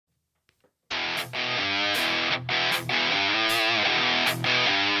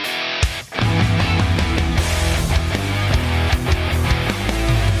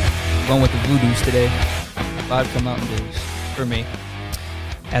Going with the Voodoos today. Vodka Mountain Dews for me.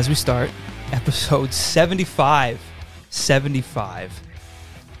 As we start, episode 75. 75.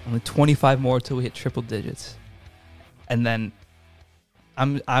 Only 25 more till we hit triple digits. And then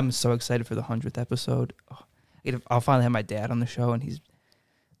I'm so excited for the 100th episode. I'll finally have my dad on the show, and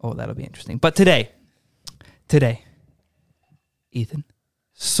that'll be interesting. But today, Ethan,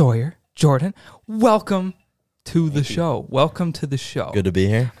 Sawyer, Jordan, welcome to the show. Welcome to the show. Good to be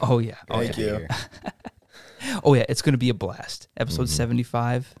here. Oh, yeah. Thank you. Oh, yeah. It's going to be a blast. Episode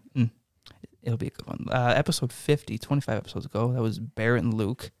 75. It'll be a good one. Episode 50, 25 episodes ago, that was Barrett and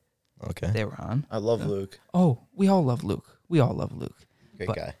Luke. Okay. They were on. I love Luke. Oh, we all love Luke. Great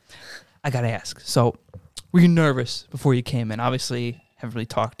But guy. I got to ask. So, were you nervous before you came in? Obviously, haven't really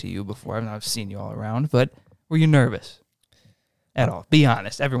talked to you before. I've seen you all around, but were you nervous at all? Be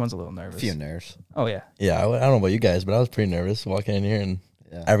honest. Everyone's a little nervous. A few nerves. Oh, yeah. Yeah, I don't know about you guys, but I was pretty nervous walking in here, and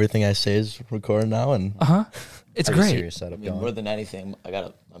everything I say is recorded now. And It's Pretty great. serious setup I mean, going. more than anything,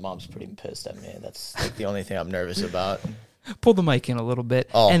 my mom's pretty pissed at me. That's like the only thing I'm nervous about. Pull the mic in a little bit.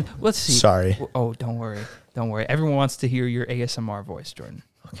 Oh, and let's see. sorry. Oh, don't worry. Everyone wants to hear your ASMR voice, Jordan.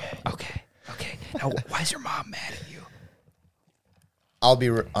 Okay. Now, why is your mom mad at you? I'll be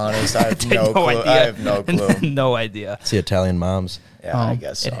honest. I have no clue. idea. I have no clue. No idea. it's the Italian moms. Yeah, I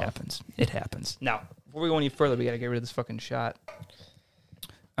guess so. It happens. Now, before we go any further, we got to get rid of this fucking shot.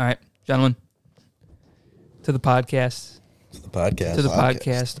 All right, gentlemen. To the podcast. It's the podcast. To the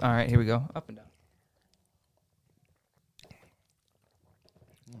podcast. All right, here we go. Up and down.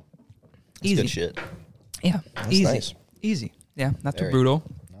 It's Easy. good shit. Yeah, That's easy. nice. Easy. Yeah, not too Very. brutal.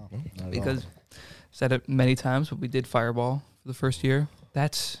 No, not at Because said it many times, but we did Fireball for the first year.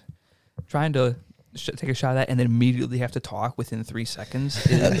 That's trying to take a shot at that and then immediately have to talk within 3 seconds.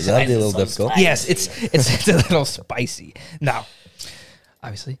 That'd be a little difficult. Yes, it's a little spicy. Now,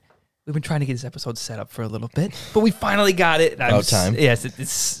 obviously, we've been trying to get this episode set up for a little bit, but we finally got it. About time. Yes,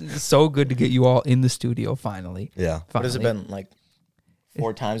 it's so good to get you all in the studio finally. Yeah, What has it Finally. been, like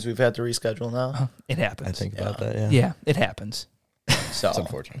 4 times we've had to reschedule now? It happens. I think about that. Yeah. Yeah, it happens. So It's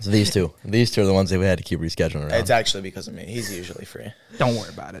unfortunate. So these two are the ones that we had to keep rescheduling around. it's actually because of me. He's usually free. Don't worry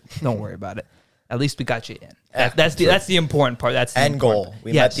about it. Don't worry about it. At least we got you in. Yeah, That's the important part. That's the End important goal. part.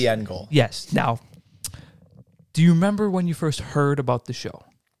 We Yes. met the end goal. Yes. Now, do you remember when you first heard about the show?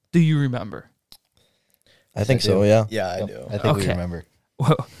 Do you remember? I think so. Yeah. Yeah, I do. I think we Okay. remember.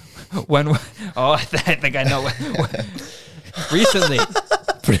 When? Oh, I think I know. Recently.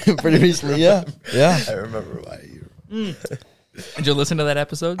 pretty recently. Yeah. Yeah. I remember why you. Did you listen to that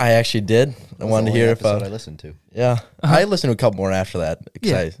episode? I actually did. I wanted to hear if. I listened to. Yeah. I listened to a couple more after that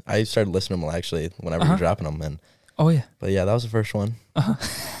because Yeah. I started listening to them actually whenever you were dropping them. And Oh yeah. but yeah, that was the first one.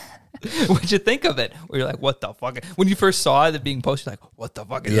 What'd you think of it? Where you're like, what the fuck? When you first saw it being posted, like, what the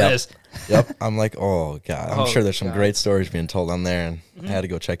fuck is Yep. this? Yep. I'm like, oh god. I'm Oh, sure there's some God. great stories being told on there, and I had to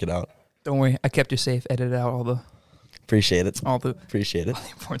go check it out. Don't worry, I kept you safe. Edited out all the Appreciate it. Appreciate it.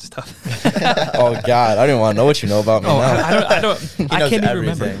 important stuff. Oh God, I don't want to know what you know about me Oh, now. I don't. I knows can't even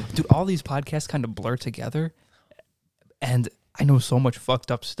remember, everything. dude. All these podcasts kind of blur together, and I know so much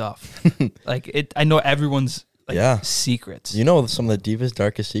fucked up stuff. Like it, I know everyone's secrets. You know some of the deepest,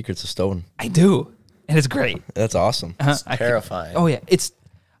 darkest secrets of Stone. I do, and it's great. That's awesome. I keep- Terrifying. Oh yeah,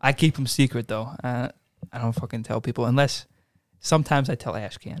 I keep them secret though. I don't fucking tell people unless sometimes I tell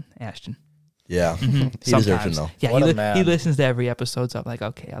Ashton. Yeah, he deserves to Sometimes. know. Yeah, What a he man. listens to every episode, so I'm like,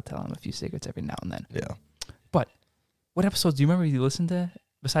 okay, I'll tell him a few secrets every now and then. Yeah. But what episodes do you remember you listened to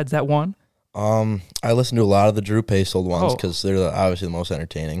besides that one? I listened to a lot of the Drew Pace old ones Oh. because they're obviously the most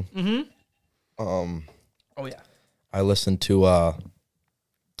entertaining. Mm-hmm. Um, Oh yeah. I listened to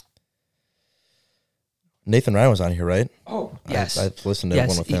Nathan Ryan was on here, right? Oh yes. I listened to Yes,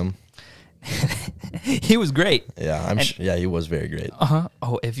 one with him. He was great. Yeah, yeah, he was very great.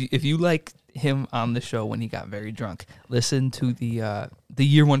 Oh, if you like him on the show when he got very drunk, listen to the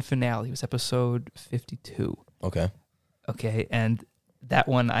year one finale. It was episode 52. Okay. Okay, and that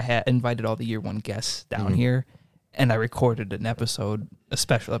one I had invited all the year one guests down here, and I recorded a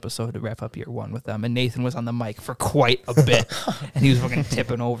special episode to wrap up year one with them. And Nathan was on the mic for quite a bit, and he was fucking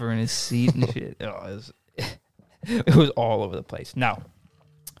tipping over in his seat and shit. Oh, it was all over the place. Now,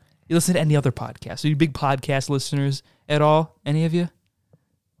 you listen to any other podcasts? Are you big podcast listeners at all? Any of you?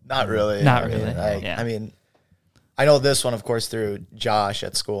 Not really. Not I mean, really, like, yeah. I mean, I know this one, of course, through Josh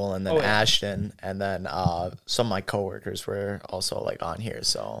at school, and then Oh, yeah. Ashton, and then some of my coworkers were also like on here.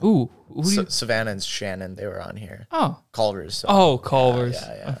 So, Ooh, who do you? Savannah and Shannon, they were on here. Oh, Culver's. So. oh, Culver's.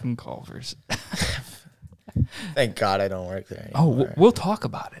 yeah. Fucking Culver's. Thank God I don't work there Oh, anymore. we'll talk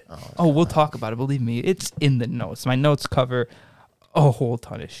about it. Oh, we'll talk about it. Believe me, it's in the notes. My notes cover a whole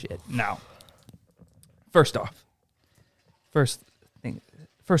ton of shit. Now, first off, first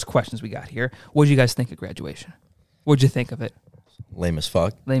questions we got here. What did you guys think of graduation? What'd you think of it? Lame as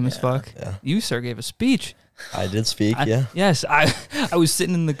fuck. Lame as fuck. Yeah. You, sir, gave a speech. I did speak. I was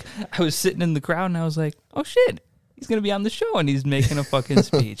sitting in the crowd and I was like, oh shit, he's gonna be on the show and he's making a fucking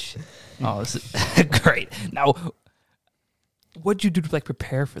speech. Oh, this is great. Now, what'd you do to like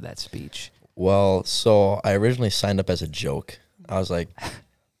prepare for that speech? Well, so I originally signed up as a joke. I was like,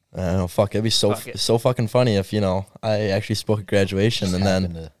 fuck, it'd be so fucking funny if, I actually spoke at graduation and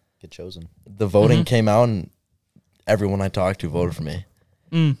then to get chosen. the voting came out and everyone I talked to voted for me.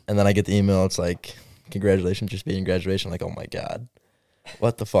 And then I get the email, it's like, congratulations, just being graduation. I'm like, oh my God,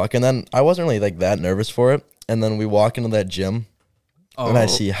 what the fuck? And then I wasn't really like that nervous for it. And then we walk into that gym and I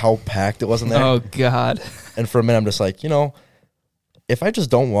see how packed it was in there. Oh God. And for a minute, I'm just like, if I just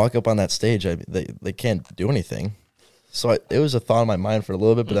don't walk up on that stage, they can't do anything. So it was a thought in my mind for a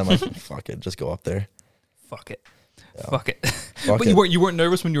little bit, but I'm like, fuck it, just go up there. Fuck it. Yeah. Fuck it. Fuck But it. you weren't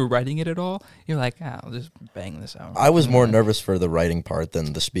nervous when you were writing it at all? You're like, I'll just bang this out. I was more nervous for the writing part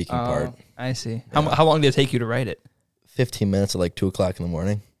than the speaking part. I see. How long did it take you to write it? 15 minutes at like 2 o'clock in the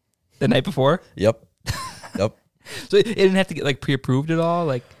morning. The night before? Yep. Yep. So it didn't have to get like pre-approved at all?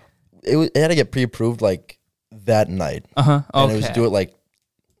 Like, It had to get pre-approved like that night. okay. And it was do it like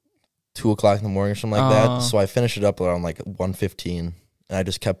 2 o'clock in the morning or something like Oh. that. So I finished it up around like 1:15, and I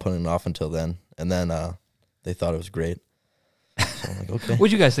just kept putting it off until then. And then they thought it was great. So I'm like, okay.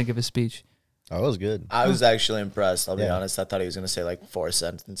 What'd you guys think of his speech? Oh, it was good. I was actually impressed. I'll be Yeah. honest. I thought he was gonna say like 4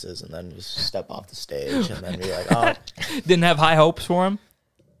 sentences and then just step off the stage and then be like, "Oh, Didn't have high hopes for him?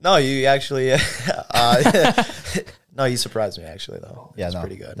 no, you actually." No, you surprised me actually though. Yeah, It's no,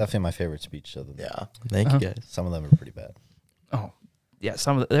 pretty good. Definitely my favorite speech. Yeah. Thank you guys. Some of them are pretty bad. Oh, yeah.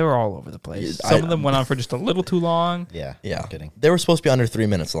 They were all over the place. Yeah, Some of them went on for just a little too long. Yeah. Yeah. No kidding. They were supposed to be under 3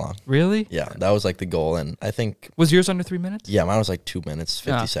 minutes long. Really? Yeah, that was like the goal. And I think, Was yours under 3 minutes? yeah, mine was like 2 minutes,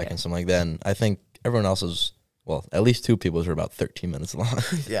 50 Okay. seconds, something like that. And I think everyone else's, well, at least two people's were about 13 minutes long.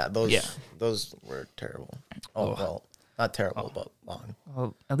 Yeah, those Yeah. those were terrible. Oh, well, not terrible, but long.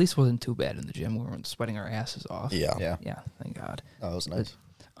 Well, at least it wasn't too bad in the gym. We weren't sweating our asses off. Yeah. Yeah. Yeah, thank God. Oh, it was nice.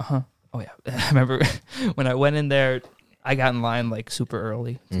 Oh yeah, I remember when I went in there. I got in line like super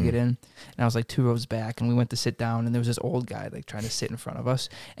early to get in, and I was like 2 rows back, and we went to sit down, and there was this old guy like trying to sit in front of us,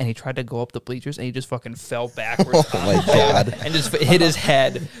 and he tried to go up the bleachers, and he just fucking fell backwards Oh my God. and just hit his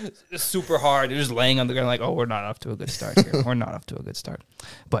head super hard. He was just laying on the ground like, oh, we're not off to a good start here. We're not off to a good start.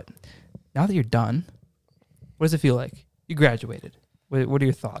 But now that you're done, what does it feel like? You graduated. What are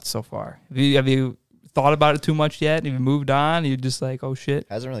your thoughts so far? Have you thought about it too much yet? Have you moved on? You're just like, oh shit.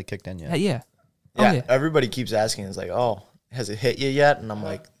 Hasn't really kicked in yet. Yeah. Yeah, Oh, yeah. everybody keeps asking. It's like, "Oh, has it hit you yet?" And I'm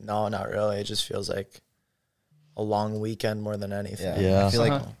like, "No, not really. It just feels like a long weekend more than anything." Yeah. Yeah. I feel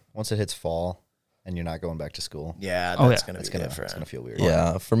like Uh-huh. once it hits fall and you're not going back to school, Yeah, Oh, that's yeah. gonna it's be gonna different. feel weird.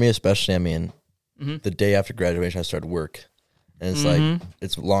 Yeah, for me especially, I mean, Mhm. the day after graduation, I started work. And it's like,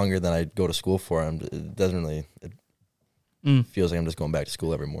 it's longer than I go to school for. It doesn't really, it feels like I'm just going back to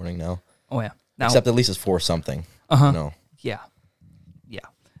school every morning now. Oh yeah. Now, Except at least it's for something. uh-huh. No. Yeah.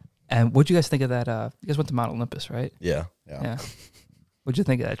 And what'd you guys think of that? You guys went to Mount Olympus, right? Yeah. Yeah. What'd you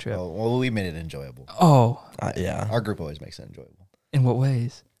think of that trip? Well, we made it enjoyable. Oh, Yeah. Our group always makes it enjoyable. in what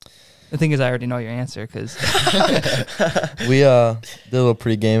ways? The thing is, I already know your answer because We did a little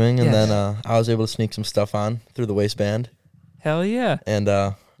pre-gaming, and Yes. then I was able to sneak some stuff on through the waistband. hell yeah. And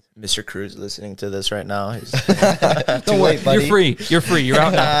Mr. Cruz listening to this right now. He's Don't worry, late, buddy. you're free. You're free. You're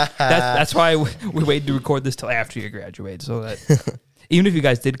out now. That's why we waited to record this till after you graduate, so that even if you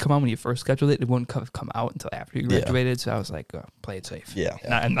guys did come on when you first scheduled it, it wouldn't come out until after you Yeah. graduated. So I was like, play it safe. yeah,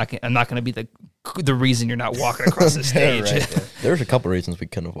 I'm not going to be the reason you're not walking across the stage. Right, yeah. there's a couple reasons we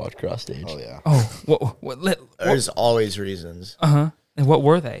couldn't have watched cross stage. Oh yeah. Oh, there's always reasons. and what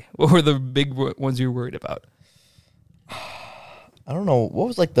were they? What were the big ones you were worried about? I don't know. What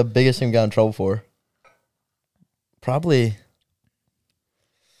was like the biggest thing we got in trouble for? Probably.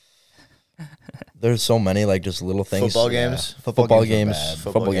 There's so many like just little things. Football games. Football are games. bad.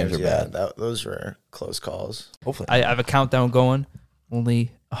 Football games are yeah, bad. those were close calls. Hopefully. I have a countdown going.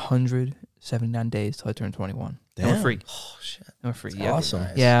 Only 179 days till I turn 21. And we're Damn. free. Oh shit! And we're free. That's Yeah. awesome.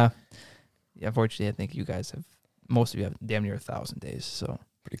 Nice. Yeah. Unfortunately, I think you guys have, most of you have damn near 1,000 days. So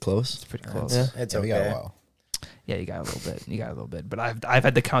Pretty close. it's pretty close. Yeah. It's Yeah, okay. we got a while. Yeah, you got a little bit. You got a little bit. But I've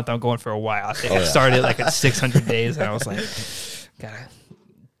had the countdown going for a while. I think Oh, I yeah. started like at 600 days, and I was like, gotta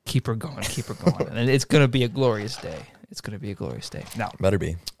keep her going, and it's gonna be a glorious day. It's gonna be a glorious day. Now, Better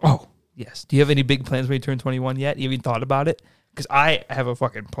be. oh yes, do you have any big plans when you turn 21 yet? You even thought about it? Because I have a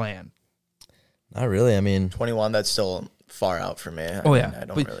fucking plan. Not really. I mean, 21, that's still far out for me. Oh, yeah. I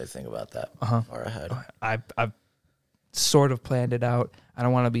don't But- really think about that Uh-huh. far ahead. I've sort of planned it out. I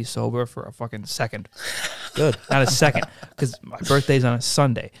don't want to be sober for a fucking second. good. Not a second. Because my birthday's on a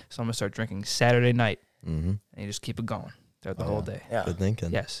Sunday. So I'm going to start drinking Saturday night. Mm-hmm. And you just keep it going throughout the whole day. Yeah. Good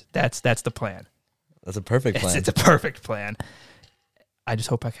thinking. Yes, that's the plan. That's a perfect plan. It's a perfect plan. I just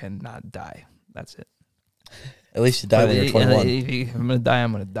hope I can not die. That's it. At least you die when you're 21. If I'm gonna die,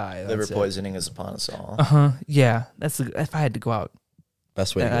 I'm gonna die. Liver That's it. poisoning is upon us all. Yeah, if I had to go out,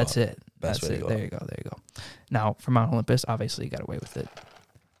 Best way to go. that's out. it. Best That's way to it. go There out. you go. There you go. Now for Mount Olympus, obviously you got away with it.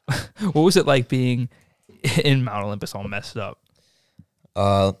 What was it like being in Mount Olympus all messed up?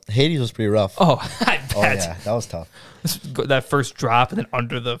 Hades was pretty rough. Oh, I bet. Oh yeah, that was tough. That first drop and then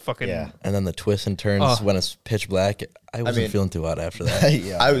under the fucking. Yeah. And then the twists and turns Oh. when it's pitch black. I wasn't mean- feeling too hot after that.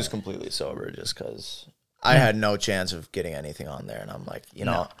 Yeah. I was completely sober just because I had no chance of getting anything on there. And I'm like,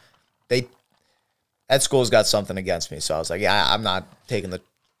 they at school's got something against me. So I was like, yeah, I'm not taking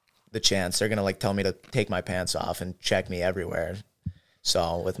the chance. They're going to like tell me to take my pants off and check me everywhere.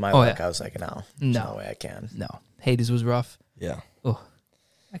 So with my luck, yeah. I was like, no, there's No. no way I can. No, Hades was rough. Yeah. Oh,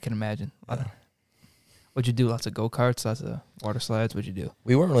 I can imagine. What'd you do? Lots of go-karts, lots of water slides. What'd you do?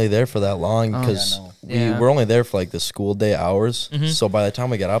 We weren't really there for that long because no. we Yeah. were only there for like the school day hours. Mhm. So by the time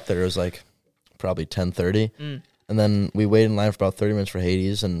we got up there, it was like probably 10:30. Mm. And then we waited in line for about 30 minutes for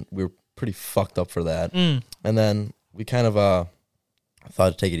Hades, and we were pretty fucked up for that. Mm. And then we kind of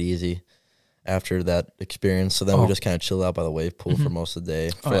thought to take it easy after that experience. So then Oh. we just kind of chilled out by the wave pool for Mhm. most of the day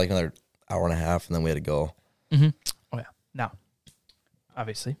for Oh, yeah. like another hour and a half, and then we had to go. Mm-hmm. Oh yeah. Now,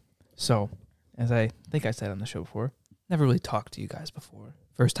 obviously, so as I think I said on the show before, never really talked to you guys before.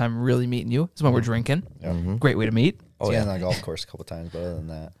 First time really meeting you is when we're drinking. Yeah. Mhm. Great way to meet. Oh, Seen yeah. on the golf course a couple times, but other than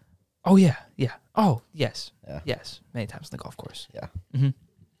that, Oh yeah, yeah. Oh yes, yeah. yes. Many times on the golf course. Yeah. Mm-hmm.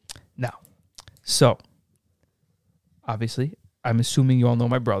 Now, so obviously, I'm assuming you all know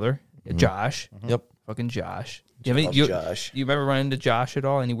my brother, Josh. Yep. Fucking Josh. Do you, have Love any, you, Josh. you ever run into Josh at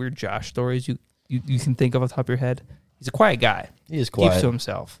all? Any weird Josh stories you can think of off the top of your head? He's a quiet guy. He is Keeps quiet. to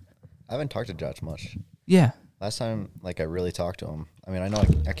himself. I haven't talked to Josh much. Yeah. Last time, like, I really talked to him. I mean, I know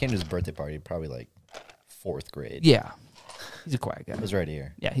I came to his birthday party probably like 4th grade. Yeah. He's a quiet guy. It was right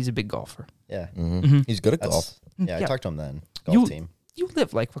here. Yeah, he's a big golfer. Yeah. Mhm. Mhm. He's good at golf. That's, yeah, Yeah. I talked to him then. Golf team. You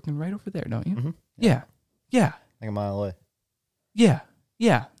live like fucking right over there, don't you? Mhm. Yeah. Yeah. Like a mile away. Yeah.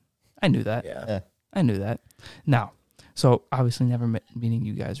 Yeah. I knew that. Yeah. Yeah. I knew that. Now, so obviously never meeting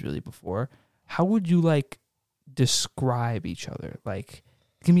you guys really before. How would you like describe each other? Like,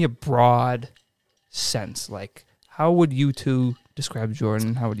 give me a broad sense. Like, how would you two describe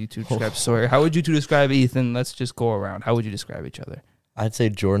Jordan? How would you two describe Sawyer? How would you two describe Ethan? Let's just go around. How would you describe each other? I'd say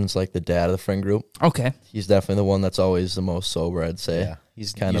Jordan's like the dad of the friend group. Okay. He's definitely the one that's always the most sober, I'd say. Yeah.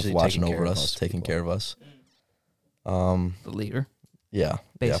 He's Kind of usually watching taking care over of us, most taking people. care of us. The leader. Yeah,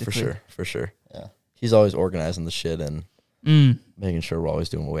 Basically. for sure. Yeah. He's always organizing the shit and making sure we're always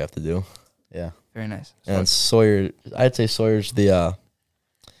doing what we have to do. Yeah. Very nice. And Sawyer, I'd say Sawyer's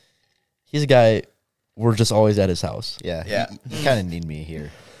he's a guy. We're just always at his house. Yeah. Yeah. You kind of need me here.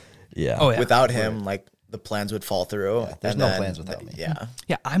 Yeah. Oh, yeah. Without him, like the plans would fall through. Yeah, there's and no then, plans without me. Yeah.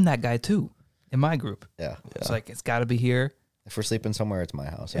 Yeah, I'm that guy too in my group. Yeah. It's like, it's got to be here. If we're sleeping somewhere, it's my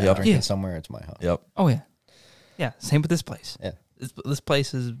house. If Yep. we're drinking Yeah. somewhere, it's my house. Yep. Oh, yeah. Yeah, same with this place. Yeah. This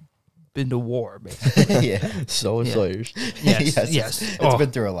place has been to war, basically. yeah. So is Yeah. Sawyer's. Yes, yes. It's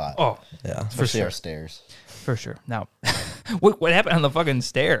been through a lot. Oh, Yeah. Especially sure. our stairs. for sure. Now, what happened on the fucking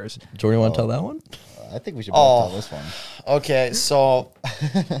stairs? Jordan, you want to tell that one? I think we should both Oh. tell this one. Okay, so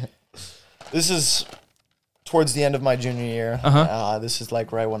this is towards the end of my junior year. Uh-huh. This is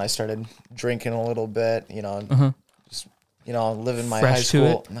like right when I started drinking a little bit, Uh-huh. just living my Fresh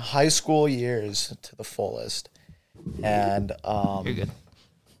to high school years to the fullest. And You're good.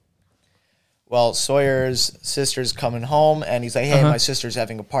 well, Sawyer's sister's coming home, and he's like, "Hey, Uh-huh. my sister's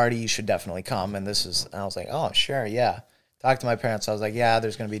having a party. You should definitely come." And I was like, "Oh, sure, yeah." Talked to my parents. I was like, "Yeah,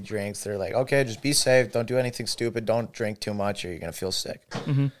 there's gonna be drinks." They're like, "Okay, just be safe. Don't do anything stupid. Don't drink too much, or you're gonna feel sick."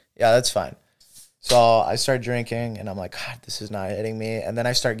 Mm-hmm. Yeah, that's fine. So I start drinking, and I'm like, God, this is not hitting me. And then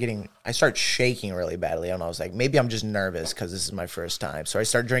I start shaking really badly, and I was like, maybe I'm just nervous because this is my first time. So I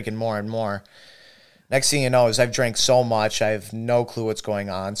start drinking more and more. Next thing you know is I've drank so much, I have no clue what's going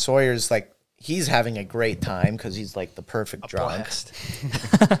on. Sawyer's like, he's having a great time because he's like the perfect drunk. Blast.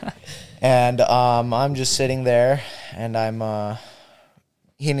 And I'm just sitting there, and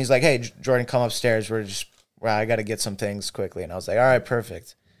he's like, "Hey, Jordan, come upstairs. I got to get some things quickly." And I was like, "All right,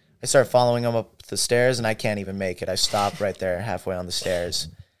 perfect." I start following him up the stairs, and I can't even make it. I stop right there, halfway on the stairs,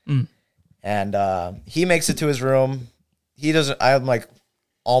 and he makes it to his room. He doesn't. I'm like,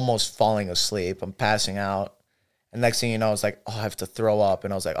 almost falling asleep. I'm passing out. And next thing you know, I was like, oh, I have to throw up.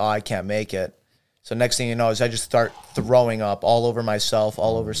 And I was like, oh, I can't make it. So next thing you know is I just start throwing up all over myself,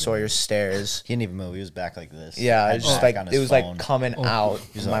 all over Sawyer's stairs. He didn't even move. He was back like this. Yeah, Had it's just back like, on it his was phone. like coming out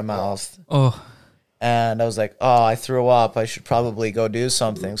of my mouth. Oh, And I was like, oh, I threw up. I should probably go do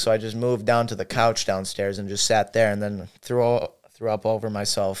something. So I just moved down to the couch downstairs and just sat there and then threw up over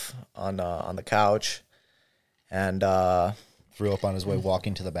myself on the couch. And, Threw up on his way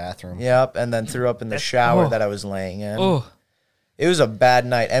walking to the bathroom. yep, and then threw up in the shower that I was laying in. oh, It was a bad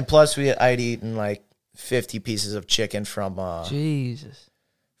night. And plus, I'd eaten like 50 pieces of chicken from, Jesus.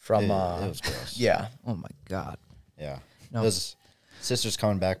 It was gross. yeah. Oh my God. Yeah. No. It was sister's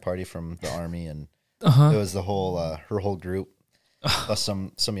coming back party from the army, and Uh-huh. it was the whole her whole group plus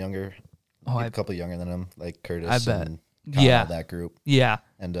some younger, Oh, a couple younger than him, like Curtis. I bet. And Kyle, Yeah. that group, Yeah.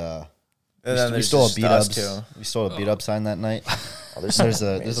 and And we then we there's stole a just beat us ups. two. We stole a beat up sign that night. Oh, there's There's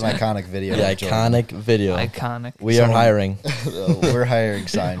an iconic video. The of Jordan. iconic video. Iconic. We are hiring. We're hiring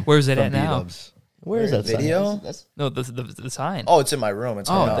sign. Where's it from at now? B-dubs. Where is that sign? video? That's No, the sign. Oh, it's in my room. It's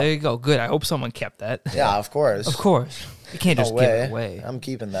Oh, hung up. there you go. Good. I hope someone kept that. Yeah, of course. Of course. You can't No just give way. it away. I'm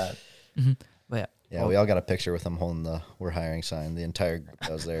keeping that. But yeah. yeah. We all got a picture with him holding the "We're hiring" sign. The entire group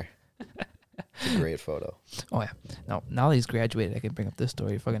that was there. It's a great photo. Oh, yeah. Now that he's graduated, I can bring up this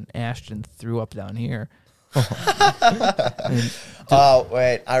story. Fucking Ashton threw up down here. Oh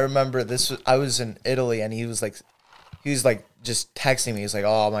wait, I remember this. I was in Italy, and he was like just texting me. He's like,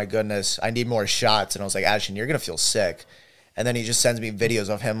 "Oh my goodness, I need more shots." And I was like, "Ashton, you're gonna feel sick." And then he just sends me videos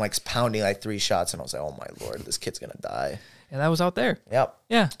of him like pounding like 3 shots, and I was like, "Oh my lord, this kid's gonna die." And that was out there. Yep.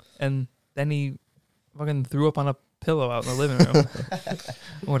 Yeah. And then he fucking threw up on a pillow out in the living room.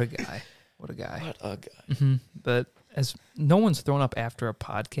 What a guy. What a guy. What a guy. But as no one's thrown up after a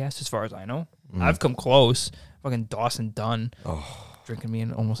podcast, as far as I know. I've come close. Fucking Dawson Dunn. Drinking me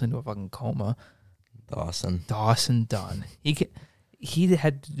almost into a fucking coma. Dawson Dunn. He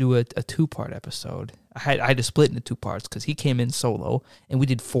had to do a 2-part episode. I had to split into 2 parts because he came in solo and we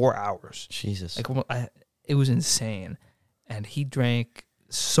did 4 hours. Jesus. Like it was insane, and he drank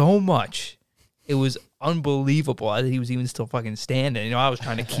so much. It was unbelievable that he was even still fucking standing. You know, I was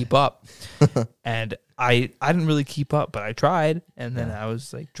trying to keep up, and I didn't really keep up, but I tried. And then I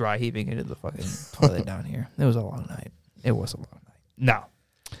was like dry heaving into the fucking toilet down here. It was a long night. It was a long night. Now,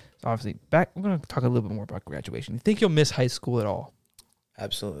 so obviously, we're going to talk a little bit more about graduation. You think you'll miss high school at all?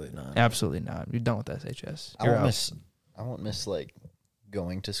 Absolutely not. Absolutely not. You're done with SHS. I You're won't out. I won't miss like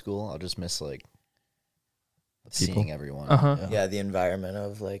going to school. I'll just miss like People. seeing everyone. Uh-huh. Yeah, the environment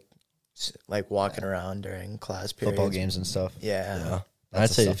of like walking around during class periods. Football games and stuff. Yeah. Yeah. That's I'd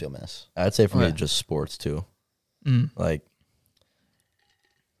the say stuff you'll miss. for me Okay. just sports too. Mm. Like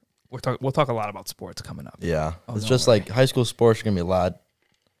We'll talk a lot about sports coming up. yeah, Oh, it's don't just worry. like high school sports are gonna be a lot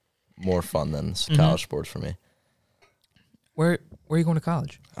more fun than college sports for me. Where are you going to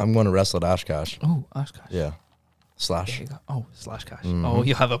college? I'm going to wrestle at Oshkosh. Oh, Oshkosh. Yeah, There slash. you go. Oh, Slashkosh. Oh,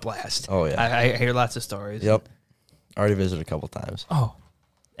 you'll have a blast. Oh yeah. I hear lots of stories. Yep. Already visited a couple times. Oh,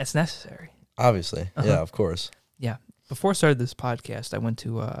 that's necessary. Obviously. Yeah, of course. Yeah. Before I started this podcast,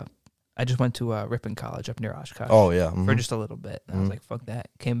 I just went to Ripon College up near Oshkosh. Oh yeah. For mhm. just a little bit. And I was like, fuck that.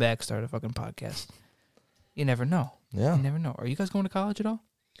 Came back, started a fucking podcast. You never know. Yeah. You never know. Are you guys going to college at all?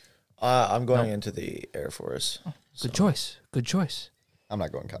 I'm going into the Air Force. Good choice. Good choice. I'm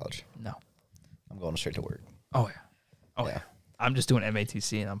not going to college. No. I'm going straight to work. Oh, yeah. Oh, yeah. Yeah. I'm just doing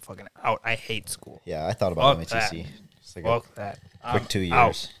MATC and I'm fucking out. I hate school. Yeah, I thought about Fuck MATC. It's like a Fuck that. quick I'm 2 years.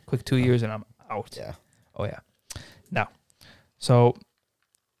 out. Quick 2 years and I'm out. Yeah. Oh yeah. Now, so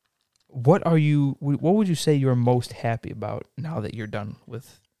what would you say you're most happy about now that you're done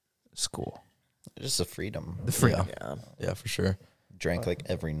with school? Just the freedom. The freedom. Yeah, Yeah, for sure. Drank like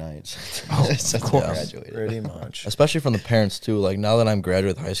every night. Oh, since of I course. graduated. pretty much. Especially from the parents too. Like now that I'm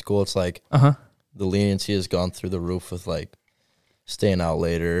graduate high school, it's like Uh-huh. the leniency has gone through the roof with like staying out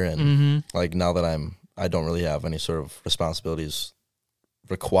later and Mm-hmm. like now that I don't really have any sort of responsibilities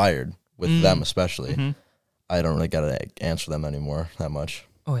required with them especially. Mm-hmm. I don't really gotta answer them anymore that much.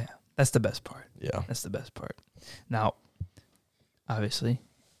 Oh yeah. That's the best part. Yeah. That's the best part. Now, obviously,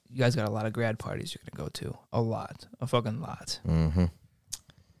 you guys got a lot of grad parties you're gonna go to. A lot. A fucking lot. Mm-hmm.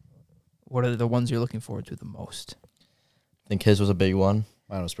 What are the ones you're looking forward to the most? I think his was a big one.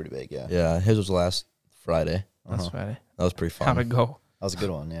 Mine was pretty big, yeah. Yeah, his was last Friday. That's Uh-huh. Friday. That was pretty fun. How'd it go? That was a good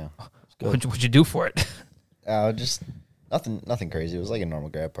one, yeah. good. What'd you do for it? Just nothing crazy. It was like a normal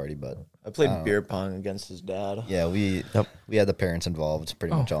grad party, but I played Oh. beer pong against his dad. yeah, we had the parents involved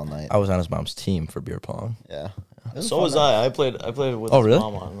pretty Oh. much all night. I was on his mom's team for beer pong. Yeah. So was I. I played with Oh, his really?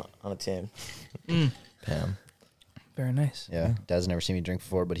 mom on a team. Pam. Very nice. Yeah, Dad's never seen me drink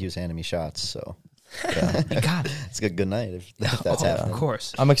before, but he was handing me shots, so You got it. it's a good night if that's Oh, happening. of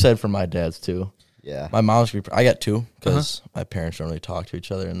course. I'm excited for my dad's too. Yeah, My mom's. I got two because my parents don't really talk to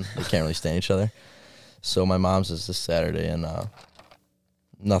each other and they can't really stand each other. So my mom's is this Saturday and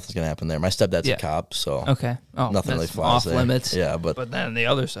nothing's gonna happen there. My stepdad's Yeah. a cop, so Okay. Oh, nothing really that's flies off there. limits. Yeah, but But then the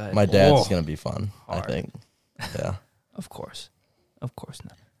other side. my dad's oh, gonna be fun. hard. I think. Yeah. Of course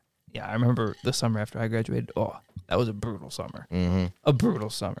not. Yeah, I remember the summer after I graduated. Oh, that was a brutal summer. Mm-hmm. A brutal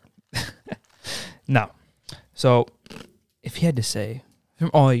summer. Now, so if you had to say from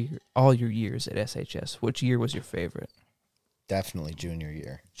all your years at SHS, which year was your favorite? definitely junior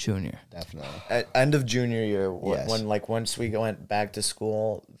year. Junior. Definitely. At end of junior year, Yes. when like once we went back to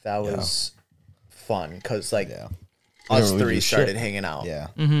school, that was fun because like Yeah. We us didn't really three do started shit. hanging out. Yeah.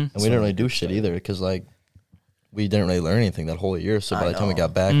 Mm-hmm. And we didn't really do shit either because like we didn't really learn anything that whole year. So by I the time we know.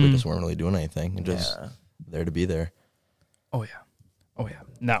 got back, we just weren't really doing anything and just Yeah. there to be there. Oh yeah. Oh yeah.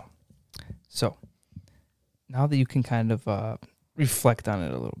 Now, so now that you can kind of reflect on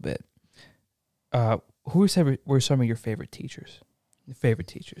it a little bit, were some of your favorite teachers? Your favorite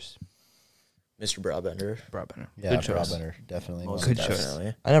teachers? Mr. Brabender. Brabender. Yeah, Good choice. Brabender, definitely. Most Good choice.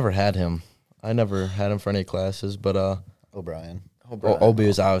 definitely. I never had him. I never had him for any classes, but O'Brien. Obi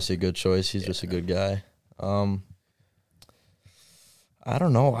is obviously a good choice. He's just a good guy. I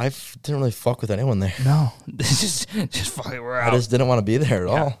don't know. Didn't really fuck with anyone there. No, just fucking we're I out. just didn't want to be there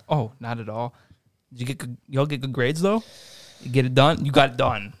at Yeah. all. Oh, not at all. Did you get good, y'all get good grades though? You get it done. You got it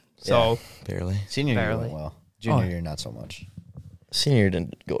done. So Barely. Senior year Barely. went well. Junior Oh. year, not so much. Senior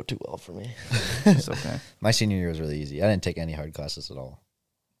didn't go too well for me. it's okay. My senior year was really easy. I didn't take any hard classes at all.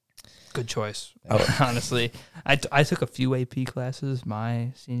 Good choice. Oh. Honestly, I took a few AP classes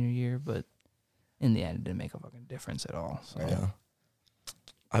my senior year, but in the end, it didn't make a fucking difference at all. So. Yeah.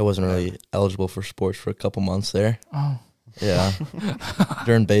 I wasn't really eligible for sports for a couple months there. Oh, Yeah.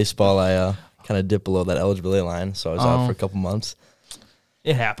 During baseball, I kind of dipped below that eligibility line, so I was out Oh. for a couple months.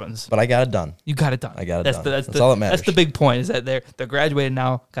 it happens. But I got it done. You got it done. I got it that's done. The, That's all that matters. That's the big point. Is that they're graduated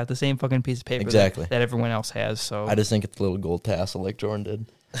now, got the same fucking piece of paper Exactly. that everyone else has. So, I just think it's a little gold tassel like Jordan did.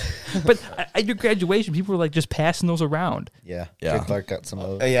 but at your graduation, people were like just passing those around. Yeah. Yeah. Drake Clark got some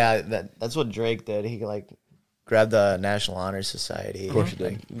of those. Yeah, that's what Drake did. He like grabbed the National Honor Society. Of course he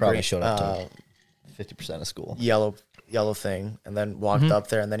did. Probably green- showed up to 50% of school. yellow thing, and then walked up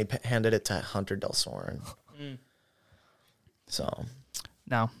there, and then he handed it to Hunter Del Soren. So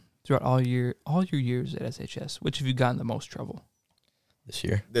Now, throughout all your years at SHS, which have you gotten the most trouble? This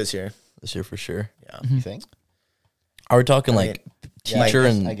year. this year, This year for sure. yeah, You think? Are we talking I like yeah, I teacher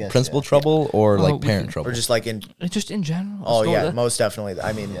guess- and I guess, principal yeah. trouble or Oh, like we parent can- trouble? or just like in. Just in general. Oh Let's go yeah, with that. most definitely.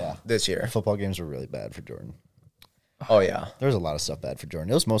 I mean, Yeah. this year. Football games were really bad for Jordan. Oh yeah, There was a lot of stuff bad for Jordan.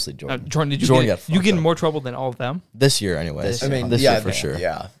 It was mostly Jordan. Jordan, did you Jordan get got you fucked get in up. more trouble than all of them? This year, anyways. This I mean, this yeah, year for sure.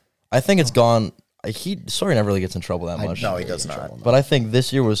 Yeah, I think it's gone. Sawyer never really gets in trouble that I much. No, never he get does in not. trouble, no. But I think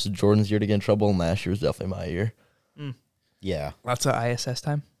this year was Jordan's year to get in trouble, and last year was definitely my year. Yeah. Lots of ISS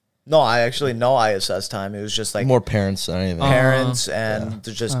time. no, I actually no ISS time. It was just like More parents than anything. parents and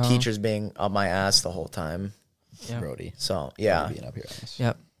just teachers being up my ass the whole time. Yeah. Brody. So yeah, Being up here on this.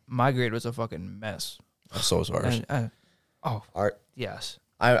 Yep. My grade was a fucking mess. So was ours. Oh, Art. yes.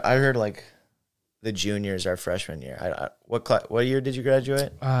 I heard like the juniors are freshman year. What year did you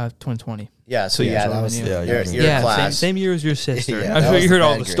graduate? 2020. Yeah, so Yeah, yeah, so that was when you- Yeah, your, yeah. your Yeah, class. same year as your sister. Yeah, I'm that sure was you the heard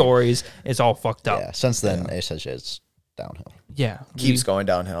all bad the grade. stories. It's all fucked up. Yeah. Since then, SHS is downhill. Yeah. Keeps going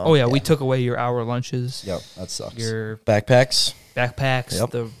downhill. Oh yeah, we took away your hour lunches, Yep. That sucks. your Backpacks. backpacks, Yep.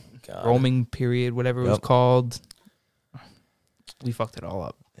 the God. roaming period, whatever it was Yep. called. We fucked it all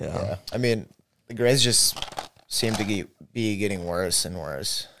up. Yeah. yeah. I mean, the grades just seem to be getting worse and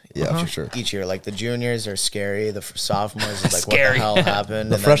worse. Yeah, for sure. Each year, like the juniors are scary. The sophomores is like, Scary. what the hell happened? The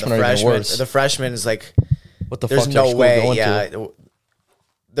And then freshmen are even worse. The freshmen is like, What the there's fuck's our no school way. going Yeah, to?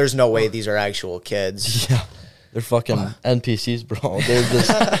 there's no way these are actual kids. Yeah. They're fucking NPCs, bro. They're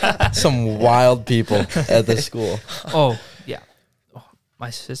just some wild people at this school. Oh yeah. Oh, my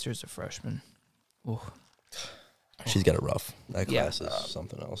sister's a freshman. Oh, She's got it rough. That Yeah. class is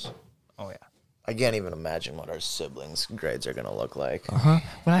something else. oh yeah. I can't even imagine what our siblings' grades are gonna look like. When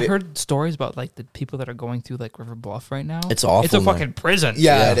I heard stories about like the people that are going through like River Bluff right now, It's awful It's a in there. fucking prison.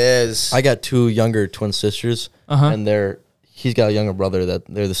 Yeah, Yeah. it is. I got two younger twin sisters, and he's got a younger brother that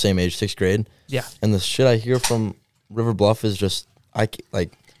they're the same age, 6th grade. Yeah. And the shit I hear from River Bluff is just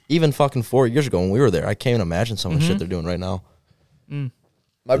even fucking 4 years ago when we were there, I can't even imagine some of the shit they're doing right now.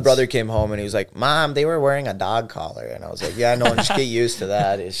 My brother came home and he was like, "Mom, they were wearing a dog collar," and I was like, "Yeah, no, just get used to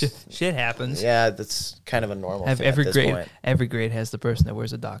that." Shit happens. Yeah, that's kind of a normal thing Every at this grade, point. every grade has the person that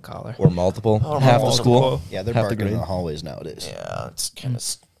wears a dog collar. Or multiple. Half the multiple. school. Yeah, they're half the barking in grade. the hallways nowadays. Yeah, it's kind of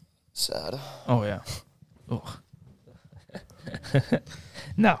sad. Oh yeah. Oh.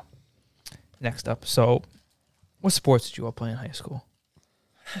 Now, next up. So, what sports did you all play in high school?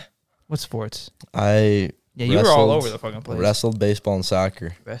 What sports? I Yeah, you were all wrestled- over the fucking place. wrestled, baseball, and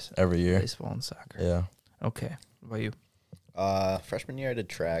soccer Best every year. baseball and soccer. Yeah. Okay. What about you? Freshman year I did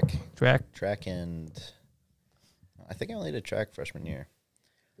track, and I think I only did track freshman year,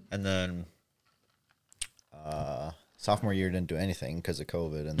 and then sophomore year didn't do anything because of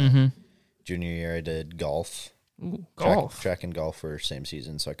COVID, and then junior year I did golf. Ooh, golf. Track and golf were same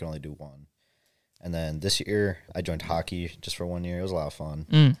season, so I could only do one. And then this year I joined hockey just for 1 year. It was a lot of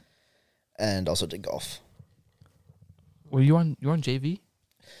fun, and also did golf. Were you on JV?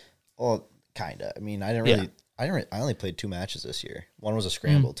 Well, kinda. I mean, I didn't Yeah. really. I only played 2 matches this year. One was a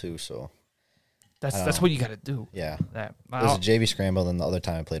scramble too, so That's what you got to do. yeah. That It was a JV scramble, and the other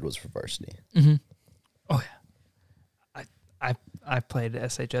time I played was for varsity. Oh yeah. I played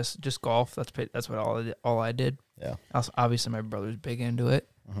SHS just golf. That's what all I did. Yeah. Also, obviously my brother's big into it.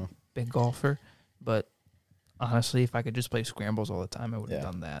 Big golfer, but honestly, if I could just play scrambles all the time, I would have Yeah.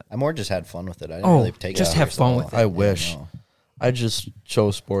 done that. I more just had fun with it. I didn't Oh, really take just it have serious fun at with all. it. I wish. No. I just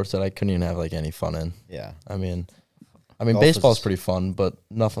chose sports that I couldn't even have like any fun in. Yeah. I mean, Golf baseball's is- pretty fun, but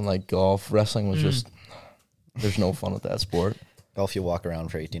nothing like golf. Wrestling was just there's no fun with that sport. Golf, you walk around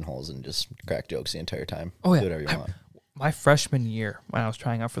for 18 holes and just crack jokes the entire time. Oh, yeah. Do whatever you want. My freshman year, when I was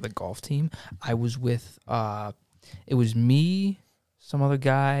trying out for the golf team, I was with it was me, some other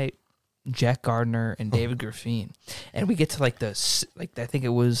guy, Jack Gardner, and David Graffine, and we get to I think it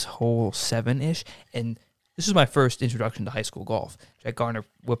was hole 7-ish, and this is my first introduction to high school golf. Jack Gardner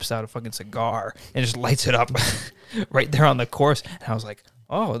whips out a fucking cigar and just lights it up right there on the course, and I was like,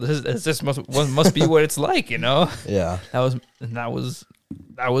 "Oh, this must be what it's like," you know? Yeah. That was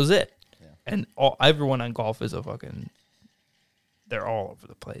it. Yeah. And everyone on golf is they're all over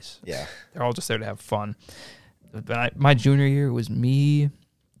the place. Yeah. They're all just there to have fun. But my junior year was me.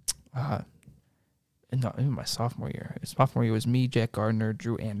 No, even my sophomore year. Sophomore year was me, Jack Gardner,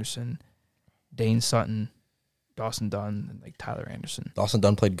 Drew Anderson, Dane Sutton, Dawson Dunn, and like Tyler Anderson. Dawson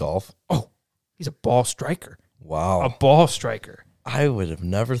Dunn played golf. Oh, he's a ball striker. Wow. A ball striker. I would have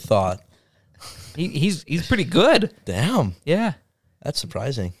never thought. He's pretty good. Damn. Yeah. That's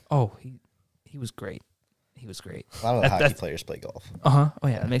surprising. Oh, he was great. He was great. A lot of the hockey That's- players play golf. Oh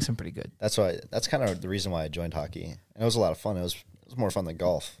yeah, that makes him pretty good. That's kind of the reason why I joined hockey. And it was a lot of fun. It was more fun than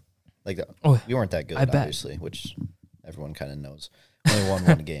golf. Like that. Oh, We weren't that good, I bet. obviously, which everyone kind of knows. Only won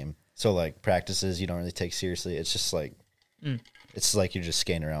one game. So like practices you don't really take seriously. It's just like it's like you're just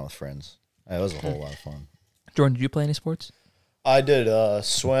skating around with friends. It was a whole lot of fun. Jordan, did you play any sports? I did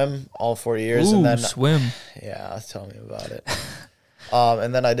swim all 4 years, Ooh, and then swim. yeah, tell me about it.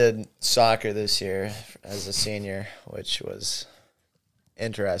 And then I did soccer this year as a senior, which was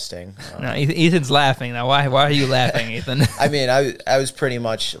interesting. Now Ethan's laughing. Now why are you laughing, Ethan? I mean, I was pretty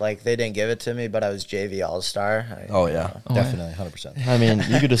much like they didn't give it to me, but I was JV All Star. Oh yeah. Definitely, 100%. I mean,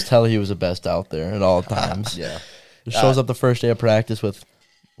 you could just tell he was the best out there at all times. Yeah. Just shows up the first day of practice with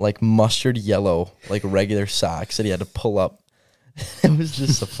like mustard yellow, like regular socks that he had to pull up. It was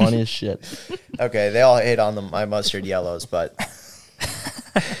just the funniest shit. Okay, they all hate on my mustard yellows, but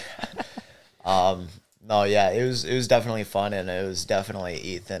no, yeah, it was definitely fun, and it was definitely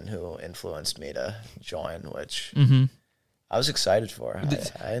Ethan who influenced me to join, which I was excited for.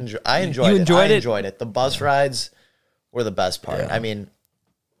 I enjoyed You it. enjoyed I it? enjoyed it. The bus rides were the best part. Yeah. I mean,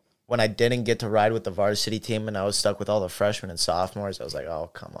 when I didn't get to ride with the varsity team and I was stuck with all the freshmen and sophomores, I was like, oh,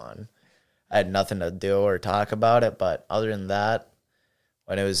 come on. I had nothing to do or talk about it, but other than that,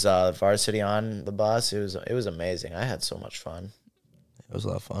 when it was varsity on the bus, it was amazing. I had so much fun. It was a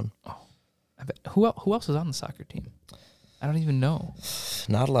lot of fun. I bet. Who else is on the soccer team? I don't even know.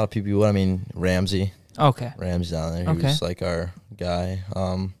 Not a lot of people would. I mean, Ramsey. Okay. Ramsey's down there. He Okay. was like our guy.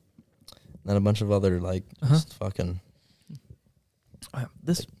 Then a bunch of other like just fucking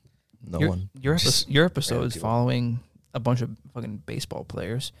This no your, one. Your episode random is people. following a bunch of fucking baseball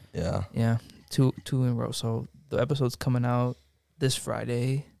players. Yeah. Yeah, two in a row. So the episode's coming out this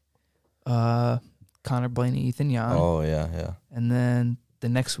Friday. Connor Blaney, Ethan Yan, Oh yeah, yeah. and then the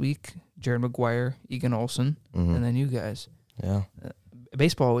next week, Jared McGuire, Egan Olson, Mhm. and then you guys. Yeah.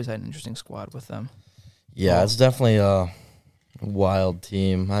 Baseball always had an interesting squad with them. Yeah, it's definitely a wild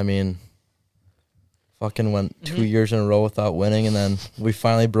team. I mean, fucking went 2 years in a row without winning, and then we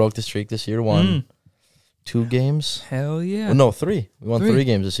finally broke the streak this year. Won 2 games. Hell yeah. Well, no, 3. We won 3. 3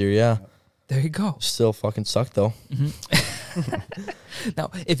 games this year. Yeah. There you go. Still fucking suck though.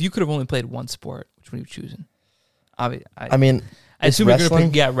 Now, if you could have only played one sport, which one are you choosing? I mean, I it's assume you're going to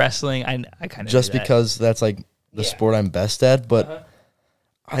wrestling. pick wrestling. I kind of Just because that's like the Yeah. sport I'm best at, but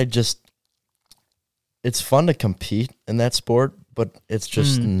Uh-huh. it's fun to compete in that sport, but it's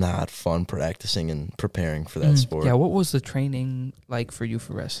just not fun practicing and preparing for that sport. Yeah, what was the training like for you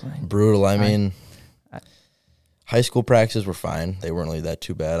for wrestling? Brutal. I mean, I- high school practices were fine. They weren't really that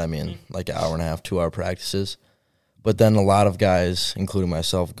too bad. I mean, like an hour and a half, 2 hour practices. But then a lot of guys, including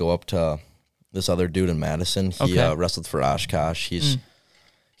myself, go up to this other dude in Madison. He Okay. wrestled for Oshkosh. He's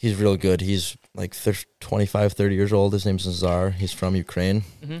real good. He's like 25, 30 years old. His name's Nazar. He's from Ukraine,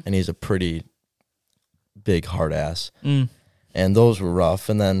 and he's a pretty big hard ass. And those were rough.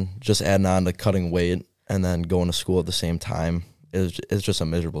 And then just adding on to cutting weight and then going to school at the same time is just a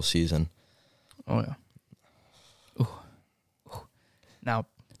miserable season. Oh, yeah. Ooh. Ooh. Now,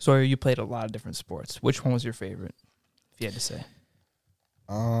 Sawyer, you played a lot of different sports. Which one was your favorite, if you had to say?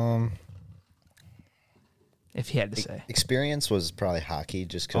 If you had to say. Experience was probably hockey,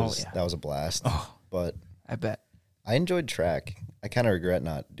 just because that was a blast. Oh, But I bet. I enjoyed track. I kind of regret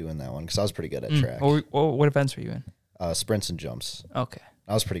not doing that one because I was pretty good at track. What events were you in? Sprints and jumps. Okay.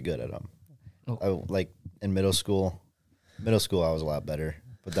 I was pretty good at them. Oh. Like in middle school. Middle school, I was a lot better.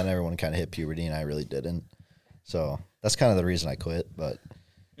 But then everyone kind of hit puberty, and I really didn't. So that's kind of the reason I quit. But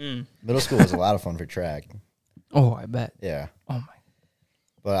middle school was a lot of fun for track. Oh, I bet. Yeah. Oh, my.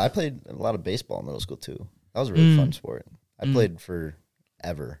 But I played a lot of baseball in middle school, too. That was a really fun sport. I played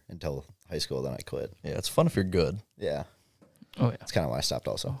forever until high school, then I quit. Yeah, it's fun if you're good. Yeah. Oh, yeah. That's kind of why I stopped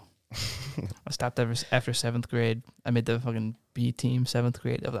also. I stopped after 7th grade. I made the fucking B team 7th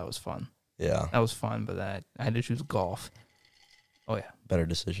grade. Oh, that was fun. Yeah, That was fun, but I had to choose golf. Oh, yeah. better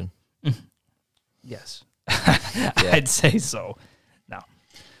decision. Yes. I'd say so. Now,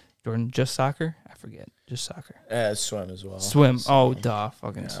 Jordan, just soccer? I forget. Just soccer. Swim as well. Swim. Oh, duh.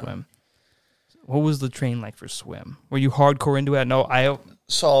 Fucking swim. What was the train like for swim? Were you hardcore into it? No,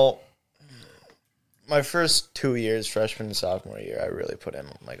 So, my first 2 years, freshman and sophomore year, I really put in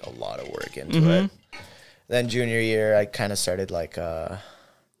like a lot of work into it. Then junior year, I kind of started like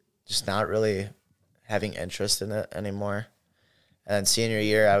just not really having interest in it anymore. And then senior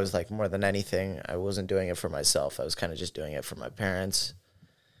year, I was like, more than anything, I wasn't doing it for myself. I was kind of just doing it for my parents.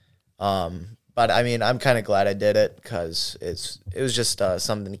 But I mean, I'm kind of glad I did it because it was just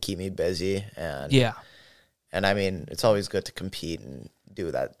something to keep me busy. And yeah. and I mean, it's always good to compete and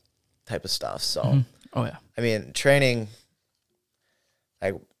do that type of stuff. So, Oh, yeah. I mean, training,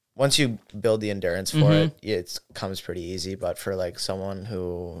 like once you build the endurance for it comes pretty easy. But for like someone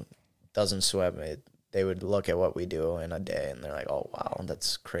who doesn't swim, they would look at what we do in a day and they're like, oh, wow,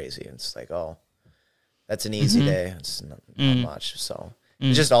 that's crazy. And it's like, oh, that's an easy day. It's not much. So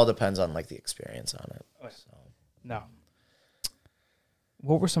it just all depends on like the experience on it. So. No.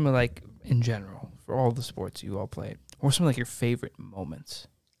 What were some of like, in general, for all the sports you all played, what were some of like your favorite moments,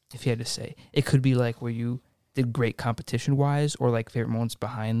 if you had to say? It could be like where you did great competition-wise or like favorite moments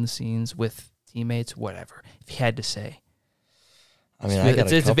behind the scenes with teammates, whatever. If you had to say. I mean, I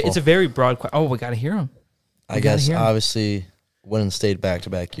got a couple. It's a very broad question. Oh, we got to hear them. I guess obviously winning state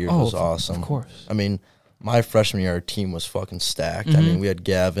back-to-back years was awesome. Of course. I mean, my freshman year, our team was fucking stacked. I mean, we had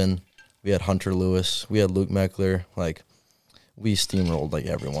Gavin, we had Hunter Lewis, we had Luke Meckler. Like, we steamrolled like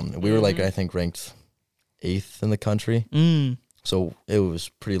everyone. We were like, I think, ranked 8th in the country. So it was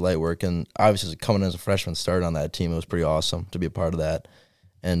pretty light work. And obviously, coming as a freshman, starting on that team, it was pretty awesome to be a part of that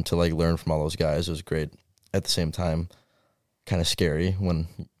and to like learn from all those guys. It was great. At the same time, kind of scary when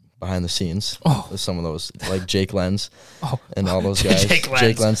behind the scenes. Some of those, like Jake Lenz and all those guys.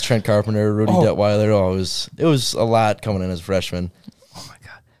 Jake Lenz, Trent Carpenter, Rudy Detweiler. It was a lot coming in as a freshman. Oh, my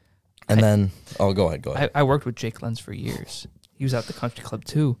God. And then, go ahead. I worked with Jake Lenz for years. He was at the country club,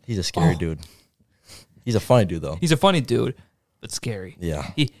 too. He's a scary dude. He's a funny dude, though. He's a funny dude, but scary.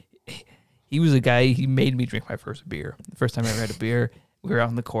 Yeah. He was a guy, he made me drink my first beer. The first time I ever had a beer, we were out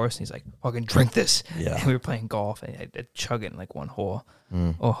on the course, and he's like, fucking drink this. Yeah. And we were playing golf, and I'd chug it in like one hole.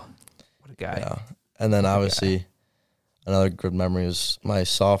 Oh, what a guy. Yeah. And then, obviously, another good memory was my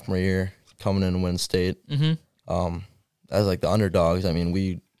sophomore year coming in and win state. As like the underdogs, I mean,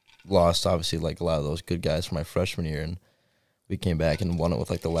 we lost, obviously, like a lot of those good guys from my freshman year, and we came back and won it with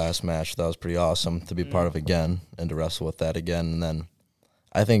like the last match. That was pretty awesome to be part of again and to wrestle with that again. And then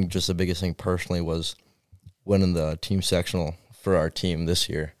I think just the biggest thing personally was winning the team sectional for our team this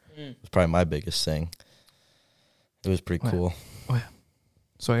year. It was probably my biggest thing. It was pretty cool. Oh, yeah.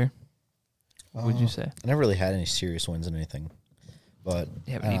 Sawyer, what would you say? I never really had any serious wins in anything. But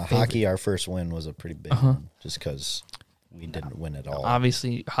You have any hockey, our first win was a pretty big one, just because we didn't win at all.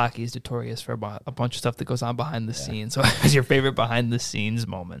 Obviously, hockey is notorious for a bunch of stuff that goes on behind the scenes. So, what's your favorite behind the scenes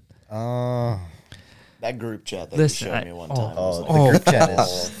moment? That group chat that Listen, you showed me one time. Oh, was the like, group chat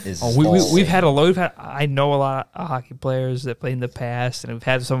is We've had I know a lot of hockey players that played in the past, and we've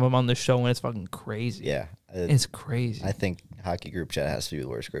had some of them on the show, and it's fucking crazy. yeah. It's crazy. I think hockey group chat has to be the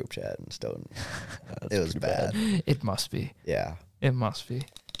worst group chat in Stoughton. It was bad. It must be. Yeah. It must be.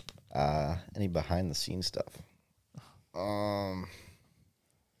 Any behind the scenes stuff?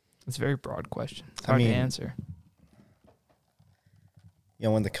 It's a very broad question. It's hard to answer. You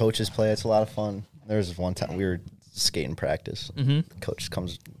know, when the coaches play, it's a lot of fun. There was one time we were skating practice. The coach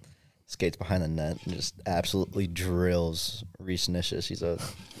comes, skates behind the net, and just absolutely drills Reese Nicious. He's a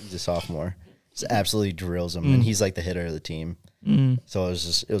sophomore. Just absolutely drills him, and he's like the hitter of the team. So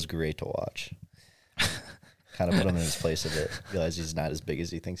it was great to watch. Kind of put him in his place a bit. Realize he's not as big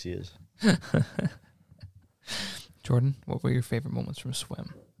as he thinks he is. Jordan, what were your favorite moments from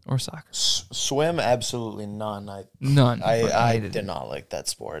swim or soccer? swim, absolutely none. None. I Hated did it. not like that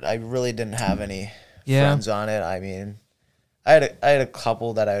sport. I really didn't have any Yeah. friends on it. I mean, I had a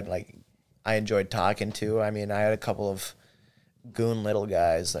couple that I enjoyed talking to. I mean, I had a couple of goon little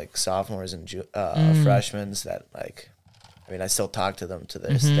guys, like sophomores and freshmen that I mean, I still talk to them to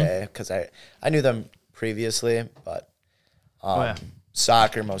this day because I knew them previously, but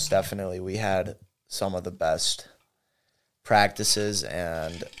soccer, most definitely, we had some of the best practices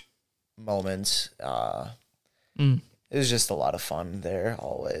and moments. It was just a lot of fun there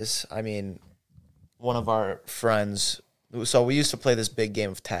always. I mean, one of our friends, so we used to play this big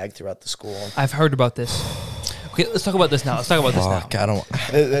game of tag throughout the school. I've heard about this. Okay, let's talk about this now. Fuck, I don't.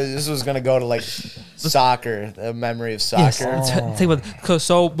 This was going to go to like soccer, the memory of Yes. soccer. Think about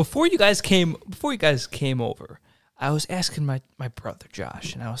so before you guys came over, I was asking my brother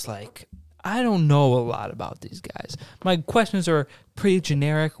Josh, and I was like, I don't know a lot about these guys. My questions are pretty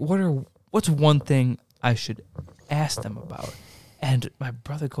generic. What's one thing I should ask them about? And my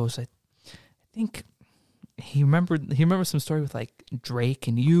brother goes, I think he remembered some story with like Drake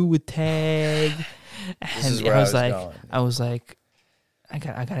and you with tag. This is And where I I was was like, going. I was like, I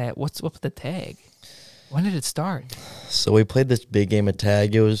got what's with the tag? When did it start? So we played this big game of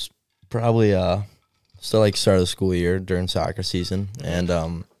tag. It was probably still like start of the school year during soccer season, and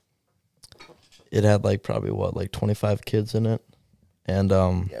it had like probably 25 kids in it, and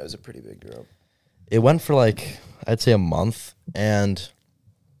Yeah, it was a pretty big group. it went for like I'd say a month, and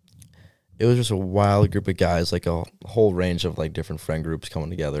it was just a wild group of guys, like a whole range of like different friend groups coming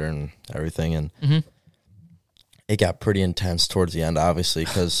together and everything, and it got pretty intense towards the end, obviously,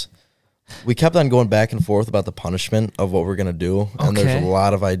 because we kept on going back and forth about the punishment of what we're gonna do, and there's Okay. a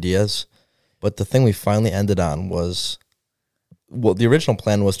lot of ideas, but the thing we finally ended on was, well, the original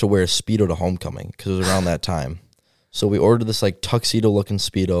plan was to wear a Speedo to homecoming because it was around that time, so we ordered this like tuxedo looking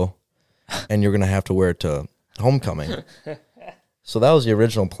Speedo, and you're gonna have to wear it to homecoming. So that was the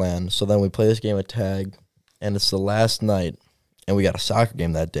original plan. So then we play this game of tag, and it's the last night, and we got a soccer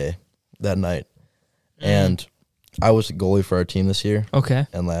game that night. And I was the goalie for our team this year Okay.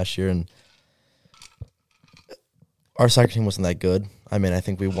 and last year, and our soccer team wasn't that good. I mean, I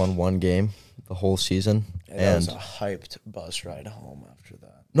think we won one game the whole season. And that was And a hyped bus ride home after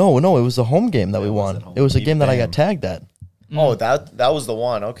that. no, it was the home game that we won. It was a game that I got tagged at. Oh, that was the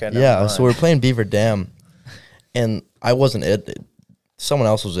one. Okay. never Yeah, mind. so we're playing Beaver Dam, and I wasn't it. Someone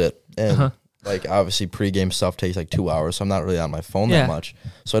else was it. And like obviously pregame stuff takes like 2 hours, so I'm not really on my phone Yeah. that much.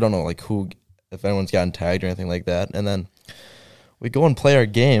 So I don't know like if anyone's gotten tagged or anything like that. And then we go and play our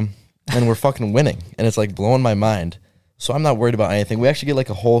game, and we're fucking winning, and it's like blowing my mind. So I'm not worried about anything. We actually get like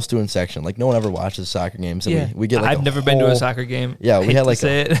a whole student section. Like no one ever watches soccer games. And Yeah. we get like I've never been to a soccer game. Yeah, we Hate had to like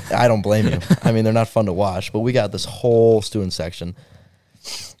say it. I don't blame you. I mean, they're not fun to watch, but we got this whole student section.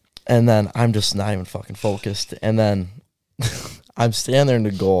 And then I'm just not even fucking focused. And then I'm standing there in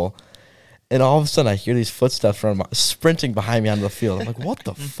the goal, and all of a sudden I hear these footsteps from sprinting behind me onto the field. I'm like, what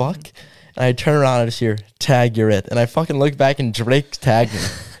the fuck? And I turn around and I just hear, tag, you're it. And I fucking look back and Drake tagged me.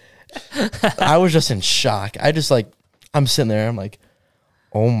 I was just in shock. I'm sitting there. I'm like,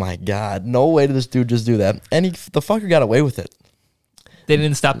 oh my God, no way did this dude just do that. And the fucker got away with it. They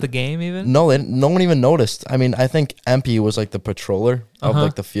didn't stop the game even? No, no one even noticed. I mean, I think MP was like the patroller of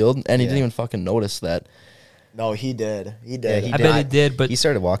like the field, and he didn't even fucking notice that. No, he did. He Yeah, did. he I did. bet he did, but He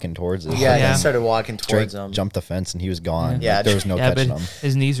started walking towards it. Yeah, Yeah. he started walking Drake towards him. jumped the fence and he was gone. Yeah. Like, there was no yeah, but catching him.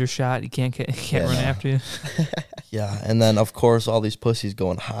 his knees are shot. He can't Yeah, run no. after you. Yeah, and then of course all these pussies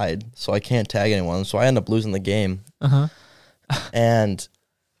go and hide, so I can't tag anyone. So I end up losing the game, Uh-huh. and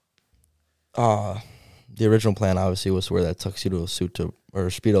the the original plan obviously was to wear that tuxedo suit to or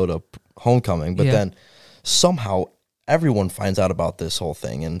Speedo to homecoming, but Yeah. then somehow everyone finds out about this whole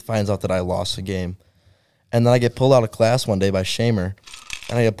thing and finds out that I lost the game. And then I get pulled out of class one day by Shamer,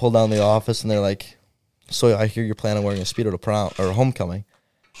 and I get pulled down to the office, and they're like, "So I hear you're planning on wearing a Speedo to prom or homecoming."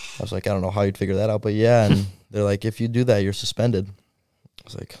 I was like, "I don't know how you'd figure that out, but yeah." And they're like, "If you do that, you're suspended." I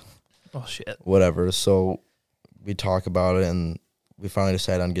was like, Oh shit. whatever. So we talk about it, and we finally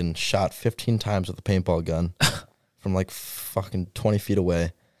decided on getting shot 15 times with a paintball gun from like fucking 20 feet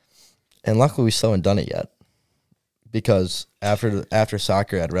away. And luckily, we still haven't done it yet, because after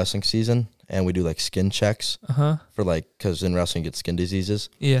soccer at wrestling season, and we do like skin checks for like, because in wrestling you get skin diseases,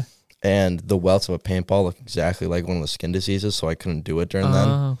 Yeah. and the welts of a paintball look exactly like one of the skin diseases, so I couldn't do it during then.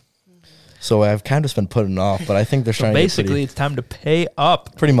 Oh. So I've kind of just been putting off, but I think they're So trying to get basically, it's time to pay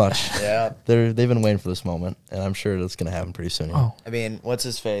up. pretty much. Yeah. They've been waiting for this moment, and I'm sure it's going to happen pretty soon. Yeah. Oh. I mean, what's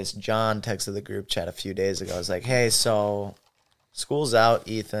his face? John texted the group chat a few days ago. I was like, "Hey, so school's out,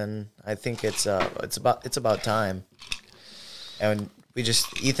 Ethan. I think it's about time." And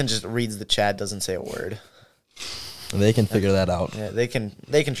Ethan just reads the chat, doesn't say a word. And they can figure that out. Yeah, they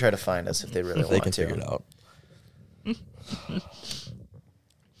can try to find us if they really They want can to. figure it out.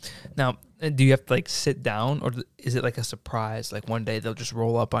 Now, do you have to like sit down, or is it like a surprise? Like one day they'll just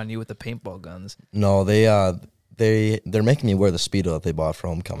roll up on you with the paintball guns. No, they're making me wear the Speedo that they bought for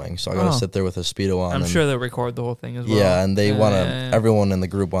homecoming, so I got to Oh. sit there with a Speedo on. I'm and- sure they'll record the whole thing as well. Yeah, and they want to. Yeah. Everyone in the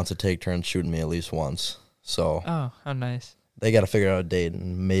group wants to take turns shooting me at least once. So Oh, how nice. they got to figure out a date,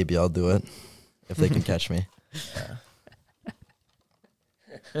 and maybe I'll do it if they can catch me.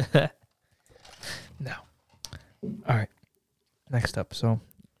 No. All right. Next up. So,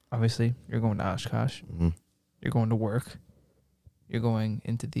 obviously, you're going to Oshkosh. hmm You're going to work. You're going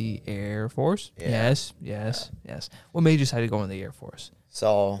into the Air Force. Yeah. Yes. What made you decide to go in the Air Force?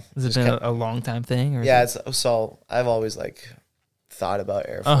 So Has it just been kinda- a long time thing? Or is yeah, it- so I've always like thought about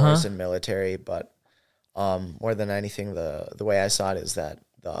Air Uh-huh. Force and military, but more than anything, the way I saw it is that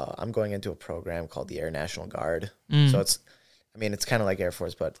I'm going into a program called the Air National Guard. Mm. So it's kind of like Air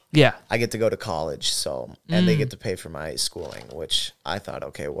Force, but yeah. I get to go to college, so and they get to pay for my schooling, which I thought,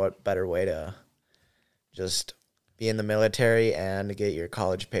 okay, what better way to just be in the military and get your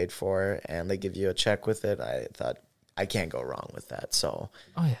college paid for, and they give you a check with it. I thought I can't go wrong with that. So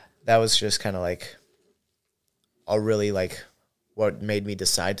Oh yeah. that was just kind of like what made me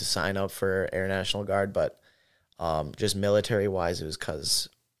decide to sign up for Air National Guard. But just military wise, it was because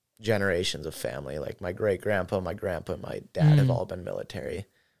generations of family, like my great grandpa, my grandpa, and my dad have all been military,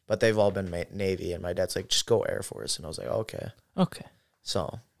 but they've all been Navy. And my dad's like, just go Air Force, and I was like, okay. Okay.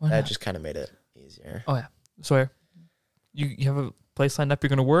 So Why that not? just kind of made it easier. Oh yeah. So you have a place lined up. You're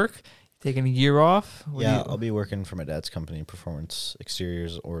going to work. Taking a year off. What do Yeah, you- I'll be working for my dad's company, Performance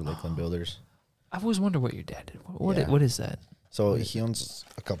Exteriors or Lakeland Builders. I've always wondered what your dad did. What Yeah. what is that? So he owns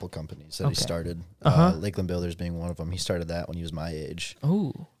a couple companies that Okay. he started. Uh-huh. Lakeland Builders being one of them. He started that when he was my age,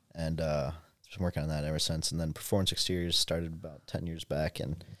 Oh. and he's been working on that ever since. And then Performance Exteriors started about 10 years back,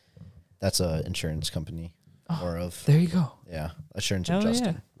 and that's a insurance company, more of There you go. assurance Hell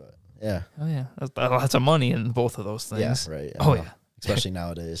adjusting. But yeah, Oh yeah. That's lots of money in both of those things. yeah, right. Oh yeah. especially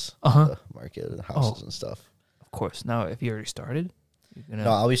nowadays, Uh-huh. the market and houses Oh. and stuff. Of course. Now, if you already started, you're gonna.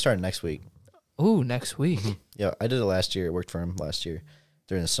 No, I'll be starting next week. Ooh, next week. Yeah, I did it last year. Worked for him last year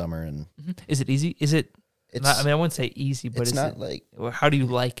during the summer, and Mhm. Is it easy? Is it? it's Not, I mean, I wouldn't say easy, but it's is not it, like or how do you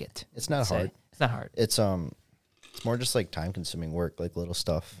like it? it's not Say. hard. It's not hard. It's more just like time consuming work, like little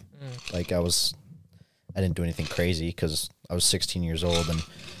stuff. Like I didn't do anything crazy because I was 16 years old, and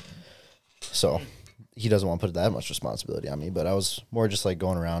so he doesn't want to put that much responsibility on me. But I was more just like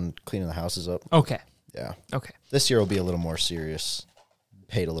going around cleaning the houses up. Okay. Yeah, Okay. this year will be a little more serious,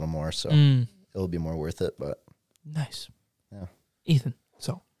 paid a little more, so Mm. it'll be more worth it. But Nice. Yeah. Ethan.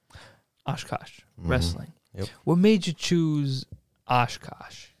 So, Oshkosh wrestling. Yep. What made you choose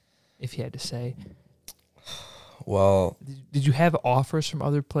Oshkosh? If you had to say, Well, did you have offers from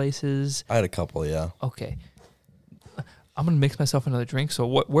other places? I had a couple, yeah. Okay. I'm gonna mix myself another drink. So,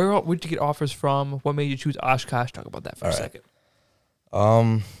 where'd you get offers from? What made you choose Oshkosh? Talk about that for a All right.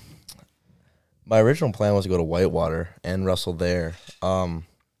 second. My original plan was to go to Whitewater and wrestle there.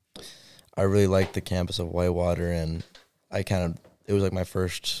 I really liked the campus of Whitewater, and it was like my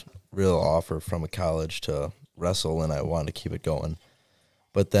first real offer from a college to wrestle, and I wanted to keep it going.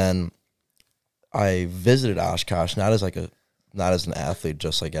 But then I visited Oshkosh not as an athlete,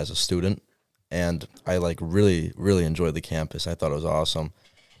 just like as a student, and I like really, really enjoyed the campus. I thought it was awesome,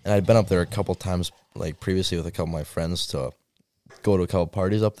 and I'd been up there a couple times like previously with a couple of my friends to go to a couple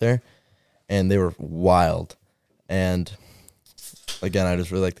parties up there, and they were wild. And again, I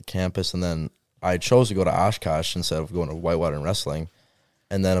just really liked the campus, and then I chose to go to Oshkosh instead of going to Whitewater and wrestling.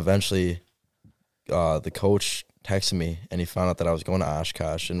 And then eventually the coach texted me, and he found out that I was going to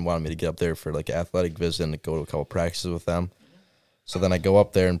Oshkosh and wanted me to get up there for like an athletic visit and go to a couple practices with them. So then I go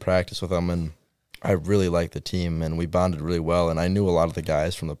up there and practice with them, and I really liked the team, and we bonded really well. And I knew a lot of the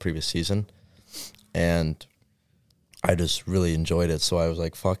guys from the previous season, and I just really enjoyed it. So I was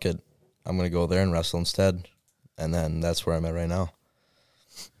like, fuck it, I'm going to go there and wrestle instead. And then that's where I'm at right now.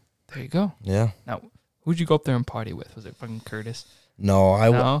 There you go. Yeah. Now, who'd you go up there and party with? Was it fucking Curtis? No,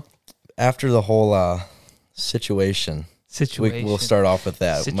 No? after the whole situation, Situation. we'll start off with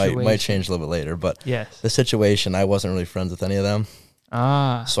that. Situation. Might change a little bit later, but Yes. the situation, I wasn't really friends with any of them.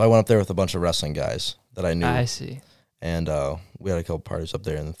 Ah, So I went up there with a bunch of wrestling guys that I knew, I see. and we had a couple parties up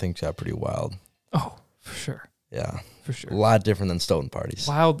there, and things got pretty wild. Oh, for sure. Yeah, For sure. a lot different than Stoughton parties.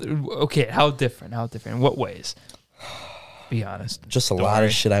 Wild. Okay, how different? How different? In what ways? Be honest. Just a Don't lot worry.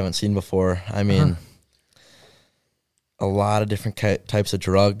 of shit I haven't seen before. I mean, a lot of different types of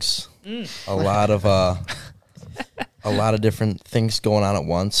drugs, a lot of different things going on at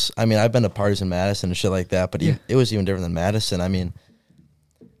once. I mean, I've been to parties in Madison and shit like that, but Yeah. it was even different than Madison. I mean,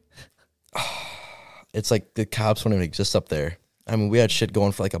 it's like the cops don't even exist up there. I mean, we had shit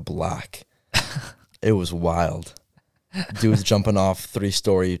going for like a block. It was wild. Dudes jumping off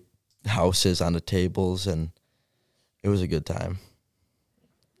 3-story houses onto tables, and it was a good time.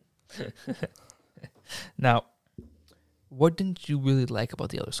 Now, what didn't you really like about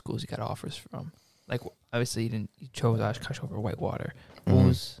the other schools you got offers from? Like, obviously, you chose Oshkosh over Whitewater. What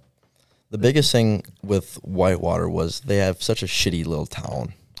was? The biggest thing with Whitewater was they have such a shitty little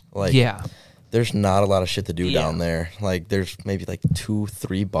town. Like, Yeah. there's not a lot of shit to do Yeah. down there. Like, there's maybe like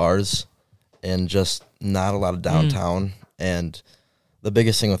 2-3 bars and just not a lot of downtown. And the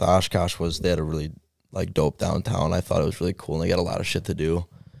biggest thing with Oshkosh was they had a really like dope downtown. I thought it was really cool, and they got a lot of shit to do.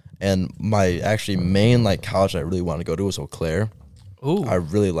 And my actually main like college I really wanted to go to was Eau Claire. Ooh. I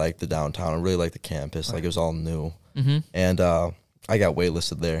really liked the downtown. I really liked the campus. Like, it was all new. Mm-hmm. And I got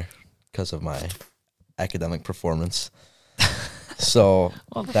waitlisted there because of my academic performance. So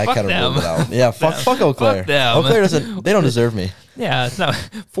Well, that fuck kind of them. ruled it out. Yeah, fuck Eau Claire. Fuck them. Eau Claire doesn't. They don't deserve me. Yeah, it's not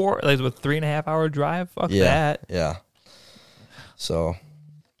 3.5 hour drive. Fuck Yeah, that. yeah. So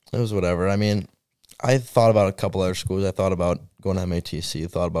it was whatever. I mean, I thought about a couple other schools. I thought about going to MATC.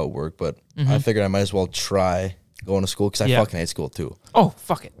 Thought about work, but I figured I might as well try going to school because I Yeah. fucking hate school too. Oh,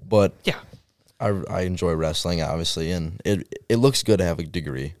 fuck it. But Yeah. I enjoy wrestling, obviously, and it looks good to have a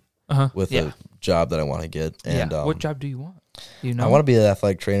degree with Yeah. a job that I want to get. And What job do you want? Do you know? I want to be an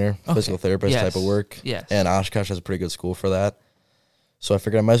athletic trainer, Okay. physical therapist Yes. type of work. Yes. And Oshkosh has a pretty good school for that. So I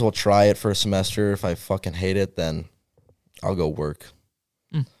figured I might as well try it for a semester. If I fucking hate it, then I'll go work.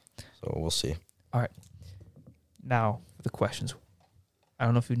 So we'll see. All right. Now, for the questions. I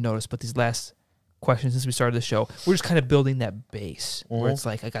don't know if you've noticed, but these last questions since we started the show, we're just kind of building that base where it's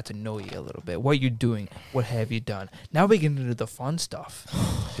like, I got to know you a little bit. What you're doing. What have you done? Now we get into the fun stuff.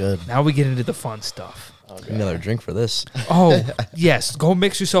 Good. Now we get into the fun stuff. Another drink for this. Oh, yes. Go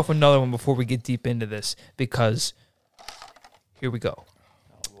mix yourself another one before we get deep into this, because here we go.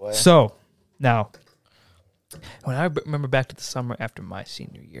 So, now, when I remember back to the summer after my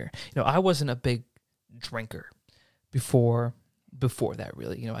senior year, I wasn't a big drinker before that,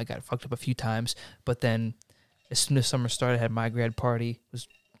 really. I got fucked up a few times, but then as soon as summer started, I had my grad party, was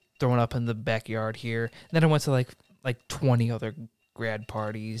throwing up in the backyard here. And then I went to like 20 other grad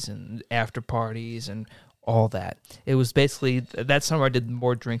parties and after parties and all that. It was basically that summer I did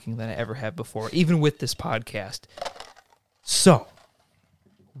more drinking than I ever have before, even with this podcast. So,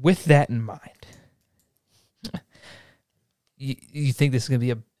 with that in mind, you think this is going to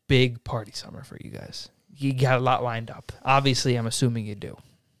be a big party summer for you guys? You got a lot lined up. Obviously, I'm assuming you do.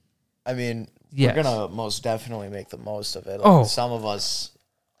 I mean, Yes. we're gonna most definitely make the most of it. Like, Oh. some of us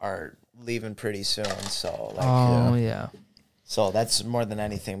are leaving pretty soon, so Yeah. so that's more than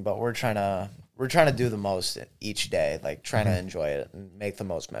anything. But we're trying to do the most each day, like trying to enjoy it and make the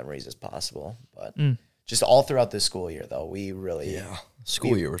most memories as possible. But just all throughout this school year, though, we really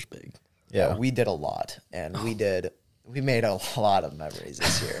School year was big. yeah we did a lot, and we made a lot of memories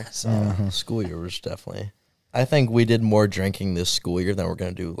this year. So School year was definitely. I think we did more drinking this school year than we're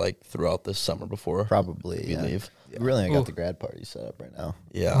gonna do like throughout this summer before Probably. we Yeah. leave. We really ain't Ooh. got the grad party set up right now.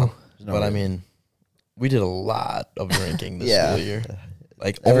 Yeah, no but I reason. mean, we did a lot of drinking this Yeah. school year.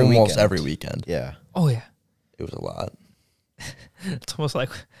 Like Every almost weekend. every weekend. Yeah. Oh, yeah. It was a lot. It's almost like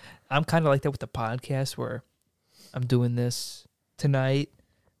I'm kind of like that with the podcast, where I'm doing this tonight,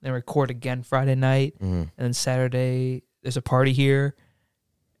 then record again Friday night, and then Saturday there's a party here,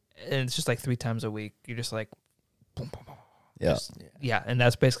 and it's just like 3 times a week. You're just like, boom, boom, boom. Yeah. Yeah, and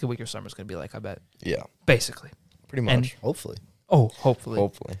that's basically what your summer's gonna be like. I bet. Yeah, Basically. pretty much. And- Hopefully. Oh, hopefully.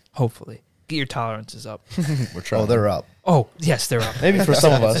 Hopefully, Get your tolerances up. we're trying. Oh, they're up. Oh, yes, they're up. Maybe for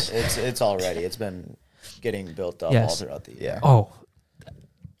some of us. It's already. It's been getting built up Yes. all throughout the year. Yeah. Oh.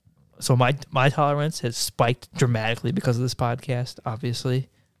 So my tolerance has spiked dramatically because of this podcast, obviously.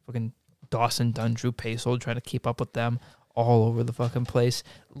 Fucking Dawson, Dunn, Drew Pasold, trying to keep up with them all over the fucking place.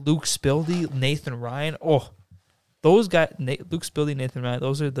 Luke Spildy, Nathan Ryan. Oh, those guys, Luke Spildy, Nathan Ryan,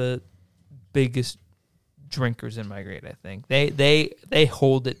 those are the biggest drinkers in my grade, I think. They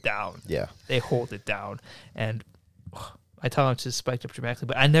hold it down. Yeah. They hold it down. And my tolerance has spiked up dramatically,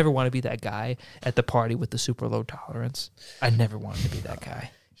 but I never want to be that guy at the party with the super low tolerance. I never wanted to be that guy.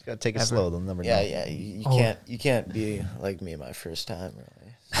 Just gotta take it Ever. slow. They'll never know. Yeah. You Oh. can't be like me my first time,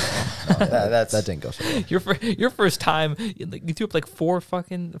 really. That didn't go so well. Your first time, you threw up like four,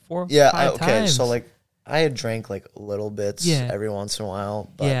 five Okay. times. So like, I had drank like little bits Yeah. every once in a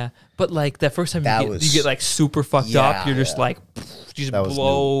while. But yeah, but like that first time That you was- get like super fucked up, Yeah, you're just yeah. like, you just That was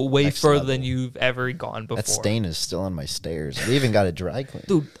blow new. way Next further level. than you've ever gone before. That stain is still on my stairs. We even got it dry clean.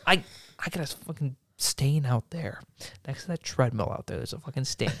 Dude, I got a fucking stain out there next to that treadmill out there. There's a fucking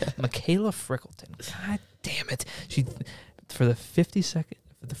stain. Michaela Frickleton. God damn it. She for the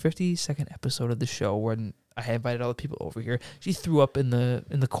 52nd episode of the show when I had invited all the people over here, she threw up in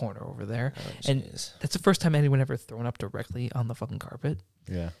the corner over there. And jeez. that's the first time anyone ever thrown up directly on the fucking carpet.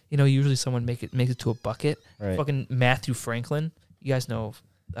 Yeah. You know, usually someone makes it to a bucket. Right. Fucking Matthew Franklin. You guys know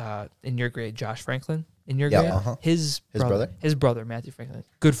in your grade, Josh Franklin. In your Yeah, grade, uh-huh. his brother? his brother Matthew Franklin,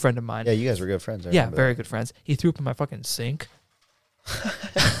 good friend of mine. Yeah, you guys were good friends. I Yeah, remember very good friends. He threw up in my fucking sink.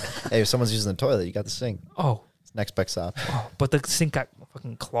 that. Hey, if someone's using the toilet, you got the sink. Oh, It's next best stop. but the sink got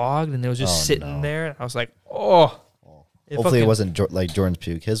fucking clogged, and it was just Oh, sitting no. there. And I was like, oh. Hopefully it wasn't like Jordan's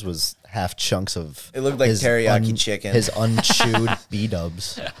puke. His was half chunks of. It looked like his teriyaki chicken. His unchewed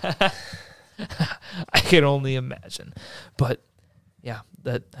B-dubs. I can only imagine. But yeah,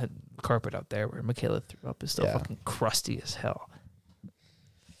 that carpet out there where Michaela threw up is still Yeah. fucking crusty as hell.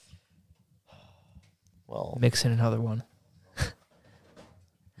 Well, Mix in another one.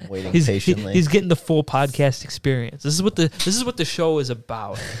 I'm waiting He's patiently. he's getting the full podcast experience. This is what the show is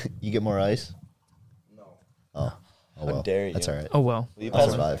about. You get more ice? No. Oh. Oh, well. dare you. That's all right. Oh well. will you I'll pass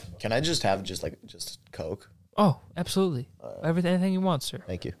me- survive. Can I just have just Coke? Oh, absolutely. Anything you want, sir.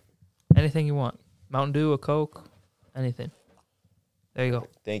 Thank you. Anything you want. Mountain Dew, a Coke, anything. There you go.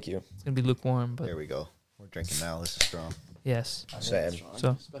 Thank you. It's gonna be lukewarm, but There we go. We're drinking now. This is strong. yes. Same.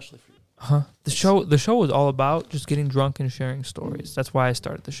 So, the show was all about just getting drunk and sharing stories. That's why I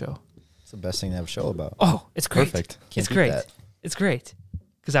started the show. It's the best thing to have a show about. Oh, it's great. Perfect. Can't It's beat great. that. It's great.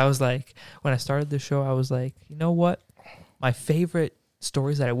 Because I was like, when I started the show, I was like, you know what? My favorite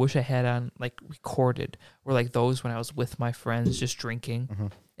stories that I wish I had on like recorded were like those when I was with my friends just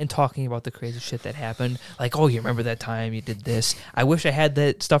drinking and talking about the crazy shit that happened. Like, oh, you remember that time you did this? I wish I had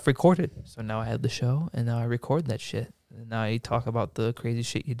that stuff recorded. So now I have the show and now I record that shit. And now you talk about the crazy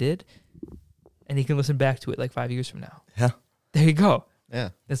shit you did and you can listen back to it like 5 years from now. Yeah. There you go. Yeah.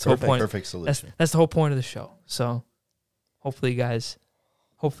 That's the whole point. Perfect solution. That's the whole point of the show. So hopefully you guys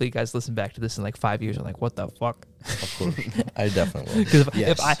listen back to this in like 5 years and like, what the fuck? Of course. I definitely will. Because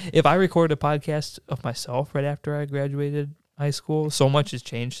Yes. if I recorded a podcast of myself right after I graduated high school, so much has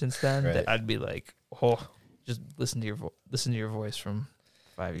changed since then Right. that I'd be like, oh, just listen to your voice from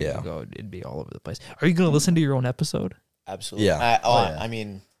 5 years Yeah. ago. It'd be all over the place. Are you gonna listen to your own episode? Absolutely. Yeah. Oh, yeah. I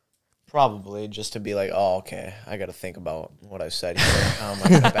mean, probably just to be like, oh, okay, I got to think about what I said here. How am I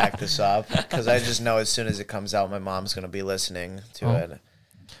going to back this up? Because I just know as soon as it comes out, my mom's going to be listening to Oh. it.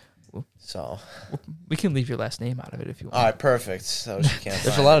 So, We can leave your last name out of it if you want. all right, perfect. So she can't. There's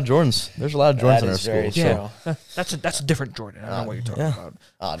a find lot of Jordans. There's a lot of Jordans That in our is very school. true. So That's a different Jordan. I don't know what you're talking yeah. about.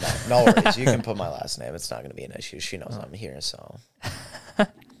 Oh no worries. You can put my last name. It's not going to be an issue. She knows I'm here. So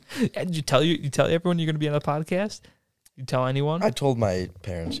Did you tell everyone you're gonna be on the podcast? You tell anyone? I told my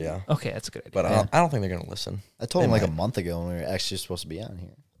parents, yeah, Okay, that's a good idea. but I don't think they're gonna listen. I told They him like a might. month ago when we were actually supposed to be on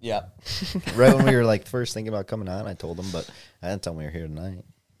here. yeah, Right when we were like first thinking about coming on, I told him, but I didn't tell him we were here tonight.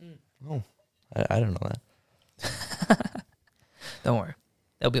 I don't know that. Don't worry,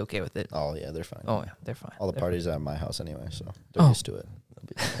 they'll be okay with it. Oh yeah, they're fine. Oh yeah, they're fine. All the They're parties are at my house anyway, so they're Oh. used to it.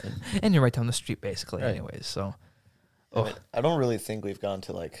 fine. And you're right down the street, basically, Right. anyways. So, I don't really think we've gone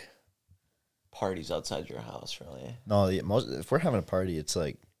to like parties outside your house, really. No, if we're having a party, it's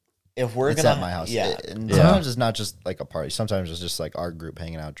like If we're it's gonna, at my house. yeah, And Yeah. sometimes it's not just like a party. Sometimes it's just like our group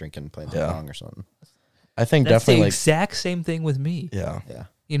hanging out, drinking, playing Yeah. pong or something. I think that's the definitely like exact same thing with me. yeah. Yeah.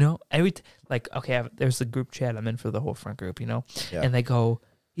 You know, there's the group chat I'm in for the whole front group. You know, Yeah. and they go,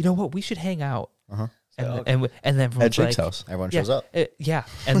 you know what? We should hang out. Uh-huh. And then At everyone's Jake's like, house. Everyone yeah, shows up. yeah,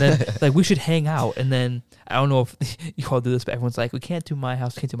 and then like we should hang out, and then I don't know if you all do this, but everyone's like, we can't do my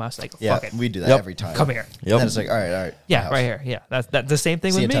house, can't do my house. Like, Yeah, fuck it, we do that Yep. every time. come here. And Yep. then it's like, all right. Yeah, my house. right here. Yeah, that's the same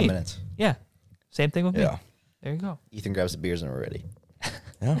thing See you with in me. 10 minutes. Yeah, same thing with me. Yeah. There you go. Ethan grabs the beers and we're ready.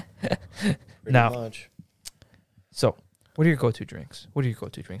 Yeah. Pretty Now- much. So, what are your go-to drinks?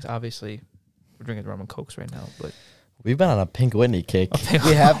 Obviously, we're drinking rum and cokes right now, but We've been on a Pink Whitney kick.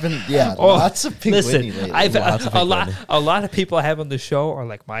 We have been, yeah, Oh, lots of Pink listen, Whitney lately. I've Lots of a Pink lot. Whitney. A lot of people I have on the show are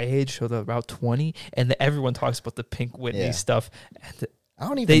like my age, so they're about 20, and everyone talks about the Pink Whitney Yeah. stuff. And I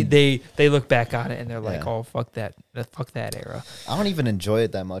don't even, they look back on it and they're like, Yeah. oh fuck that era. I don't even enjoy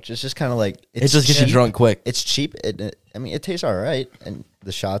it that much. It's just kind of like, It just gets you cheap. drunk quick. It's cheap. I mean, it tastes all right, and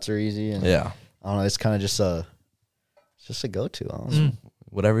the shots are easy. And Yeah. I don't know. It's kind of just a go-to. I don't know. Mm.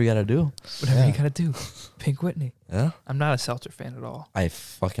 Whatever you gotta do. Whatever Yeah. you gotta do, Pink Whitney. Yeah. I'm not a seltzer fan at all. I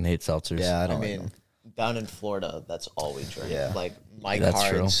fucking hate seltzers. Yeah, I I don't. mean, down in Florida, that's all we drink. Yeah. Like my That's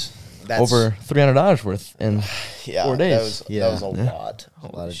true. cards. That's Over $300 worth. And yeah, 4 days. That was, Yeah. that was a Yeah. lot. a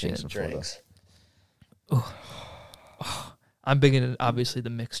lot Holy of drinks shit. in Florida. Drinks. I'm big into obviously the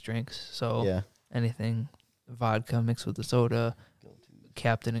mixed drinks. So Yeah, anything vodka mixed with the soda,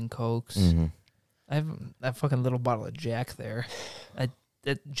 Captain and Cokes. mhm. I have that fucking little bottle of Jack there.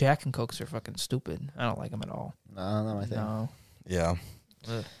 That Jack and Cokes are fucking stupid. I don't like them at all. no, not my thing. No. Yeah.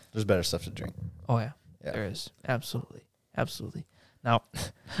 There's better stuff to drink. Oh yeah, Yeah. there is absolutely. Now,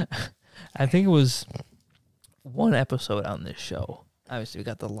 I think it was one episode on this show. Obviously, we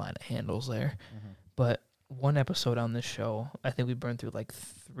got the line of handles there, but one episode on this show, I think we burned through like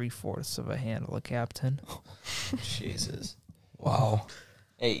 3/4 of a handle of Captain. Jesus. Wow.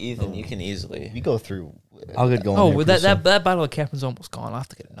 Hey, Ethan, you can easily. We go through. I'll get going. Oh, here well, pretty that soon. that bottle of Captain's almost gone. I'll have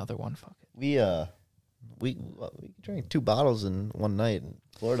to get another one. Fuck it. We drank 2 bottles in one night in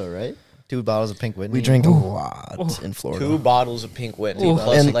Florida, right? 2 bottles of Pink Whitney. We drink a Ooh. lot Ooh. in Florida. 2 bottles of Pink Whitney. Ooh.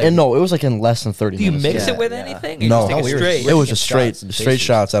 plus, And, like, and no, it was like in less than 30 Do you minutes. mix Yeah, it with yeah. anything? Or No. you just No, take we it were- straight. It was Drinking just straight shots and straight tasters.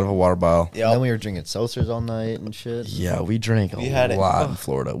 shots out of a water bottle. And Yep. then we were drinking seltzers all night and shit. Yeah, we drank We a had lot in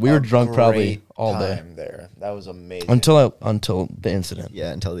Florida. We were drunk probably great all day time there. That was amazing. until the incident.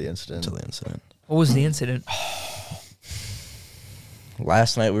 Yeah, until the incident. Until the incident. What was the incident?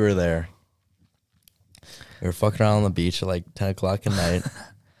 Last night we were there. We were fucking around on the beach at like 10 o'clock at night,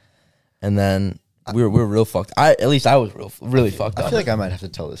 and then we were real fucked. I was really fucked I up. feel like I might have to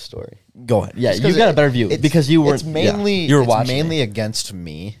tell this story. Go ahead. Yeah, Just you 'cause got a better view it's- because you were It's mainly you were it's watching. mainly it. against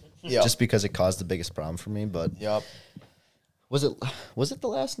me, Yep. just because it caused the biggest problem for me. But Yep. was it the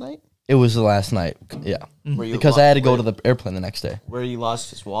last night? It was the last night. Yeah, Where you because lo- I had to go where- to the airplane the next day. Where he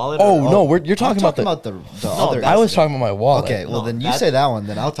lost his wallet? Oh or- no, you're talking I'm about the. the No, other. I was talking about my wallet. Okay, well No, then you that- say that one,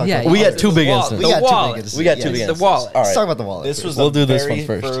 then I'll talk. Yeah, about We the got other. two big The incidents. We got two wallet. big incidents. We got two Yes. big The incidents. wallet. All Let's right. talk about the wallet. This first. was We'll the do this very one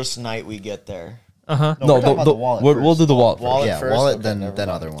first. first night we get there. Uh huh. No, No, we're talking about the wallet we'll do the wallet. first. Wallet yeah, first? wallet, Okay, then never then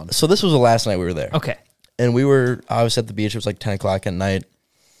mind. other one. So this was the last night we were there. Okay. And I was at the beach. It was like 10 o'clock at night.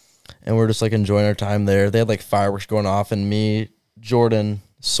 And we're just like enjoying our time there. They had like fireworks going off, and me, Jordan,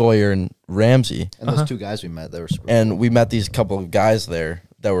 Sawyer, and Ramsey. And those 2 guys we met, they were super And we met these couple of guys there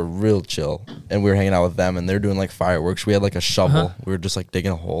that were real chill. And we were hanging out with them, and they're doing like fireworks. We had like a shovel. We were just like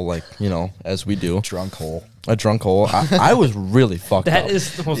digging a hole, like, as we do. drunk hole. A drunk hole. I was really fucked That up.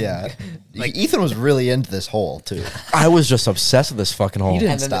 is the most. Yeah, like Ethan was really into this hole too. I was just obsessed with this fucking hole. You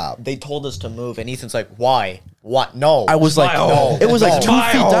didn't And then stop. They told us to move, and Ethan's like, "Why? What? No." I was like, hole. it was like It's 2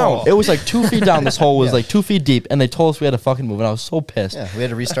 my feet hole. down. It was like 2 feet down. This hole was Yeah. like 2 feet deep, and they told us we had to fucking move. And I was so pissed. Yeah, we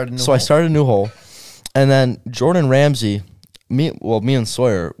had to restart a new. So I hole. started a new hole, and then Jordan Ramsey, me and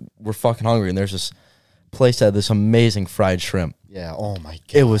Sawyer were fucking hungry, and there's this place that had this amazing fried shrimp. Yeah. Oh my god.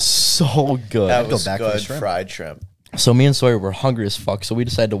 It was so good. That go was back for the good shrimp. fried shrimp. So me and Sawyer were hungry as fuck, so we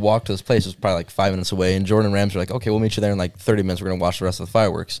decided to walk to this place. It was probably like 5 minutes away, and Jordan and Ramsey were like, okay, we'll meet you there in like 30 minutes. We're going to watch the rest of the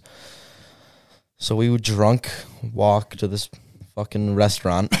fireworks. So we would drunk walk to this fucking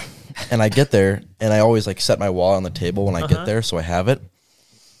restaurant, and I get there, and I always like set my wallet on the table when I get there, so I have it.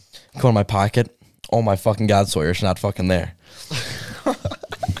 Go in my pocket. Oh my fucking God, Sawyer, it's not fucking there.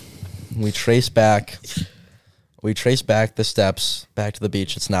 We trace back the steps back to the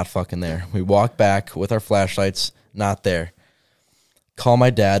beach. It's not fucking there. We walk back with our flashlights. Not there. Call my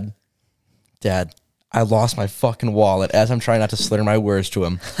dad. Dad, I lost my fucking wallet as I'm trying not to slur my words to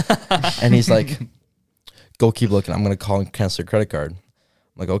him. And he's like, go keep looking. I'm going to call and cancel your credit card. I'm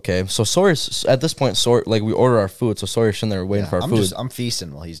like, okay. So Sawyer's, at this point, Sawyer, like we order our food. So Sawyer's sitting there waiting for our food. I'm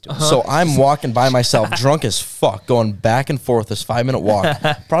feasting while he's doing. So I'm walking by myself, drunk as fuck, going back and forth this 5-minute walk,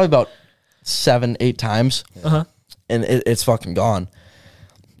 probably about 7-8 times, and it's fucking gone.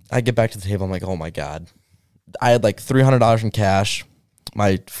 I get back to the table. I'm like, oh my God. I had like $300 in cash,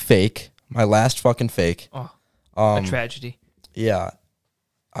 my my last fucking fake. Oh, Um, a tragedy. Yeah,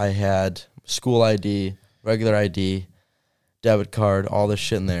 I had school ID, regular ID, debit card, all this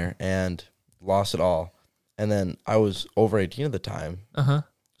shit in there, and lost it all. And then I was over 18 at the time, Uh-huh.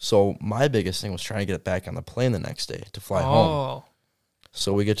 so my biggest thing was trying to get it back on the plane the next day to fly home. Oh.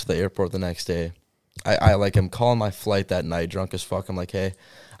 So we get to the airport the next day. I like, I'm calling my flight that night, drunk as fuck. I'm like, hey,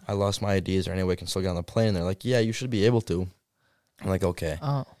 I lost my ID. Is there any way I can still get on the plane? And they're like, yeah, you should be able to. I'm like, okay.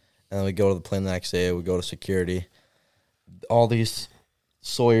 Oh. And then we go to the plane the next day. We go to security. All these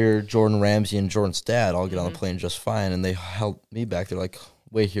Sawyer, Jordan Ramsey, and Jordan's dad all get on the plane just fine. And they held me back. They're like,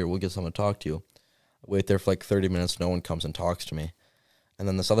 wait here. We'll get someone to talk to you. I wait there for like 30 minutes. No one comes and talks to me. And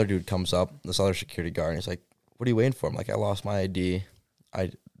then this other dude comes up, this other security guard, and he's like, what are you waiting for? I'm like, I lost my ID.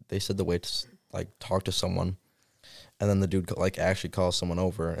 They said to wait to like talk to someone. And then the dude like actually calls someone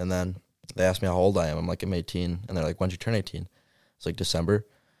over. And then they asked me how old I am. I'm like, I'm 18. And they're like, when'd you turn 18? It's like December.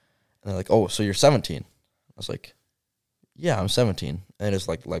 And they're like, oh, so you're 17. I was like, yeah, I'm 17. And they just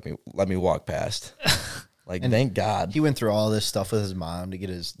like let me walk past. Like, And thank God. He went through all this stuff with his mom to get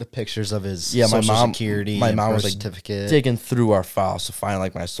the pictures of his Yeah, my social mom- security, my and mom was, birth like, certificate. Digging through our files to find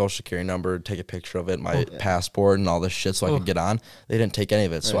like my social security number, take a picture of it, my passport, and all this shit so I could get on. They didn't take any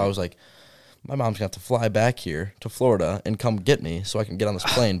of it. So I was like, my mom's gonna have to fly back here to Florida and come get me so I can get on this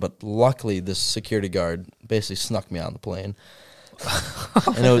plane. But luckily, this security guard basically snuck me on the plane,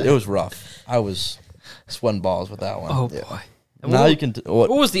 and it was rough. I was sweating balls with that one. Oh boy. And Now what, you can. what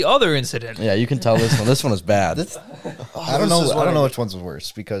was the other incident? Yeah, you can tell this one. This one is bad. I don't know. I don't know which one's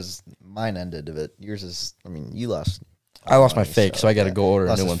worse because mine ended of it. Yours is. I mean, you lost. I lost my money, fake, so I got to go order a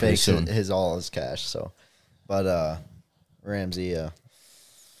lost new his one pretty fakes, soon. His all is cash. So, but Ramsey,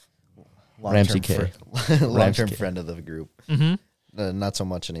 Ramsey K. long-term K. friend of the group. Mm-hmm. Not so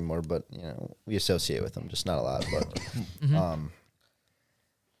much anymore, but we associate with him, just not a lot. But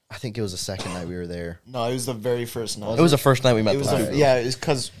I think it was the second night we were there. No, it was the very first night. It was the first night we met. It was the the, yeah, it's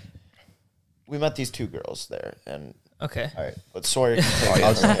because we met these two girls there, and Okay. All right. but Sawyer can take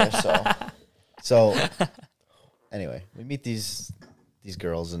it from here, so So anyway, we meet these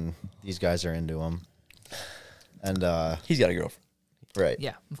girls, and these guys are into them. And He's got a girlfriend. right,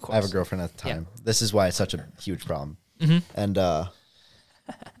 Yeah, of course. I have a girlfriend at the time. This is why it's such a huge problem. And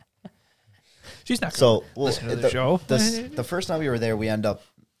She's not so gonna listen to the show. The first night we were there, we end up.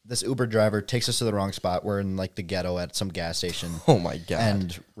 This Uber driver takes us to the wrong spot. We're in like the ghetto at some gas station. Oh my god!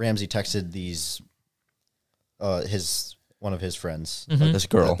 And Ramsey texted these, one of his friends, This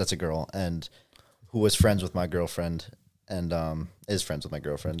girl. that's a girl, and who was friends with my girlfriend, and is friends with my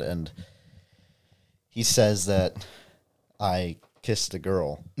girlfriend, and he says that I kissed a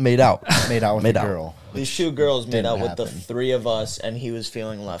girl, made out. made out with Made a out. girl. these two girls made didn't out with the happen. three of us, and he was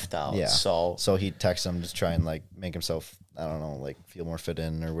feeling left out. Yeah. So he texts him to try and like make himself, I don't know, like feel more fit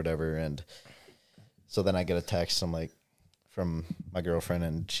in or whatever. And so then I get a text, I'm like, from my girlfriend,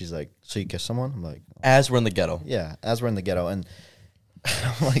 and she's like, "So you kissed someone?" I'm like, As we're in the ghetto. "Yeah." As we're in the ghetto, and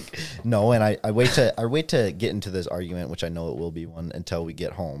I'm like, "No." And I wait to get into this argument, which I know it will be one until we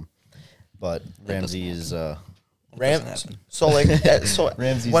get home. But Ramsey is So like so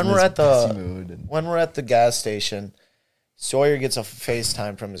Ramsey's when in we're this at pissy the mood and- when we're at the gas station, Sawyer gets a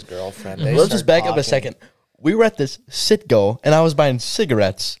FaceTime from his girlfriend. They Let's start just back up a talking. second. We were at this Citgo, and I was buying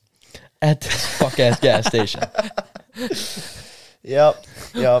cigarettes at this fuck ass gas station. Yep.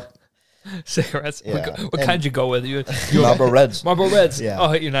 Cigarettes. Yeah. What And- kind you go with? You Marlboro Reds. Marlboro Reds. Yeah.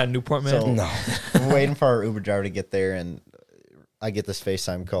 Oh, you're not a Newport man. So- No. we're waiting for our Uber driver to get there, and I get this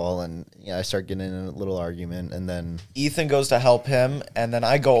FaceTime call, and I start getting in a little argument, and then Ethan goes to help him, and then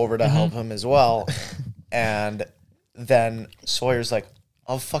I go over to help him as well. And then Sawyer's like,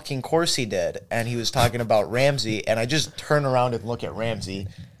 "Of fucking course he did." And he was talking about Ramsey, and I just turn around and look at Ramsey,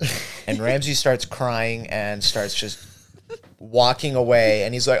 and Ramsey starts crying and starts just walking away,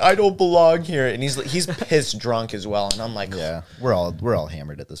 and he's like, "I don't belong here," and he's pissed drunk as well, and I'm like, yeah, we're all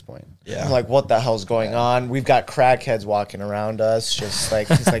hammered at this point. Yeah. I'm like, what the hell's going on? We've got crackheads walking around us, just like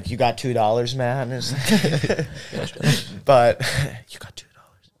he's like, "You got $2, man?" It's like, but you got $2.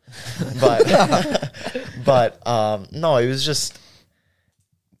 But no, it was just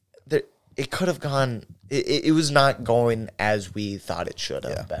there. It could have gone. It was not going as we thought it should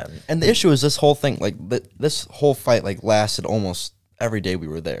have been. And the issue is this whole thing, like this whole fight, like lasted almost every day we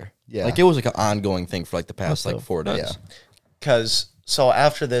were there. Yeah. Like it was like an ongoing thing for like the past like 4 days. Yeah. Because so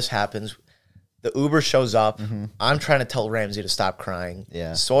after this happens, the Uber shows up. I'm trying to tell Ramsey to stop crying.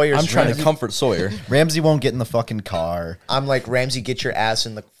 Yeah. Sawyer's I'm trying to comfort Sawyer. Ramsey won't get in the fucking car. I'm like, Ramsey, get your ass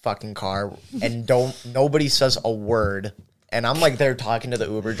in the fucking car, and nobody says a word. And I'm like there talking to the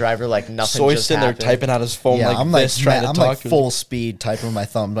Uber driver like nothing So he's just sitting there happened. typing out his phone Yeah, like I'm this, trying to I'm talk like to him. full speed typing with my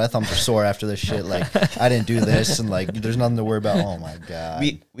thumb. My thumbs are sore after this shit. Like I didn't do this, and like there's nothing to worry about. Oh my god.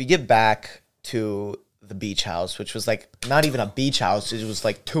 We get back to the beach house, which was like not even a beach house. It was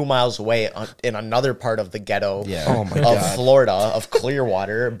like 2 miles away in another part of the ghetto Yeah. Oh my of God. Florida, of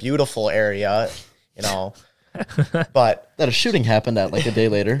Clearwater. Beautiful area, you know. But That a shooting happened at like a day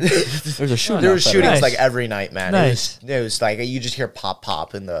later. There's a shooting. there was outside. shootings Nice. like every night, man. Nice. It was like you just hear pop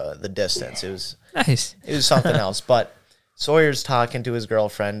pop in the distance. Nice. It was something else. But Sawyer's talking to his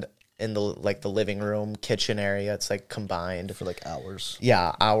girlfriend in the living room, kitchen area. It's like combined. for like hours.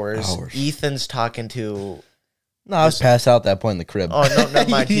 Yeah, hours. Hours. Ethan's talking to. No, I was passed out at that point in the crib. Oh no, never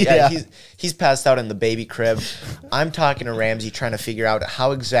mind. Yeah. He's passed out in the baby crib. I'm talking to Ramsey, trying to figure out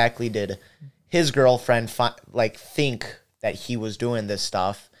how exactly did his girlfriend think that he was doing this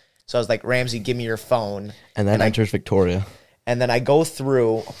stuff. So I was like, Ramsey, give me your phone. And then I enters Victoria. And then I go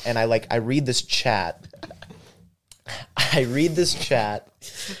through and I read this chat. I read this chat,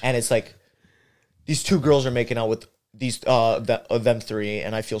 and it's like these two girls are making out with these them three,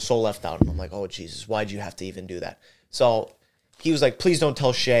 and I feel so left out. And I'm like, oh Jesus, why'd you have to even do that? So he was like, please don't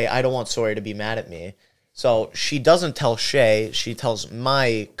tell Shay. I don't want Sawyer to be mad at me. So she doesn't tell Shay. She tells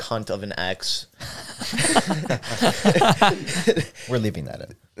my cunt of an ex. We're leaving that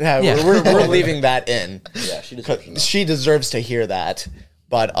in. Yeah, Yeah. we're leaving that in. Yeah, she deserves She deserves to hear that.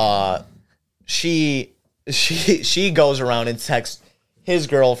 But she goes around and texts his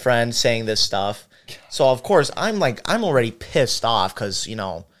girlfriend saying this stuff. So of course I'm already pissed off because, you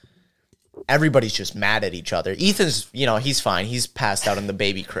know, everybody's just mad at each other. Ethan's, you know, he's fine. He's passed out in the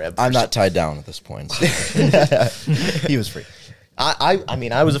baby crib. I'm not tied down at this point. So. He was free. I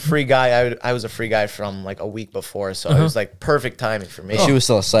mean, I was a free guy. I was a free guy from like a week before, so it was like perfect timing for me. She was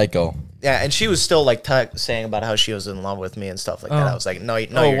still a psycho. Yeah, and she was still like saying about how she was in love with me and stuff like that. I was like, no,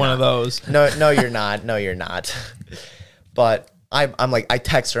 you're one not. of those. No, you're not. No, you're not. But I'm like, I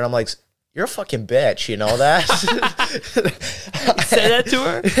text her and I'm like, you're a fucking bitch. You know that? Say that to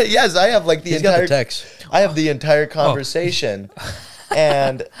her. Yes, I have like the He's got entire the text. I have the entire conversation.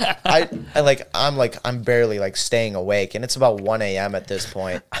 And I'm barely like staying awake, and it's about 1 a.m. at this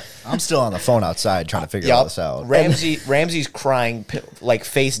point. I'm still on the phone outside trying to figure all this out. Ramsey's crying like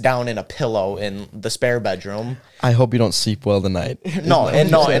face down in a pillow in the spare bedroom. I hope you don't sleep well tonight. No,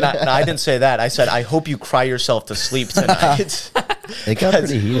 I didn't say that. I said I hope you cry yourself to sleep tonight. It got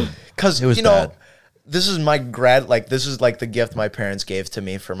pretty heated. Because It was you know, bad. this is like the gift my parents gave to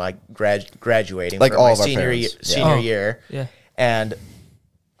me for my graduating, Like for all my of our senior parents. Yeah. senior Oh, year. yeah. And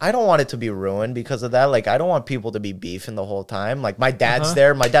I don't want it to be ruined because of that. Like, I don't want people to be beefing the whole time. Like, my dad's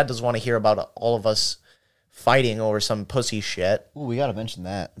there. My dad doesn't want to hear about all of us fighting over some pussy shit. Ooh, we got to mention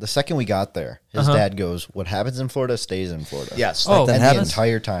that. The second we got there, his dad goes, what happens in Florida stays in Florida. Yes. Oh, That And happens. the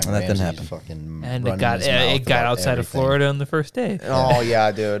entire time, And that didn't Ramsey's happen. fucking And running it got his mouth outside about of everything. Florida on the first day. Oh,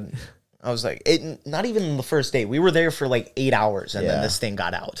 yeah, dude. I was like, not even the first day. We were there for like 8 hours, and then Yeah. this thing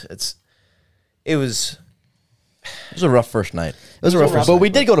got out. It was. It was a rough first night. It was a rough But we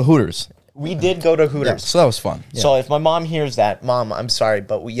did go to Hooters, We did go to Hooters. so that was fun. So if my mom hears that, Mom, I'm sorry,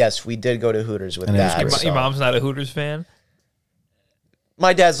 but yes, we did go to Hooters with And it was Dad. great. so- Your mom's not a Hooters fan.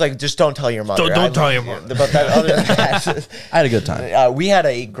 My dad's like, just don't tell your mother. Don't tell your mother. But other than that, I had a good time. we had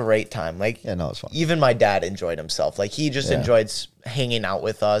a great time. Like, Yeah, no, it was fun. even my dad enjoyed himself. Like, he just enjoyed hanging out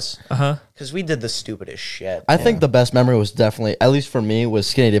with us. Because we did the stupidest shit. I think the best memory was definitely, at least for me, was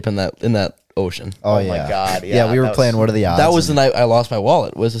skinny dip in that ocean. Oh, my yeah. God, Yeah, yeah, we were that playing was- What Are the Odds? That was the night I lost my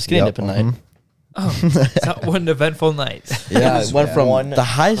wallet. Was the skinny Yep, dipping night. What an eventful night. Yeah, it went from one the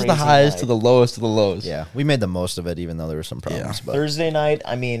highs to the crazy highs night. to the lowest to the lows. Yeah, we made the most of it, even though there were some problems. Yeah. But Thursday night,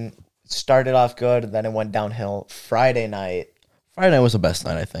 I mean, started off good, then it went downhill. Friday night Friday night was the best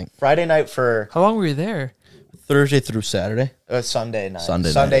night, I think. for How long were you there? Thursday through Saturday. Sunday night. Sunday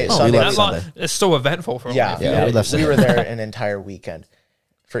night. Sunday. Oh, Sunday. we Not left long. Sunday. It's so eventful for Yeah, me. Yeah, we left we Sunday. were there an entire weekend.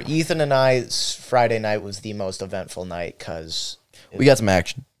 For Ethan and I, Friday night was the most eventful night because We got some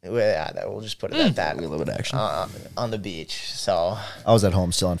action. we'll just put it at that. We live in action. On the beach. So I was at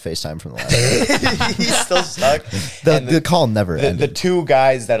home still on FaceTime from the last. he's still stuck. the, And the call never the ended. two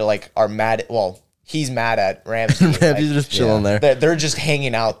guys that are mad. Well, he's mad at Ramsey. Ramsey's just chilling there. They're just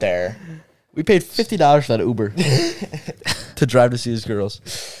hanging out there. We paid $50 for that Uber to drive to see his girls.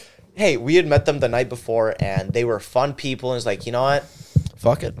 Hey, we had met them the night before, and they were fun people. And it's like, you know what?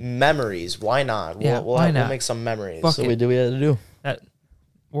 Fuck it. Memories. Why not? Yeah, We'll why not? We'll make some memories. Fuck So it. we did what we had to do.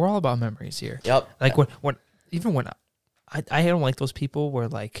 We're all about memories here. Yep. Like when I don't like those people where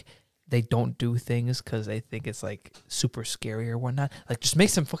like they don't do things because they think it's like super scary or whatnot. Like, just make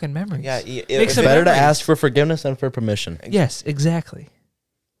some fucking memories. Yeah, Make It's some better to memories. ask for forgiveness than for permission. Yes, exactly.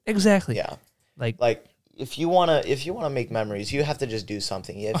 yeah. Like, Like if you wanna make memories, you have to just do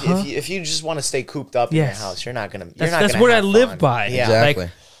something. If you just want to stay cooped up in Yes. your house, you're not gonna. that's what I have live fun. by. Yeah, Exactly.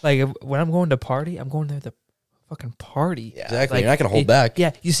 Like when I'm going to party, I'm going there to fucking party. Yeah. Exactly. Like, You're not gonna hold back.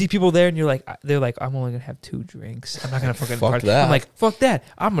 Yeah, you see people there, and you're like, they're like, I'm only gonna have 2 drinks. I'm not gonna fucking Fuck party. that. I'm like, fuck that.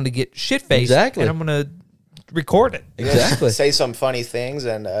 I'm gonna get shit faced. Exactly. And I'm gonna record it. Exactly. Say some funny things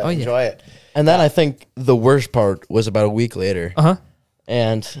and yeah. enjoy it. And then I think the worst part was about a week later. Uh huh.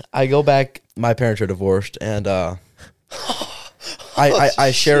 And I go back. My parents are divorced, and I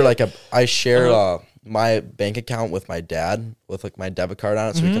share my bank account with my dad with like my debit card on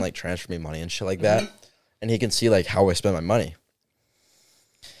it, so he can like transfer me money and shit like that, and he can see like how I spend my money.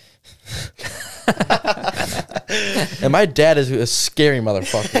 And my dad is a scary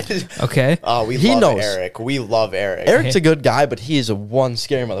motherfucker. Okay. Oh, He love knows. Eric. We love Eric. Eric's a good guy, but he is a one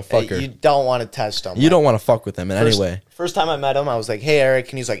scary Hey, motherfucker. you don't want to test him. You don't want to fuck with him in any way. First time I met him, I was like, "Hey, Eric,"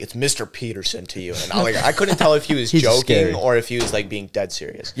 and he's like, "It's Mr. Peterson to you." And I couldn't tell if he was He's joking scary. or if he was like being dead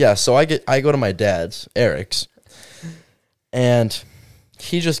serious. Yeah, so I go to my dad's, Eric's, and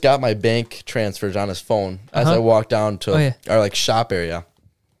he just got my bank transfers on his phone as I walked down to our like shop area.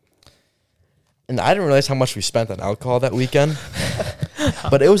 And I didn't realize how much we spent on alcohol that weekend.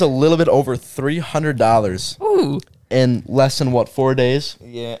 But it was a little bit over $300 Ooh. in less than 4 days?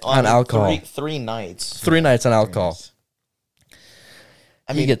 Yeah, On alcohol. three nights. 3 nights on alcohol.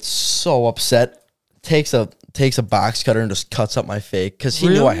 I He mean, gets so upset, takes a box cutter and just cuts up my fake because he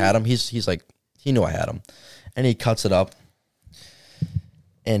knew I Really? had him. He's like, he knew I had him, and he cuts it up.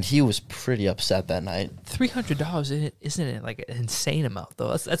 And he was pretty upset that night. $300 isn't it like an insane amount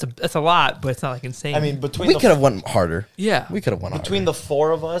though? That's a lot, but it's not like insane. I mean, between We the could have went harder. yeah. We could have went between harder. the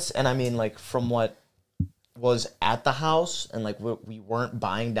 4 of us, and I mean, like from what was at the house, and like we weren't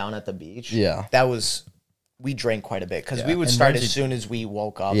buying down at the beach. Yeah. that was. We drank quite a bit because we would And start once as soon as we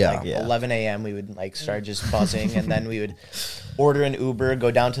woke up. Yeah. Like Yeah. 11 a.m. We would like start just buzzing, and then we would order an Uber, go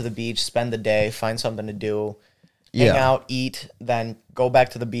down to the beach, spend the day, find something to do, hang Yeah. out, eat, then go back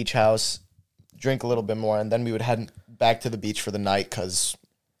to the beach house, drink a little bit more, and then we would head back to the beach for the night because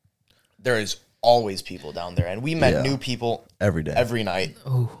there is always people down there, and we met Yeah. new people Every day. every night.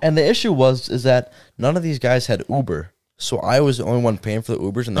 And the issue is that none of these guys had Uber. So I was the only one paying for the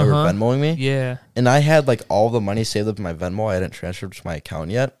Ubers, and they were Venmoing me. Yeah. And I had like all the money saved up in my Venmo. I hadn't transferred to my account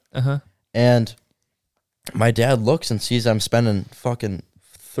yet. Uh-huh. And my dad looks and sees I'm spending fucking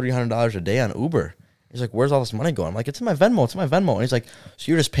 $300 a day on Uber. He's like, "Where's all this money going?" I'm like, "It's in my Venmo. It's in my Venmo." And he's like, "So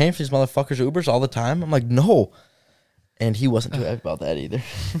you're just paying for these motherfuckers' Ubers all the time?" I'm like, "No." And he wasn't too happy about that either.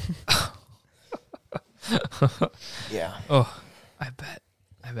 Yeah. Oh, I bet.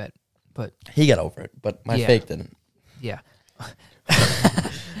 But He got over it, but my Yeah. fake didn't. yeah.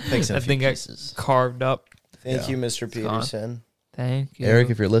 Thanks in a That few thing got pieces. carved up. Thank Yeah. you, Mr. gone. Peterson. Thank you. Eric,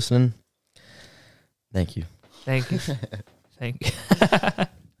 if you're listening, thank you. Thank you. Thank you.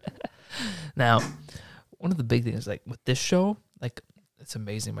 Now, one of the big things, like with this show, like it's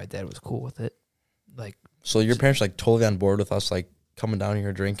amazing. My dad was cool with it. Like So your parents are, like totally on board with us like coming down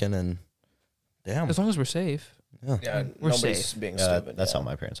here drinking and damn. as long as we're safe. Yeah. Yeah, We're nobody's safe. being Yeah, stupid. that's yeah. how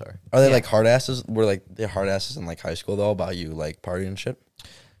my parents are. Are they Yeah. like hard asses? Were like they hard asses in like high school though about you like partying and shit?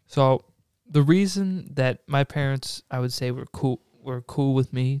 So the reason that my parents, I would say, were cool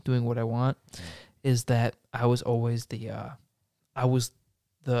with me doing what I want, is that I was always the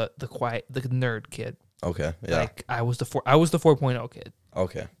quiet, the nerd kid. Okay. Yeah. Like I was the 4.0 kid.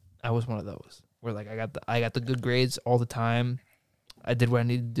 Okay. I was one of those where like I got the good grades all the time. I did what I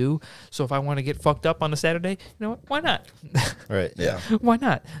needed to do. So if I want to get fucked up on a Saturday, you know what? Why not? Right. Yeah. Why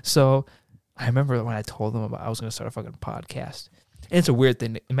not? So I remember when I told them about I was going to start a fucking podcast. And it's a weird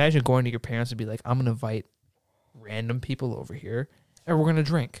thing. Imagine going to your parents and be like, "I'm going to invite random people over here and we're going to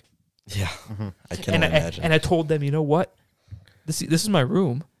drink." Yeah. I can And only imagine. and I told them, "You know what? This is my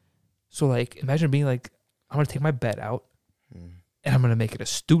room." So like imagine being like, "I'm going to take my bed out and I'm going to make it a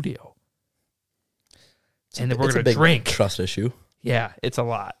studio." And then we're It's a going to big drink. trust issue. Yeah, it's a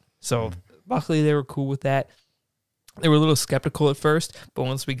lot. So luckily they were cool with that. They were a little skeptical at first, but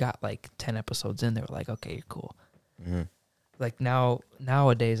once we got like 10 episodes in, they were like, "Okay, you're cool." Like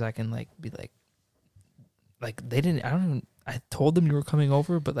nowadays I can like be like they didn't, I told them you were coming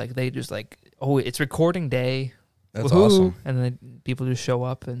over, but like they just like, "Oh, it's recording day." That's Woohoo. awesome. And then people just show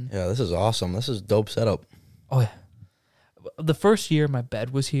up and Yeah, this is awesome. This is dope setup. oh yeah. The first year my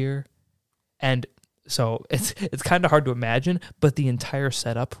bed was here, and so it's kind of hard to imagine, but the entire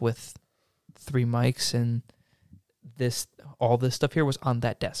setup with 3 mics and all this stuff here was on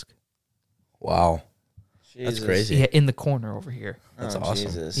that desk. Wow. That's Jesus. crazy. Yeah, in the corner over here. That's Oh, awesome.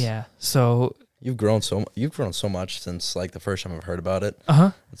 Jesus. Yeah. So, You've grown so much since like the first time I've heard about it.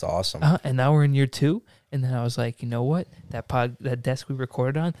 uh-huh. It's awesome. And now we're in year 2. And then I was like, you know what? That desk we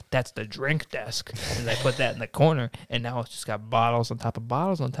recorded on, that's the drink desk. And I put that in the corner. And now it's just got bottles on top of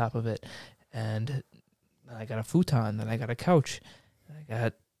bottles on top of it. And then I got a futon. Then I got a couch. And I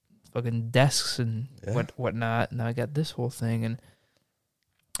got fucking desks and Yeah. whatnot. And now I got this whole thing. And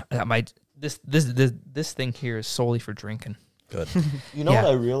I got my this thing here is solely for drinking. Good. You know Yeah.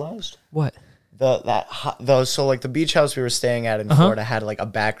 what I realized? What? So like the beach house we were staying at in Florida had like a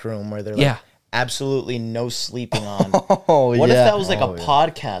back room where they're like Yeah. absolutely no sleeping on. Oh What if yeah. that was like Oh, a yeah.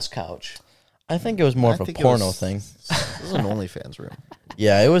 podcast couch? I think it was more I of a think it porno was- thing. This is an OnlyFans room.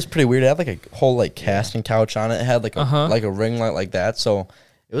 Yeah, it was pretty weird. It had like a whole like casting couch on it. It had like a ring light like that. So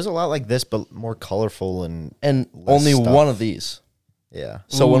It was a lot like this, but more colorful and and Less only stuff. one of these. yeah.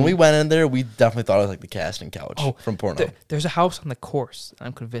 So when we went in there, we definitely thought it was like the casting couch from porno. There's a house on the course.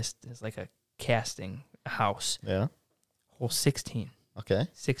 I'm convinced it's like a casting house. Yeah. Hole 16. Okay.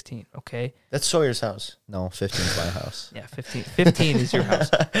 16, okay? That's Sawyer's house. No, 15's my house. Yeah, 15. 15 is your house.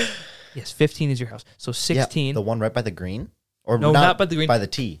 Yes, 15 is your house. So 16 Yeah, the one right by the green? Or No, not by the green. By the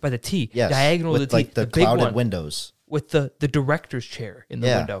T. by the T. Yes. Diagonal with of the like T. the big clouded one windows. with the director's chair in the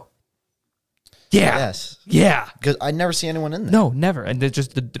Yeah. window. Yeah. Yes. Yeah. Because I never see anyone in there. No, never. And there's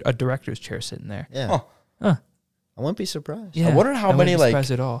just a director's chair sitting there. Yeah. Huh. I wouldn't be surprised. Yeah. wonder how I wouldn't many, be like-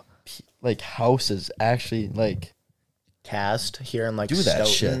 surprised at all. Like houses actually like Cast here in like Do that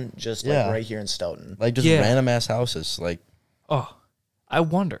Stoughton, shit. just Yeah. like right here in Stoughton. just Yeah. random ass houses. Like Oh, I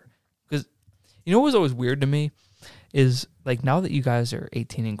wonder. Because you know what was always weird to me is like now that you guys are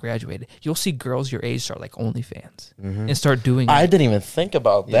 18 and graduated, you'll see girls your age start like OnlyFans and start doing I it. didn't even think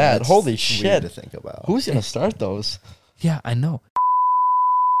about Yeah, that. that's Holy weird shit. to think about. Who's gonna start those? Yeah, I know.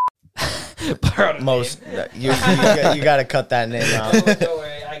 Most you got to cut that name out. Don't worry.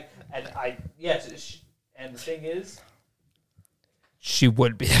 Yes, and the thing is, she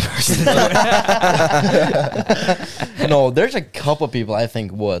would be the person. No, there's a couple people I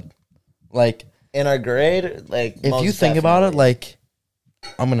think would. Like In our grade, like if most you think about it, definitely. like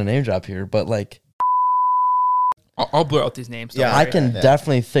I'm gonna name drop here, but like I'll blur out these names. Yeah. I can Yeah.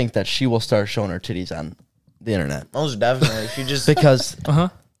 definitely think that she will start showing her titties on the internet most definitely, she just because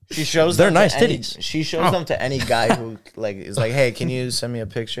she shows They're them to nice any- titties. She shows them to any guy who like is like, hey, can you send me a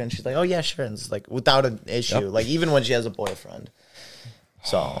picture? And she's like, oh yeah, sure. And it's like without an issue, like even when she has a boyfriend.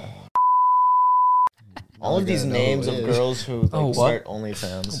 So all of these gonna know names who of it is. girls who like, Oh, what? start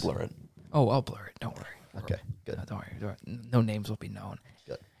OnlyFans. blur it. Oh, I'll blur it. Don't worry. Okay, good. Don't worry. No names will be known.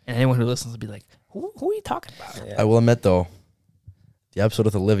 Good. And anyone who listens will be like, who are you talking about? Yeah. I will admit though, the episode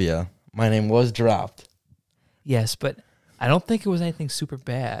with Olivia, my name was dropped. Yes, but I don't think it was anything super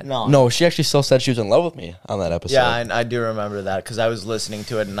bad. No, she actually still said she was in love with me on that episode. Yeah, I do remember that because I was listening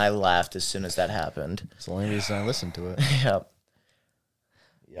to it and I laughed as soon as that happened. It's the only reason I listened to it. Yep.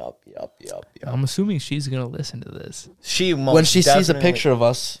 I'm assuming she's going to listen to this. She most when she sees a definitely- picture of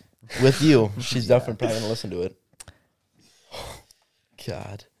us with you, she's definitely probably gonna listen to it.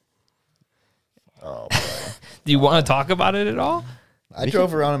 God. Oh boy. Do you want to talk about it at all? I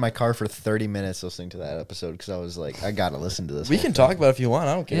drove around in my car for 30 minutes listening to that episode because I was like, I gotta listen to this. We whole can thing. talk about it if you want.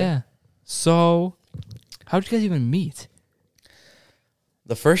 I don't care. Yeah. So, how'd you guys even meet?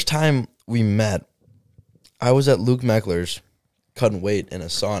 The first time we met, I was at Luke Meckler's cutting weight in a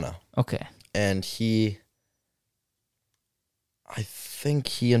sauna. Okay. And I think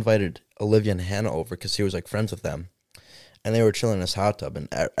he invited Olivia and Hannah over because he was like friends with them. And they were chilling in his hot tub. And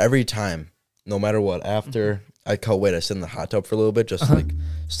every time, no matter what, after I cut weight, I sit in the hot tub for a little bit, just to like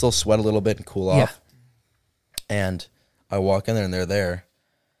still sweat a little bit and cool Yeah. off. And I walk in there and they're there.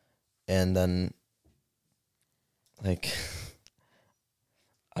 And then, like,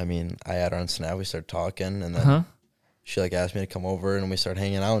 I mean, I had her on Snap. We started talking. And then she like asked me to come over and we started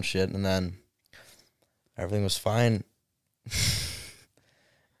hanging out and shit. And then everything was fine.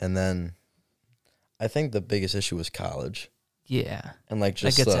 And then I think the biggest issue was college Yeah. and like That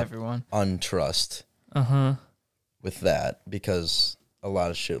just gets the everyone. untrust with that because a lot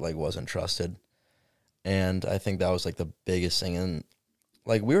of shit like wasn't trusted. And I think that was like the biggest thing. And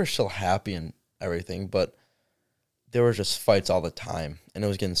like we were still happy and everything, but there were just fights all the time. And it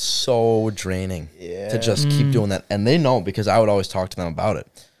was getting so draining to just keep doing that. And they know because I would always talk to them about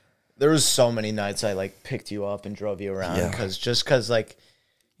it. There was so many nights I like picked you up and drove you around Yeah. because like,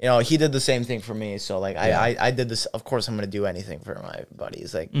 you know, he did the same thing for me. So like I did this. Of course, I'm gonna do anything for my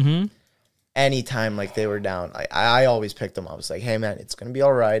buddies. Like anytime like they were down, I always picked them up. I was like, hey man, it's gonna be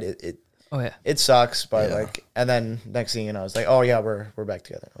all right. Oh yeah. it sucks, but Yeah. like, and then next thing you know, it's like, oh yeah, we're back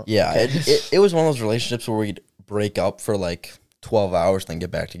together. Oh, Yeah, okay. it was one of those relationships where we'd break up for like 12 hours, then get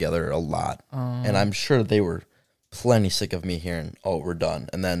back together a lot. And I'm sure they were plenty sick of me hearing, oh, we're done.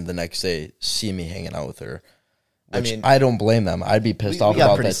 And then the next day, see me hanging out with her. Which I mean- I don't blame them. I'd be pissed off got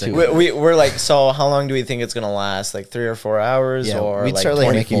about pretty that sick too. of We're like, so how long do we think it's gonna last? Like 3 or 4 hours, Yeah, or we'd like start like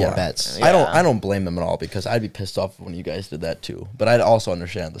 20 making more Yeah. bets. Yeah. I don't blame them at all because I'd be pissed off when you guys did that too. But I'd also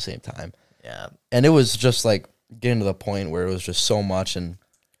understand at the same time. Yeah, And it was just like getting to the point where it was just so much, and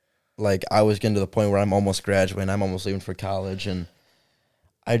like I was getting to the point where I'm almost graduating, I'm almost leaving for college, and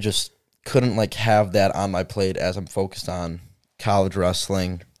I just couldn't like have that on my plate as I'm focused on college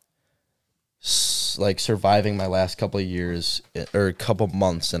wrestling, like surviving my last couple of years or a couple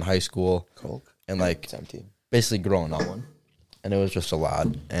months in high school, Coke. and like It's empty. basically growing up. And it was just a lot,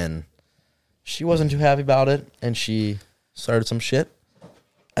 and she wasn't too happy about it, and she started some shit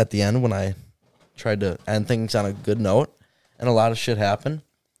at the end when I tried to end things on a good note, and a lot of shit happened,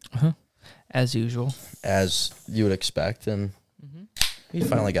 As usual. as you would expect, and we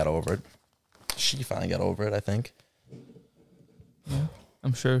finally got over it. She finally got over it, I think.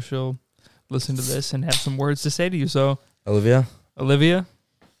 I'm sure she'll listen to this and have some words to say to you. So, Olivia, Olivia,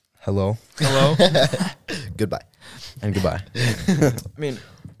 hello, hello. Goodbye. and goodbye. I mean,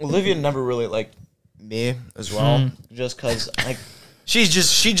 Olivia never really liked me as well, just because like she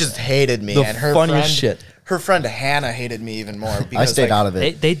just hated me, The and her funniest friend, shit. Her friend Hannah hated me even more. Because, I stayed like, out of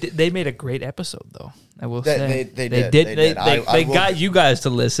it. They made a great episode though. I will They- say they did. They did. I will- got you guys to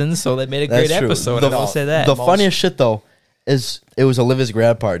listen, so they made a great That's true. episode. I will say that. The funniest shit though is it was Olivia's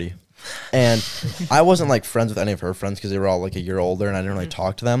grad party, and I wasn't like friends with any of her friends because they were all like a year older, and I didn't really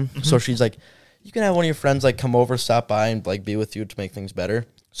talk to them. So she's like, "You can have one of your friends like come over, stop by, and like be with you to make things better."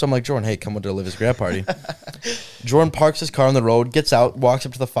 So I'm like, Jordan, hey, come to Olivia's grad party. Jordan parks his car on the road, gets out, walks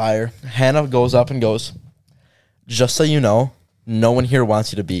up to the fire. Hannah goes up and goes, "Just so you know, no one here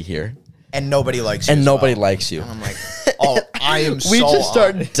wants you to be here, and nobody likes you. and as nobody well. likes you." I'm like, oh, I am. We so just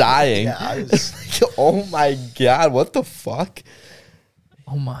started dying. Yeah, I was, Like, oh my god, what the fuck?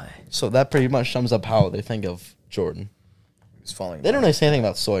 oh my. So that pretty much sums up how they think of Jordan. falling. They don't really say anything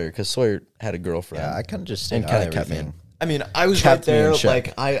about Sawyer because Sawyer had a girlfriend. Yeah, I kind of just stayed and out kind of of kept me. everything. I mean, I was Kept right me in there.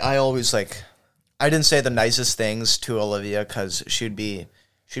 check. Like, I always like, I didn't say the nicest things to Olivia because she'd be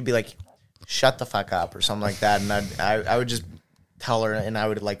like, shut the fuck up or something like that, and I would just tell her, and I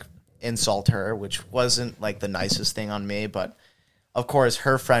would like insult her, which wasn't like the nicest thing on me, but of course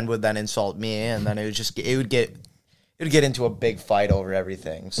her friend would then insult me, and then it would get into a big fight over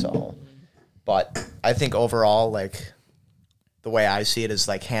everything. So, but I think overall, like, the way I see it is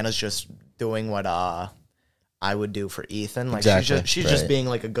like Hannah's just doing what I would do for Ethan. Like Exactly, she's just right. being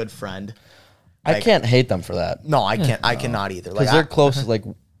like a good friend. I Like- can't hate them for that No, I can't. I cannot either. because Like they're close like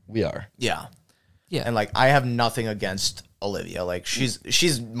we are. yeah, Yeah. and like I have nothing against Olivia. Like she's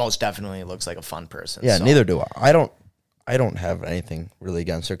most definitely looks like a fun person. Yeah, so- neither do I. I don't have anything really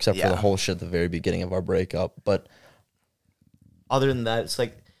against her except for Yeah. the whole shit at the very beginning of our breakup. But Other than that, it's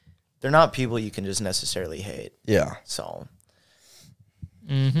like they're not people you can just necessarily hate. yeah, So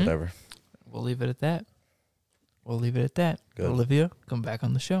whatever. We'll leave it at that. We'll leave it at that. Good. Olivia, come back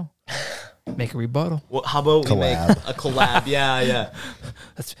on the show. Make a rebuttal. well, how about we make Collab. a collab? Yeah.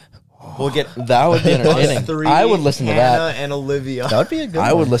 That's We'll get That would be us entertaining. three, I would listen to Hannah that. and Olivia. That would be a good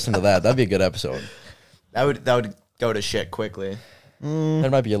I one. would listen to that. That'd be a good episode. That would go to shit quickly. There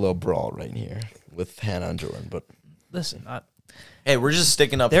might be a little brawl right here with Hannah and Jordan, but listen. Hey, we're just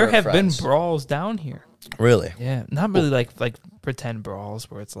sticking up. There for our have friends. been brawls down here. really, Yeah, not really like pretend brawls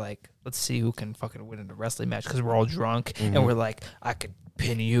where it's like, let's see who can fucking win in a wrestling match because we're all drunk and we're like, I could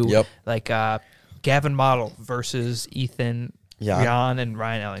pin you. Yep. Like Gavin Model versus Ethan, Yeah. Jan, and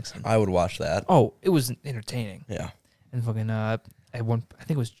Ryan Ellingson. I would watch that. Oh, it was entertaining. Yeah. And fucking at one, I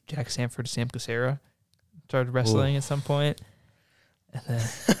think it was Jack Sanford, Sam Casera started wrestling at some point. And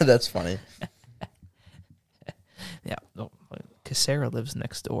then That's funny. yeah, no, Casera lives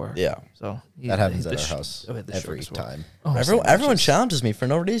next door. Yeah. So That happens the at our sh- house oh, the every shortest one. time. Oh, Everyone challenges me for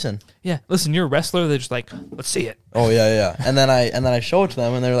no reason. yeah. Listen, you're a wrestler. They're just like, let's see it. Oh yeah. And then I show it to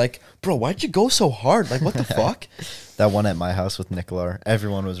them and they're like, "Bro, why'd you go so hard? Like what the fuck?" That one at my house with Nicolar.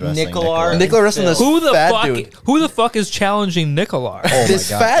 Everyone was wrestling Nicolar? Nicolar. Nicola wrestling this Who the fat fuck? dude. Who the fuck is challenging Nicolar? Oh my This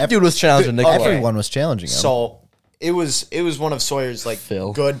God. fat dude was challenging Nicola. Everyone was challenging him. So it was one of Sawyer's like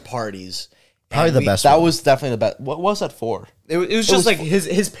Phil. good parties. Probably And the best That one. was definitely the best. What was that for? It was just like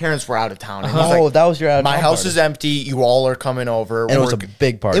his parents were out of town. And it was Oh, like, that was your out of my town house party. is empty. You all are coming over. And it was a We're-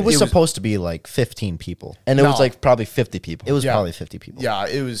 big party. It was supposed to be like 15 people. and it was No. like probably 50 people. It was Yeah. probably 50 people. yeah.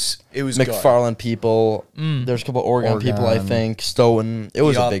 It was good. McFarland people. There's a couple Oregon people, I Oregon. think. Stoughton. It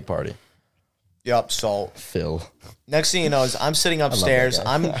was a Yup. big party. Yep. So Phil. next thing you know is I'm sitting upstairs.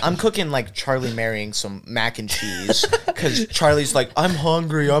 I'm cooking like Charlie marrying some mac and cheese because Charlie's like, I'm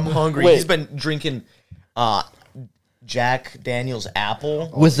hungry. Wait. He's been drinking Jack Daniel's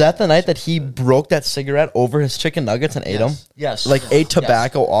apple. Was that the night that he broke that cigarette over his chicken nuggets and ate them? Yes. Like ate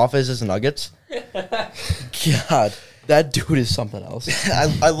tobacco off his nuggets? God, that dude is something else.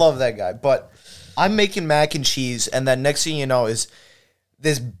 I love that guy. But I'm making mac and cheese, and then next thing you know is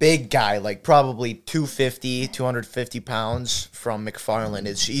this big guy, like probably 250 pounds from McFarland.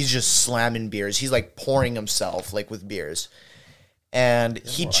 He's just slamming beers. He's like pouring himself like with beers. And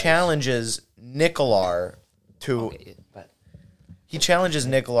he challenges Nicolar to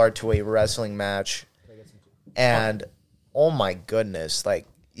a wrestling match. And oh my goodness, like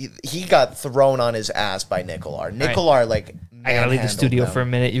he got thrown on his ass by Nicolar. Nicolar like I gotta leave the manhandled studio him. for a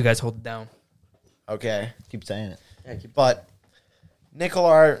minute. You guys hold it down. Okay. Keep saying it. But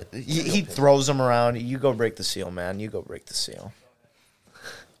Nicolar, he throws him around. You go break the seal, man. You go break the seal.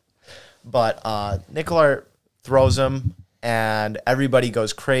 But Nicolar throws him, and everybody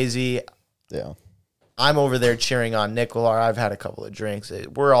goes crazy. Yeah. I'm over there cheering on Nicolar. I've had a couple of drinks.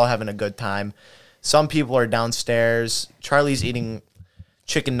 We're all having a good time. Some people are downstairs. Charlie's eating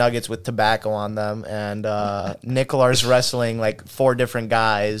chicken nuggets with tobacco on them, and Nicolar's wrestling like 4 different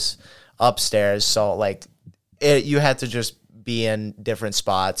guys upstairs. So like, you had to just be in different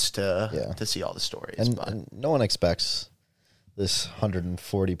spots to see all the stories. And no one expects this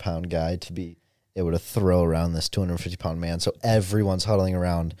 140-pound guy to be able to throw around this 250-pound man. So everyone's huddling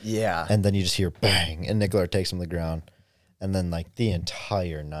around. Yeah. And then you just hear bang, and Nicolar takes him to the ground. And then, like, the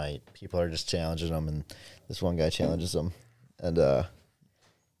entire night, people are just challenging him, and this one guy challenges him. And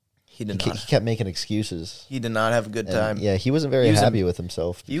he he kept making excuses. He did not have a good And, time. yeah, he wasn't very happy with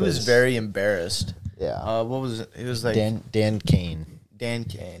himself. He was because- very embarrassed. Yeah. What was it? It was like Dan Kane. Dan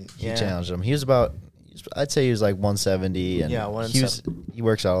Kane. He Yeah. challenged him. He was about, I'd say he was like 170. And Yeah, he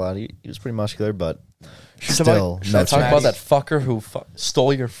works out a lot. He was pretty muscular, but Should still, I talk chance. about that fucker who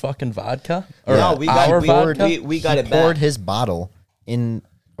stole your fucking vodka? Or No, we got- our we vodka? we got he it poured back. his bottle in,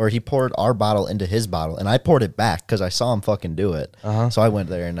 or he poured our bottle into his bottle, and I poured it back because I saw him fucking do it. So I went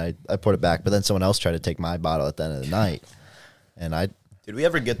there and I poured it back, but then someone else tried to take my bottle at the end of the night, and Did we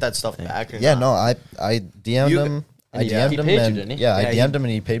ever get that stuff back? Or yeah, not? no, I DM'd him. I Yeah. DM'd He him, paid you, and didn't he? yeah, I Yeah, DM'd him,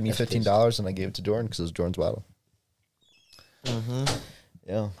 and he paid me $15, and I gave it to Jordan because it was Jordan's bottle.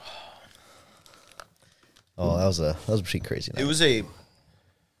 Yeah. Oh, that was a pretty crazy night. It was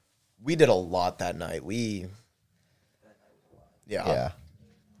we did a lot that night. Yeah. Yeah.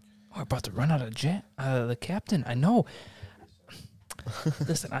 Oh, we're about to run out of the captain. I know.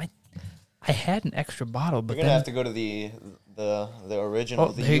 Listen, I had an extra bottle, but We're gonna then have to go to the original,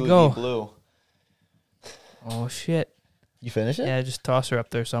 Oh, the there you UV go. blue. oh shit. You finished it? Yeah, just toss her up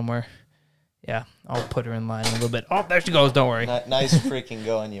there somewhere. Yeah, I'll put her in line a little bit. Oh, there she goes. Don't worry. Nice freaking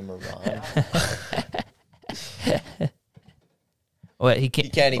going, you Moran. Oh, wait, he can't. He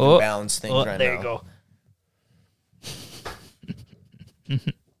can't even oh, balance things oh, right there now. you go.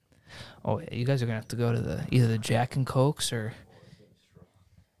 Oh, yeah, you guys are gonna have to go to either the Jack and Cokes or.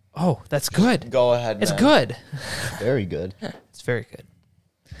 Oh, that's good. Go ahead, It's man. good. Very good. It's very good.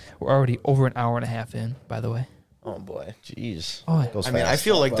 We're already over an hour and a half in, by the way. Oh boy. Jeez. Oh, Goes I mean, I fast.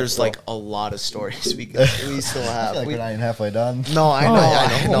 feel like there's like a lot of stories we still I have. feel like we're not even halfway done. No, I know, Oh,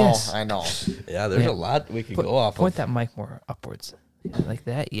 I know, yes. I know. Yeah, there's Yeah. a lot we could Put- go off point of. that mic more upwards. Yeah, like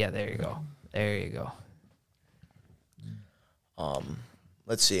that. Yeah, there you go. There you go.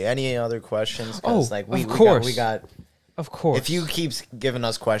 Let's see. Any other questions? 'Cause, Oh, like of course. we got. Of course. If you keep giving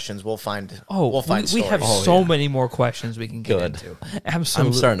us questions, we'll find. Oh, we'll find we have stories. so many more questions we can get Good. into. Absolutely.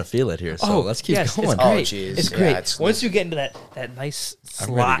 I'm starting to feel it here, so let's keep yes, going. It's great. geez. It's Yeah, great. it's- Once you get into that nice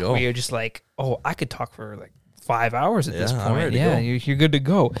I'm ready to slot go. where you're just like, oh, I could talk for like 5 hours at this Yeah, I'm point. ready to Yeah, go. you're good to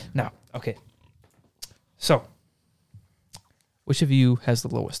go. Now, okay. So, which of you has the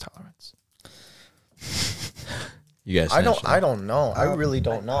lowest tolerance? You guys, I finish don't know. I really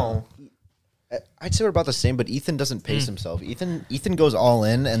don't know. I'd say we're about the same, but Ethan doesn't pace himself. Ethan goes all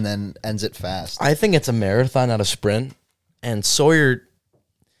in and then ends it fast. I think it's a marathon, not a sprint. And Sawyer,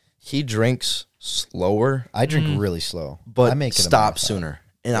 he drinks slower, I drink really slow, but I make it a stop marathon. sooner.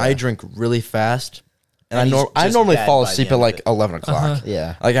 And I drink really fast. And And he's I just normally dead fall by the asleep end at of like it. 11 o'clock.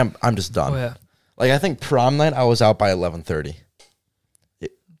 Yeah. Like I'm just done. Oh, yeah. Like I think prom night I was out by 11:30.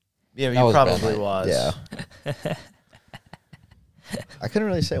 Yeah, That you was a bad probably night. was. Yeah. I couldn't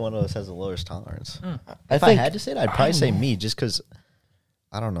really say one of us has the lowest tolerance. I If I think had to say it, I'd probably say me, just because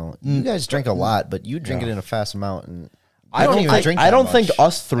I don't know. You guys drink a lot, but you drink it in a fast amount, and I don't even drink. I that don't much. think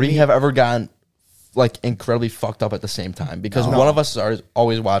us three have ever gotten like incredibly fucked up at the same time because one of us is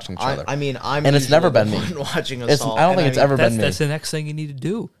always watching each other. I mean, I'm and it's never usually been the me. one watching It's, assault. I don't think it's ever been me. That's the next thing you need to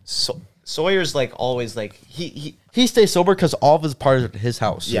do. Sawyer's like always like he He stays sober because all of his parties are at his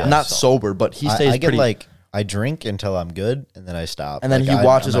house. Yeah, not so- sober, but he stays I get pretty. like I drink until I'm good, and then I stop. and then Like, he I'm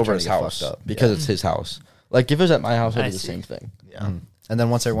watches not over trying his to get house fucked up. because it's his house. Like if it was at my house, I'd I do the see. same thing. yeah. And then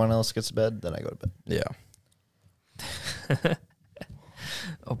once everyone else gets to bed, then I go to bed, Yeah.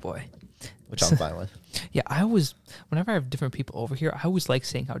 Oh boy. which I'm fine with. Yeah, whenever I have different people over here, I always like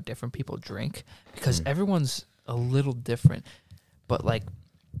seeing how different people drink because everyone's a little different. But like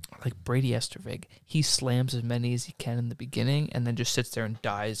Brady Estervig, he slams as many as he can in the beginning and then just sits there and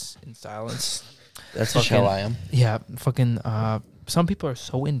dies in silence. That's just how Fucking- I am. Yeah, fucking. Some people are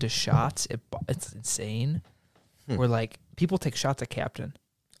so into shots, it's insane. Where like people take shots at Captain.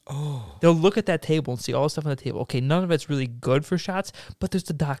 Oh, they'll look at that table and see all the stuff on the table. Okay, none of it's really good for shots, but there's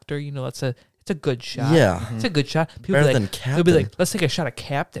the doctor. You know, it's a good shot. Yeah. It's a good shot. People Better be than like, they'll be like, Captain. let's take a shot at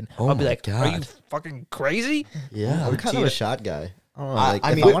Captain. Oh I'll be my like, are you God. fucking crazy? Yeah. I'm kind of a shot guy. I don't know. Like, I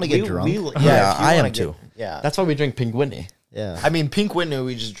if mean, I want to get drunk, yeah, Yeah, if you I wanna am too. Yeah, That's why we drink Pink Whitney. yeah. I mean, Pink Whitney,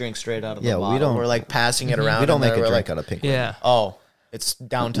 we just drink straight out of the Yeah, we bottle. don't- We're like passing it around. we don't and make a we're drink like, out of pink. Yeah. oh, it's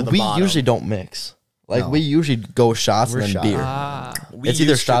down to the We bottom. usually don't mix. Like No. we usually go shots We're and then shot. beer. Ah, We It's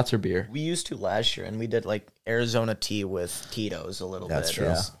either used to- shots or beer. We used to last year, and we did like Arizona tea with Tito's a little That's bit. true.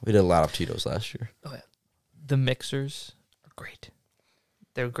 Yeah. We did a lot of Tito's last year. oh, yeah. The mixers are great.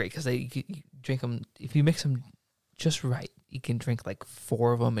 They're great because you drink them. If you mix them just right, you can drink like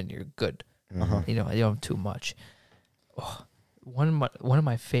 4 of them and you're good. You know, you don't have too much. Oh, one of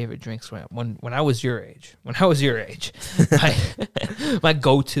my favorite drinks when I was your age. When I was your age, my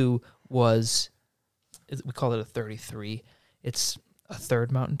go-to was we call it a 33. It's a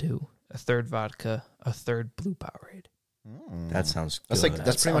third Mountain Dew, a third vodka, a third Blue Powerade. That sounds good. That's like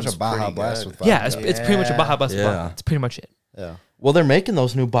that's pretty much a sounds Baja pretty Blast good. with vodka. Yeah, it's pretty much a Baja Blast. Yeah. That's pretty much it. yeah. well, they're making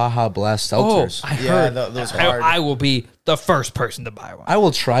those new Baja Blast seltzers. Oh, I Yeah, heard. those hard. I will be the first person to buy one. I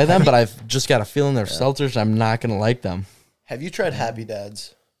will try them, but I've just got a feeling they're seltzers. I'm not gonna like them. Have you tried Happy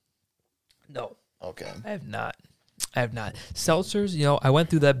Dads? No, Okay. I have not. Seltzers, you know, I went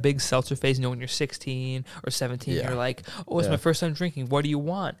through that big seltzer phase. You know, when you're 16 or 17, Yeah. you're like, "Oh, it's my first time drinking. What do you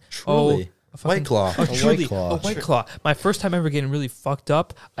want?" Truly. Oh, a fucking- White Claw. Oh, A truly, White Claw. a White Claw. My first time ever getting really fucked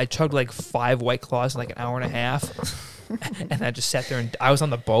up. I chugged like 5 White Claws in like an hour and a half, and I just sat there and I was on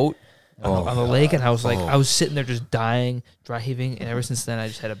the boat. On the lake, and I was like, I was sitting there just dying, dry heaving, and ever since then, I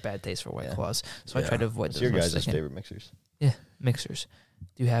just had a bad taste for White Claws. So I Yeah. try to avoid What's those. your as much guys' as I can. favorite mixers? Yeah, mixers.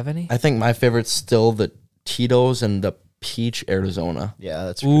 Do you have any? I think my favorite's still the Tito's and the Peach Arizona. Yeah,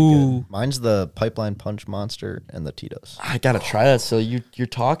 that's pretty Ooh. good. Mine's the Pipeline Punch Monster and the Tito's. I gotta try that. So you're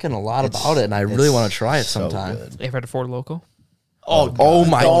talking a lot about it, and I really It's want to try it so sometime. good. You ever had a Four Loco? Oh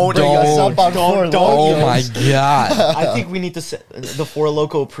my Don't bring us up on Four Oh Locos. my god. I think we need to set the Four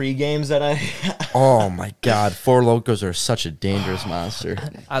Loco pre games that I. Oh my god. Four Locos are such a dangerous monster.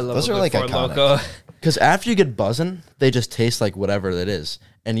 I love Those a are, good like, Four iconic. Loko. Because after you get buzzing, they just taste like whatever it is,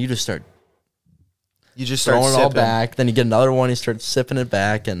 and you just start You just start throwing it all sipping. back. Then you get another one, you start sipping it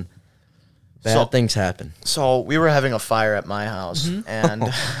back, and bad So- things happen. So we were having a fire at my house,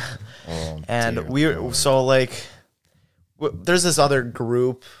 and there's this other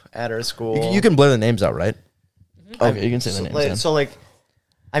group at our school. You can blur the names out, right? Okay, you can say the so, names. like, then. so like,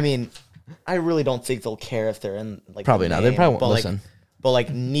 I mean, I really don't think they'll care if they're in like Probably the not. They name, probably won't but, like- listen. But like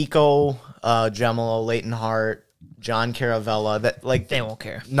Nico, Gemolo, Leighton Hart, John Caravella, that like They won't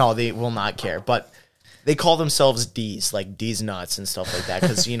care. No, they will not care. But they call themselves D's, like D's nuts and stuff like that,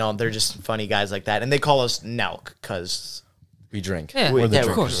 because you know they're just funny guys like that, and they call us Nelk because We drink. Yeah, we- of yeah,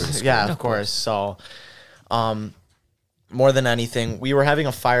 course. yeah, Of of course. So, more than anything, we were having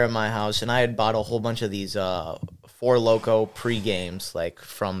a fire at my house, and I had bought a whole bunch of these Four Loco pre-games, like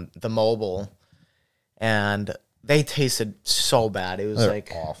from the mobile, and they tasted so bad. It was They're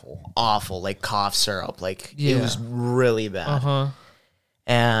like awful. like cough syrup. Like Yeah. it was really bad. Uh-huh.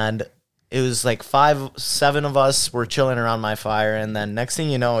 And it was like 7 of us were chilling around my fire, and then next thing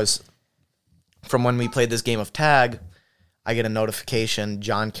you know is from when we played this game of tag, I get a notification,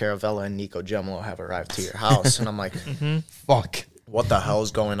 John Caravella and Nico Gemolo have arrived to your house. And I'm like, Fuck. what the hell is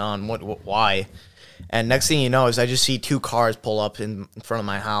going on? What why? And next thing you know is I just see 2 cars pull up in front of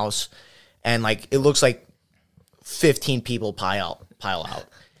my house, and like it looks like 15 people pile out.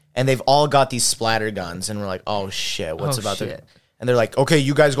 And they've all got these splatter guns, and we're like, oh shit, what's Oh, about shit. to... And they're like, okay,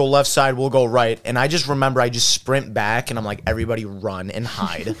 you guys go left side, we'll go right. And I just remember I just sprint back, and I'm like, everybody run and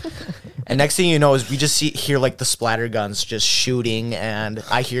hide. And next thing you know is we just hear like the splatter guns just shooting, and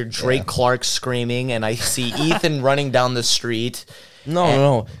I hear Drake Clark screaming, and I see Ethan running down the street.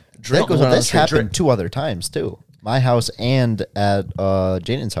 No. Drake was on the this street. happened 2 other times too. My house and at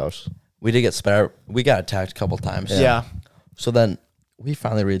Jaden's house. We did get spattered. We got attacked a couple times. Yeah. So then we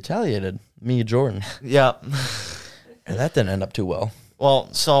finally retaliated. Me and Jordan. Yeah. And that didn't end up too well. Well,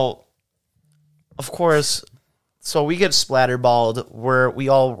 so of course, so we get splatterballed. We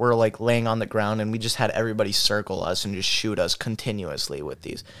all were like laying on the ground, and we just had everybody circle us and just shoot us continuously with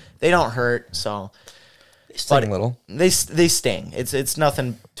these. They don't hurt, so They sting a little. they sting. It's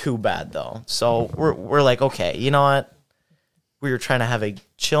nothing too bad though. So we're like, okay, you know what? We were trying to have a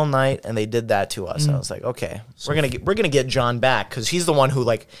chill night, and they did that to us. And I was like, okay, we're gonna get John back because he's the one who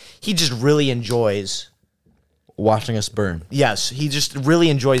like he just really enjoys. Watching us burn. Yes, he just really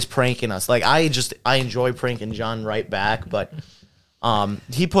enjoys pranking us. Like I enjoy pranking John right back, but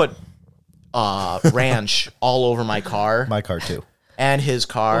he put ranch all over my car My car too. and his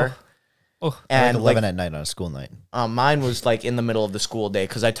car. Oh. And Like 11 at night on a school night. mine was like in the middle of the school day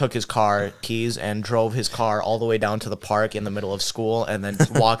because I took his car keys and drove his car all the way down to the park in the middle of school and then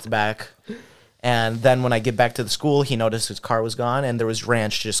walked back. And then when I get back to the school, he noticed his car was gone and there was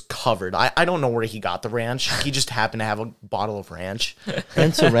ranch just covered. I don't know where he got the ranch. He just happened to have a bottle of ranch.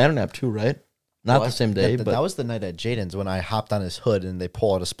 And Saran Wrap too, right? Not the same day, That but was the night at Jaden's when I hopped on his hood and they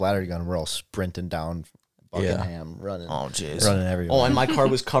pull out a splatter gun and we're all sprinting down Buckingham, running. Oh, jeez. Running everywhere. Oh, and my car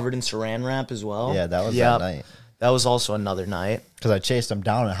was covered in saran wrap as well. Yeah, that was Yep. that night. That was also another night. Because I chased him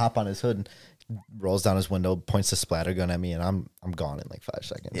down and hop on his hood and rolls down his window, points the splatter gun at me, and I'm gone in like 5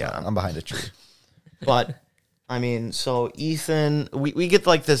 seconds. Yeah. I'm behind a tree. But I mean, so Ethan, we get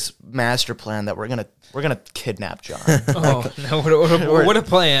like this master plan that we're gonna kidnap John. Oh, no, what a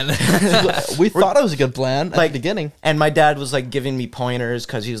plan. we thought it was a good plan at Like- the beginning. And my dad was like giving me pointers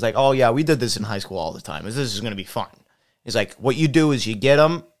because he was like, "Oh yeah, we did this in high school all the time. This is gonna be fun." He's like, "What you do is you get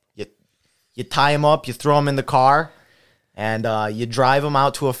them, you tie him up, you throw him in the car, and you drive him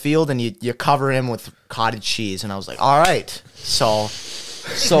out to a field and you cover him with cottage cheese." And I was like, "All right."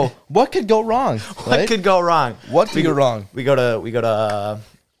 So what could go wrong? What Right? could go wrong? What could go wrong? We go to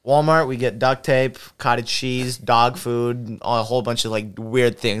Walmart. We get duct tape, cottage cheese, dog food, a whole bunch of like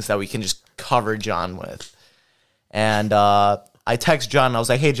weird things that we can just cover John with. And I text John and I was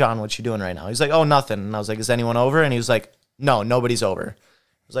like, "Hey John, what you doing right now?" He's like, "Oh, nothing." And I was like, "Is anyone over?" And he was like, "No, nobody's over."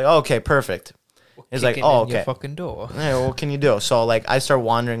 I was like, "Oh, okay, perfect." He's like, Kicking "Oh, in your okay." fucking door. Hey, what can you do? So like I start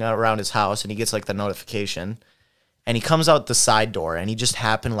wandering around his house and he gets like the notification and he comes out the side door and he just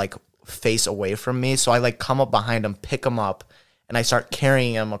happened like face away from me. So I like come up behind him, pick him up, and I start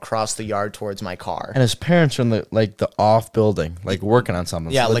carrying him across the yard towards my car. And his parents are in the off building, like working on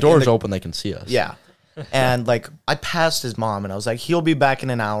something. Yeah, so the like in door's the- open, they can see us. Yeah. And like I passed his mom and I was like, "He'll be back in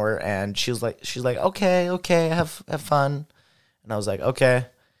an hour." And she's like, okay, have fun. And I was like, "Okay."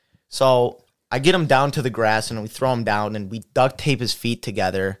 So I get him down to the grass and we throw him down and we duct tape his feet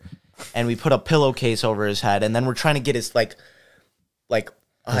together and we put a pillowcase over his head and then we're trying to get his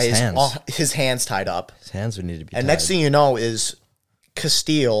his hands tied up. His hands would need to be And tied. next thing you know is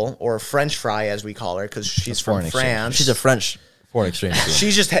Castile, or French fry as we call her because she's from foreign exchange. France. She's a French foreign exchange student.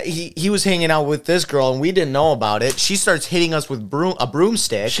 She's just he was hanging out with this girl and we didn't know about it. She starts hitting us with a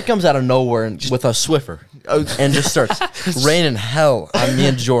broomstick. She comes out of nowhere and with a Swiffer and just starts raining hell on me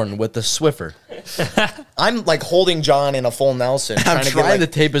and Jordan with the Swiffer. I'm like holding John in a full Nelson, I'm trying to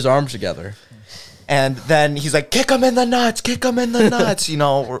to tape his arms together. and then he's like, "Kick him in the nuts, kick him in the nuts." You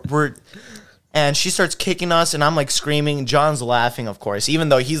know, we're and she starts kicking us and I'm like screaming. John's laughing, of course, even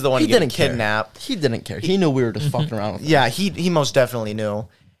though he's the one He getting didn't care. kidnapped. He didn't care. He knew we were just fucking around with him. Yeah, he most definitely knew.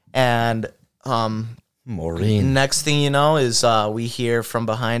 And Maureen. next thing you know is we hear from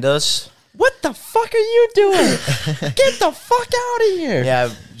behind us. What the fuck are you doing? Get the fuck out of here. Yeah,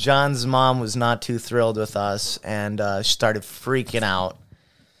 John's mom was not too thrilled with us and she started freaking out.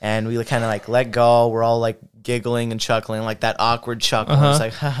 And we kind of like let go. We're all like giggling and chuckling, like that awkward chuckle. It's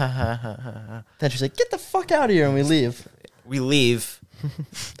like, ha ha ha ha ha. Then she's like, get the fuck out of here, and we leave. We leave.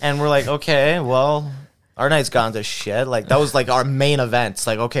 And we're like, okay, well, our night's gone to shit. Like, that was like our main event. It's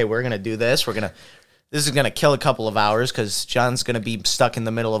like, okay, we're going to do this. This is going to kill a couple of hours because John's going to be stuck in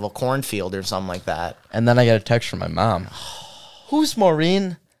the middle of a cornfield or something like that. And then I got a text from my mom. Who's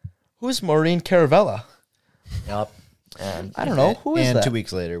Maureen? Who's Maureen Caravella? Yep. And I don't know. Who is and that? 2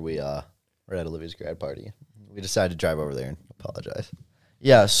 weeks later, we were at Olivia's grad party. We decided to drive over there and apologize.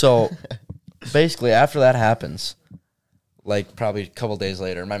 Yeah, so basically after that happens, like probably a couple days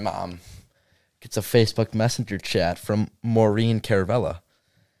later, my mom gets a Facebook Messenger chat from Maureen Caravella.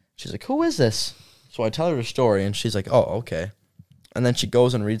 She's like, who is this? So I tell her the story, and she's like, oh, okay. And then she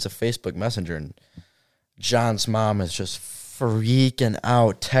goes and reads the Facebook Messenger, and John's mom is just freaking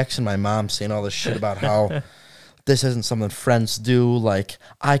out, texting my mom, saying all this shit about how this isn't something friends do. Like,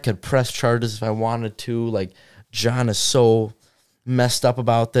 I could press charges if I wanted to. Like, John is so messed up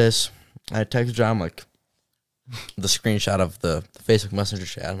about this. I text John, like, the screenshot of the Facebook Messenger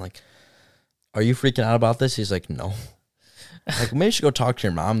chat. I'm like, are you freaking out about this? He's like, no. Like, maybe you should go talk to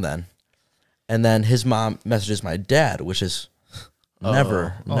your mom then. And then his mom messages my dad, which is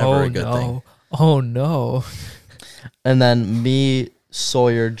never a good thing. Oh, no. And then me,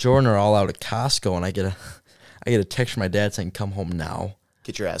 Sawyer, Jordan are all out at Costco, and I get a text from my dad saying, come home now.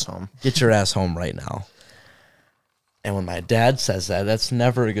 Get your ass home. Get your ass home right now. And when my dad says that, that's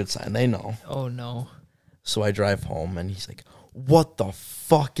never a good sign. They know. Oh, no. So I drive home, and he's like, what the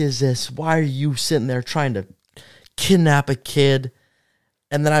fuck is this? Why are you sitting there trying to kidnap a kid?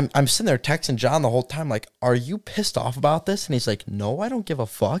 And then I'm sitting there texting John the whole time, like, are you pissed off about this? And he's like, no, I don't give a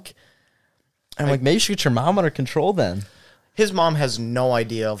fuck. I'm like, maybe you should get your mom under control then. His mom has no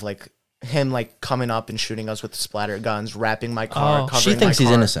idea of like him like coming up and shooting us with splatter guns, wrapping my car, covering She thinks my he's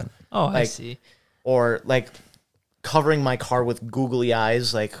car, innocent. Oh, I Like- see. or like covering my car with googly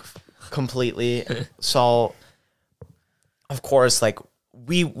eyes, like completely. So, of course, like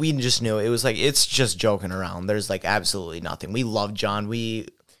we just knew it was like it's just joking around. There's like absolutely nothing. We love John. He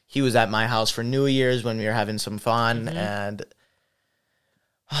was at my house for New Year's when we were having some fun, and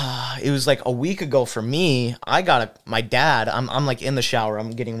it was like a week ago for me. I got my dad. I'm like in the shower.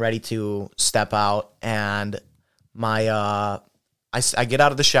 I'm getting ready to step out, and my I get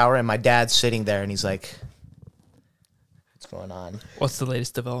out of the shower, and my dad's sitting there, and he's like, "What's going on?" What's the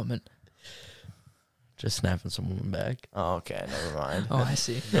latest development? Just snapping some woman back. Oh, okay, never mind. Oh, I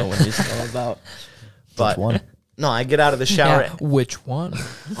see. Know what he's all about. But one? no, I get out of the shower. Yeah, which one?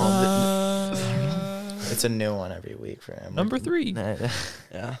 It's a new one every week for him. Number 3.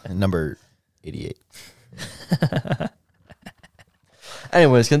 Yeah. And number 88.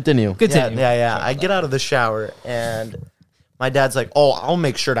 Anyways, continue. Continue. Yeah. I get out of the shower, and my dad's like, "Oh, I'll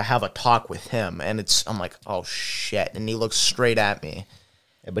make sure to have a talk with him." And I'm like, "Oh shit!" And he looks straight at me.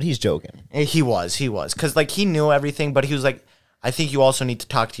 Yeah, but he's joking. And he was, because like he knew everything, but he was like, "I think you also need to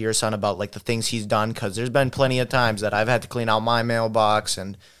talk to your son about like the things he's done, because there's been plenty of times that I've had to clean out my mailbox,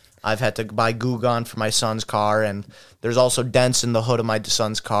 and I've had to buy Goo Gone for my son's car, and there's also dents in the hood of my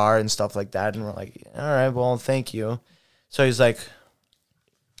son's car and stuff like that." And we're like, "All right, well, thank you." So he's like,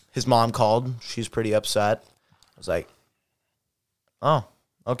 his mom called. She's pretty upset. I was like, "Oh,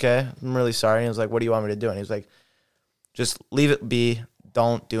 okay. I'm really sorry." And I was like, "What do you want me to do?" And he was like, "Just leave it be.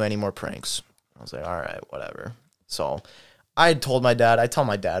 Don't do any more pranks." I was like, "All right, whatever." So I told my dad. I tell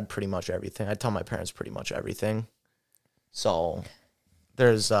my dad pretty much everything. I tell my parents pretty much everything. So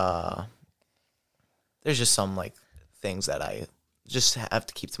there's just some like things that I just have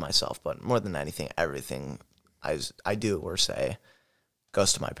to keep to myself. But more than anything, everything I do or say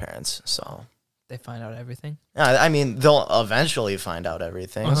goes to my parents. So They find out everything. I mean, they'll eventually find out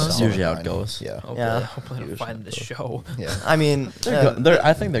everything. That's So, usually how it goes. Yeah. Hopefully, Yeah. hopefully they'll find the show. Yeah. I mean,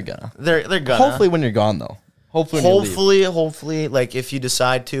 I think they're gonna. they're gonna. Hopefully when you're gone, though. Hopefully when you leave. Hopefully, like if you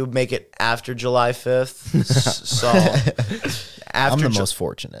decide to make it after July 5th. So I'm after the most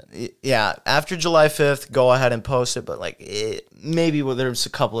fortunate. yeah, after July 5th, go ahead and post it. But like maybe there's a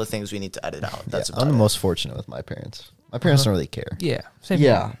couple of things we need to edit out. That's Yeah, about I'm the it. most fortunate with my parents. My parents don't really care. Yeah. Same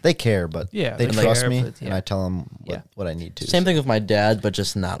Yeah. here. They care, but Yeah, they they trust care, me, but and yeah. I tell them Yeah. what I need to. Same thing with my dad, but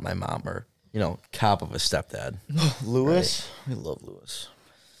just not my mom or, cop of a stepdad. Lewis. We love Lewis.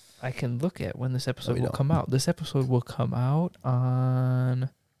 I can look at when this episode we will don't. come out. This episode will come out on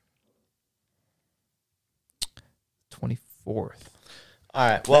 24th. All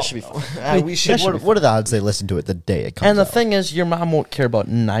right. Well, should be fun. we should. What are the odds they listen to it the day it comes And the out? thing is, your mom won't care about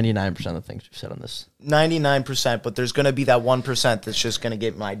 99% of the things you said on this. 99%, but there's gonna be that 1% that's just gonna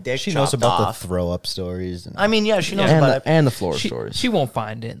get my dick She chopped knows about off. the throw up stories. And I mean, yeah, she knows And about it. and the floor She, stories. she won't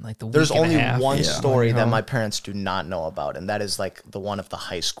find it in like the There's week and only a half. one Yeah. story that Oh. my parents do not know about, and that is like the one of the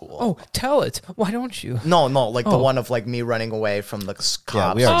high school. Oh, tell it. Why don't you? No, like the Oh. one of like me running away from the cops.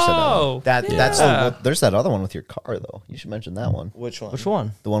 yeah, we already said that one. Oh, That's yeah. the- Well, there's that other one with your car, though. You should mention that one. Which one? Which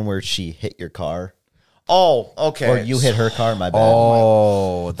one? The one where she hit your car, Oh, okay. or you hit her car. My bad.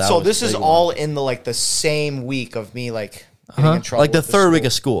 Oh, that So was this a is big all in the same week of me like getting in trouble. like the with third week school.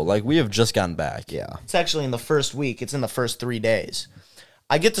 of school. Like, we have just gotten back. Yeah. It's actually in the first week. It's in the first 3 days.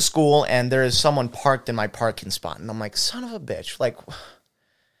 I get to school and there is someone parked in my parking spot, and I'm like, son of a bitch, like,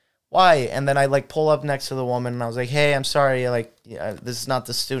 why? And then I like pull up next to the woman, and I was like, hey, I'm sorry, like, this is not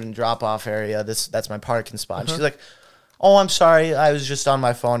the student drop off area. That's my parking spot. And she's like, oh, I'm sorry, I was just on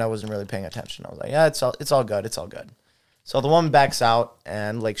my phone. I wasn't really paying attention. I was like, yeah, it's all good. It's all good. So the woman backs out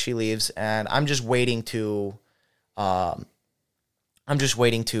and like she leaves, and I'm just waiting to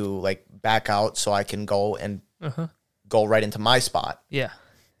like back out so I can go and go right into my spot. Yeah.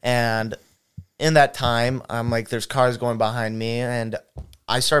 And in that time, I'm like, there's cars going behind me, and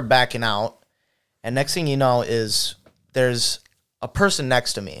I start backing out. And next thing you know is there's a person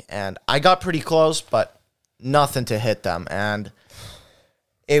next to me, and I got pretty close, but nothing to hit them. And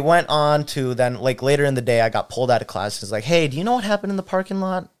it went on to then, like, later in the day, I got pulled out of class. It's like, hey, do you know what happened in the parking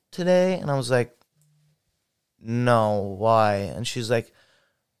lot today? And I was like, no, why? And she's like,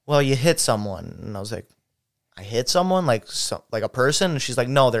 well, you hit someone. And I was like, I hit someone, like a person? And she's like,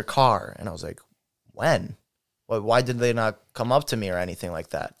 no, their car. And I was like, when? Why did they not come up to me or anything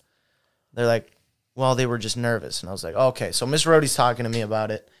like that? They're like, well, they were just nervous. And I was like, okay. So Miss Rody's talking to me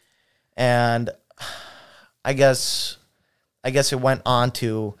about it. And I guess it went on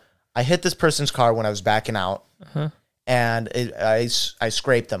to, I hit this person's car when I was backing out. And I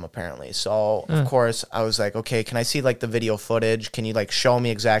scraped them, apparently. So, of course, I was like, okay, can I see, like, the video footage? Can you, like, show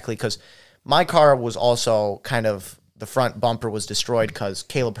me exactly? Because my car was also kind of, the front bumper was destroyed because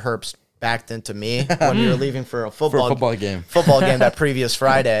Caleb Herbst backed into me when we were leaving for a football game. Football game that previous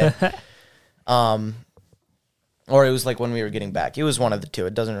Friday. Or it was, like, when we were getting back. It was one of the two.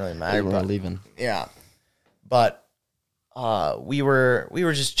 It doesn't really matter. We were leaving. Yeah. But we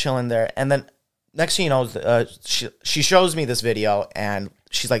were just chilling there. And then next thing you know, she shows me this video, and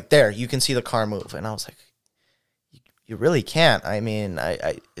she's like, there, you can see the car move. And I was like, you really can't. I mean,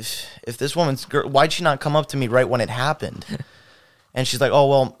 if this woman's girl, why'd she not come up to me right when it happened? And she's like, oh,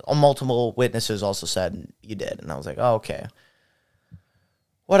 well, multiple witnesses also said you did. And I was like, oh, okay.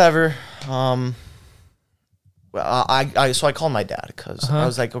 Whatever. So I called my dad because I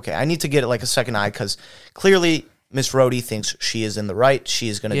was like, okay, I need to get like a second eye because clearly Miss Rody thinks she is in the right. She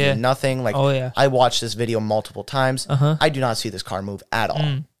is going to do nothing. Like, I watched this video multiple times. I do not see this car move at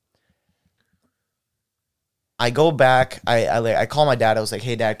all. I go back. I call my dad. I was like,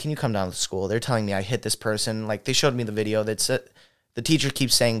 hey, Dad, can you come down to school? They're telling me I hit this person. Like, they showed me the video. That's it. The teacher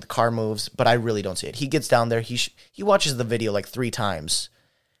keeps saying the car moves, but I really don't see it. He gets down there. He watches the video like 3 times.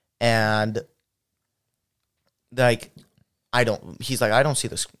 And, like, he's like, I don't see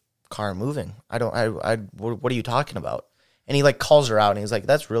this car moving. What are you talking about? And he, like, calls her out, and he's like,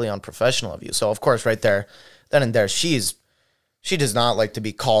 that's really unprofessional of you. So, of course, right there, then and there, she does not like to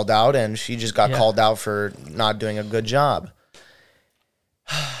be called out, and she just got called out for not doing a good job.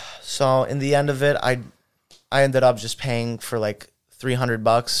 So, in the end of it, I ended up just paying for, like,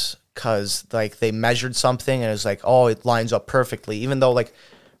 $300 because, like, they measured something, and it was like, oh, it lines up perfectly, even though, like,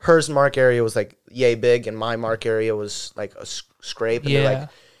 hers mark area was, like, yay big, and my mark area was, like, a scrape. And they're like,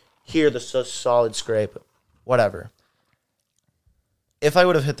 here, the solid scrape. Whatever. If I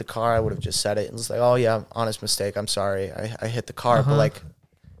would have hit the car, I would have just said it. It was like, oh, yeah, honest mistake. I'm sorry. I hit the car. But, like,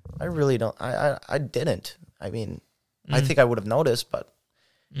 I really don't. I didn't. I mean, I think I would have noticed, but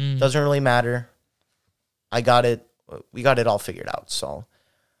it doesn't really matter. I got it. We got it all figured out. So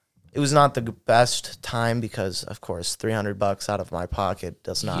it was not the best time because, of course, $300 out of my pocket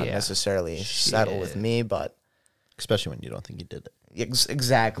does not necessarily settle with me. But especially when you don't think you did it.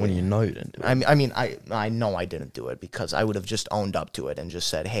 Exactly. When you know you didn't do it. I mean, I know I didn't do it because I would have just owned up to it and just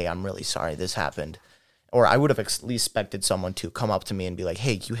said, hey, I'm really sorry this happened. Or I would have at least expected someone to come up to me and be like,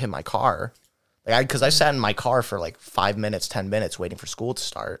 hey, you hit my car. Like, because I sat in my car for like 5 minutes, 10 minutes waiting for school to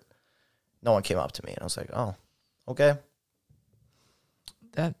start. No one came up to me. And I was like, oh, okay.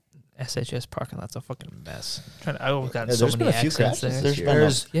 That SHS parking lot's a fucking mess. I've gotten Yeah, so there's many been a few accidents crashes there.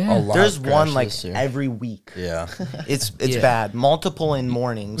 this year. There's of one like crashes this year. every week. Yeah. It's bad. Multiple in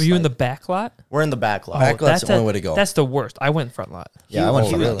mornings. Were you in the like, back lot? We're in the back lot. Back lot's the only way to go. That's the worst. I went front lot. Yeah, I went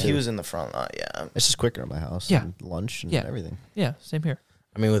he, front was, lot, he too. was in the front lot, yeah. It's just quicker at my house. Yeah. And lunch and Yeah. everything. Yeah, same here.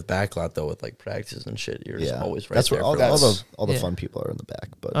 I mean, with backlot though, with like practices and shit, you're just always right That's there. where all, for us. all the Yeah. fun people are in the back,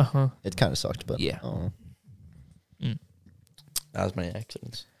 but it kind of sucked. But Yeah. Not as many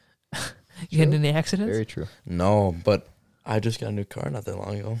accidents. You had any accidents? Very true. No, but I just got a new car not that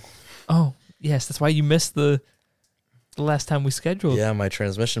long ago. Oh, yes. That's why you missed the last time we scheduled. Yeah, my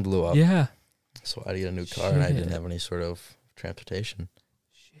transmission blew up. Yeah. So I had to get a new car, and I didn't Shit. have any sort of transportation.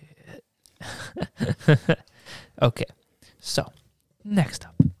 Okay. So, next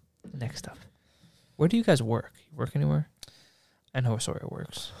up. Where do you guys work? You work anywhere? I know where Sawyer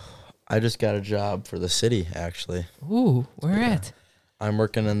works. I just got a job for the city, actually. Ooh, where at? I'm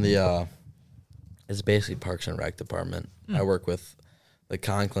working in the, it's basically Parks and Rec department. I work with the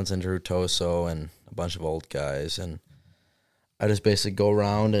Conklins and Drew Toso and a bunch of old guys, and I just basically go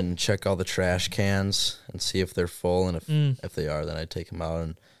around and check all the trash cans and see if they're full, and if they are, then I take them out,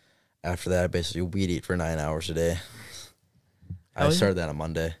 and after that, I basically weed eat for 9 hours a day. I started that on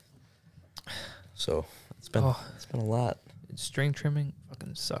Monday, so it's been a lot. String trimming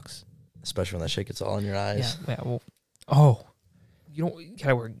fucking sucks. especially when that shit gets all in your Yeah. eyes. Yeah. Well. Oh. You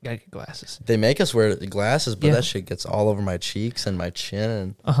gotta get glasses. They make us wear the glasses, but Yeah. that shit gets all over my cheeks and my chin,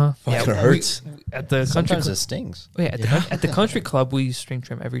 and Yeah, fucking hurts. at the country Sometimes club. it stings. Oh, yeah, at the country club, we string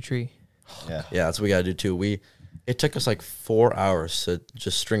trim every tree. Yeah. Yeah, that's what we gotta do too. It took us like 4 hours to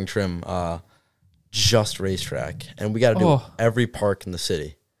just string trim just racetrack, and we gotta do Oh. every park in the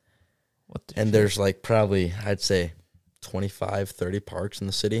city. What the And shit? there's like probably, I'd say, 25, 30 parks in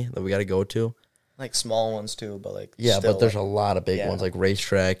the city that we gotta go to. Like small ones too, but like Yeah, still, but there's like, a lot of big yeah. ones like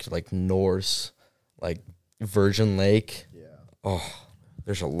racetrack, like Norse, like Virgin Lake. Yeah. Oh,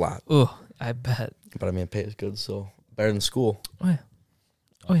 there's a lot. Oh, I bet. But I mean, pay is good, so better than school. Oh yeah.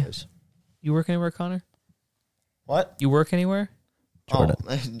 Oh yeah. You work anywhere, Connor? what? You work anywhere? Jordan.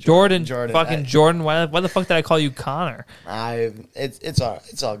 Oh, Jordan. Jordan. Fucking Jordan. Why the fuck did I call you Connor? It's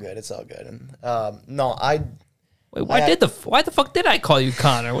all good. It's all good. And no, Wait, why the fuck did I call you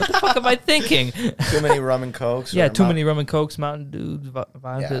Connor? What the fuck am I thinking? too many rum and cokes. Yeah, or too Mount- many rum and cokes, Mountain Dew,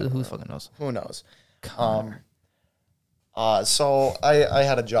 vibes. Yeah. Who fucking knows? Who knows? Connor. So I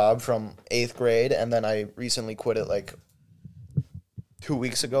had a job from 8th grade, and then I recently quit it like 3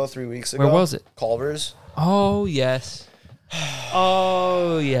 weeks ago. Where was it? Culver's. Oh yes.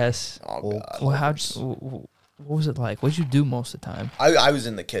 Oh yes. Oh God. Well, what was it like? What did you do most of the time? I was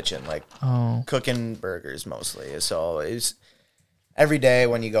in the kitchen, like Oh. cooking burgers mostly. So it's every day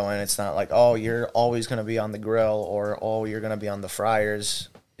when you go in, it's not like, oh, you're always gonna be on the grill or oh, you're gonna be on the fryers.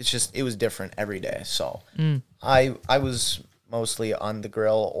 It's just it was different every day. So I was mostly on the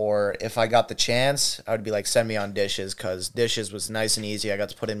grill, or if I got the chance, I would be like, send me on dishes, because dishes was nice and easy. I got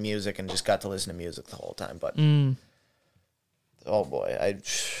to put in music and just got to listen to music the whole time. But oh boy,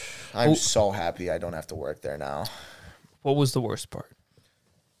 I'm so happy I don't have to work there now. What was the worst part?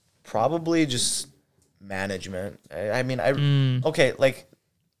 Probably just management. I mean, okay, like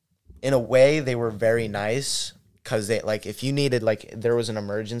in a way they were very nice, because they like if you needed like there was an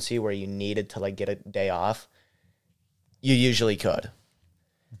emergency where you needed to like get a day off, you usually could.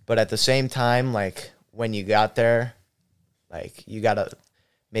 But at the same time, like when you got there, like you got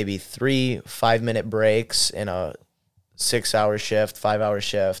maybe 3 5-minute breaks in a 6-hour shift, 5-hour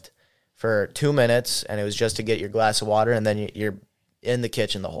shift for 2 minutes, and it was just to get your glass of water, and then you're in the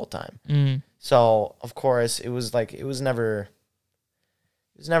kitchen the whole time. So of course it was never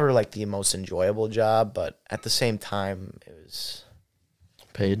like the most enjoyable job, but at the same time it was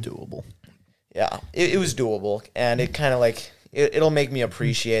Paid. Doable. yeah, it was doable, and it kind of like it'll make me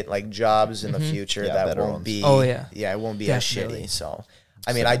appreciate like jobs in the future Yeah, that better won't ones. be Oh, yeah. it won't be Definitely. as shitty. So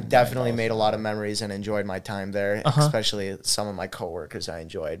I mean, I definitely made a lot of memories and enjoyed my time there, especially some of my coworkers I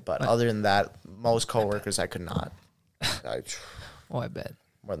enjoyed. But other than that, most coworkers I could not. Oh, I bet.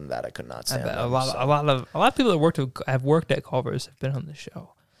 More than that, I could not I stand bet them, a so. lot of people that have worked at Culver's have been on the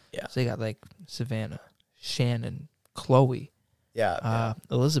show. Yeah. So you got like Savannah, Shannon, Chloe, Yeah,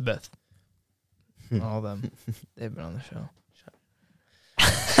 Elizabeth, all of them. They've been on the show.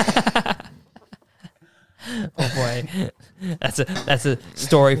 Oh boy, that's a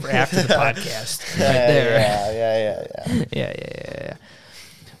story for after the podcast, right there. Yeah. Yeah.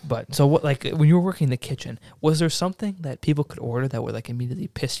 But so what? Like when you were working in the kitchen, was there something that people could order that would like immediately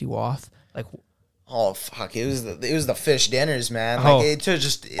piss you off? Like, Oh fuck! It was the fish dinners, man. Oh. Like it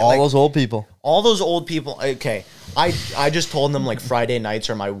just All those old people. all those old people. Okay, I just told them like Friday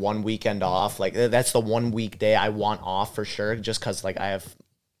nights are my one weekend off. Like that's the one weekday I want off for sure. Just because like I have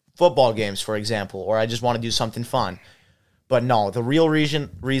football games, for example, or I just want to do something fun. But no, the real reason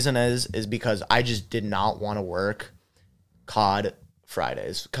is because I just did not want to work COD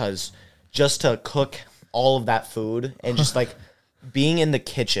Fridays, because just to cook all of that food and just like being in the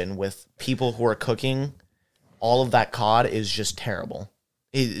kitchen with people who are cooking all of that COD is just terrible.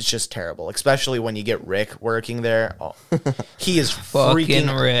 It's just terrible, especially when you get Rick working there. Oh, he is Fucking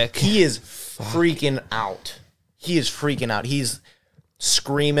freaking Rick. He is freaking out. He is freaking out. He's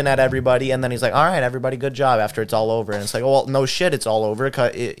screaming at everybody, and then he's like, "All right, everybody, good job." After it's all over, and it's like, "Well, no shit, it's all over."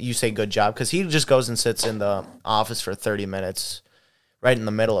 You say good job, because he just goes and sits in the office for 30 minutes, right in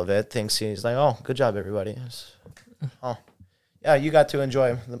the middle of it. Thinks he's like, "Oh, good job, everybody." Oh, yeah, you got to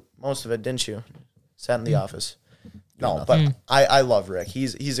enjoy most of it, didn't you? Sat in the office. No, but I love Rick.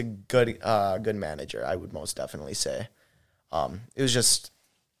 He's a good manager, I would most definitely say. It was just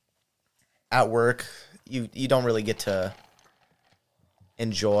at work, you don't really get to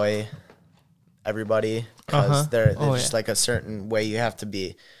enjoy everybody, because they're just like a certain way you have to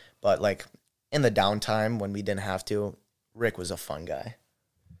be. But like in the downtime when we didn't have to, Rick was a fun guy.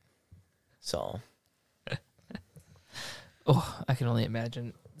 So oh, I can only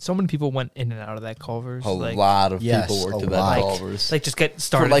imagine so many people went in and out of that Culver's. A like, lot of Yes, people worked a at that lot. Culver's. Like just get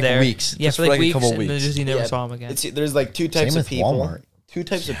started like there. weeks. Yeah, Just for for like like a weeks, couple and then weeks. just you never Yeah, saw them again. There's like two types Same of with people. Walmart. Two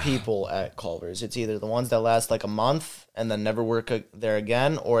types of people at Culver's. It's either the ones that last like a month and then never work there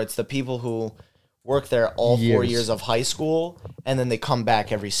again, or it's the people who work there all 4 Years. years of high school and then they come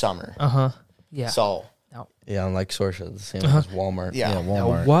back every summer. Yeah. So Yeah, on like Sorsha, the same as Walmart. yeah, Yeah, Now,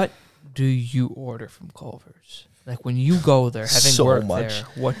 Walmart. what do you order from Culver's? Like when you go there, having So worked much. there,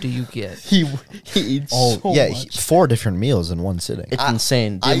 what do you get? He eats Oh, so yeah, much. 4 different meals in one sitting. It's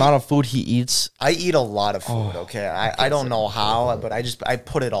insane. The amount of food he eats. I eat a lot of food. Okay, I don't know how, but I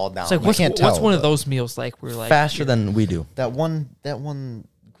put it all down. It's like Like, what's tell, one of but- those meals like? We're like Faster than we do. That one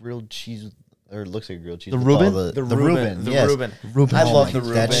grilled cheese, or it looks like a grilled cheese. The with all Reuben? The the Reuben. Reuben, the Yes. Reuben. Reuben. I Oh love my the God.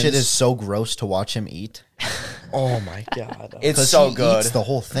 Reuben. That shit is so gross to watch him eat. Oh my god. It's 'Cause so he good. eats the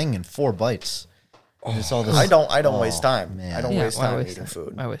whole thing in 4 bites. And it's all this. I don't waste time. man. I don't yeah, waste why time waste eating time?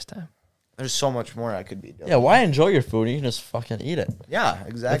 food. Why waste time? There's so much more I could be doing. Yeah, why enjoy your food? You can just fucking eat it. Yeah,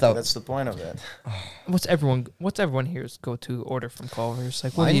 exactly. Without- That's the point of it. What's everyone here's go to order from Culver's?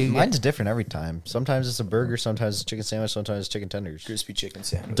 Like what do you get? Mine's different every time. Sometimes it's a burger, sometimes it's chicken sandwich, sometimes it's chicken tenders. Crispy chicken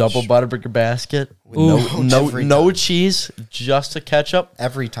sandwich. Double Butterburger basket. With Ooh. Every no time. cheese, just a ketchup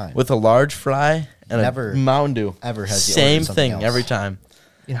Every time. with a large fry and Never a Mountain Dew. ever has you Same ordered something thing else. every time.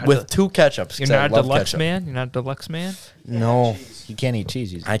 You're not, With a, 2 ketchups. you're 'cause I not a love deluxe ketchup. man. You're not a deluxe man. No, He can't eat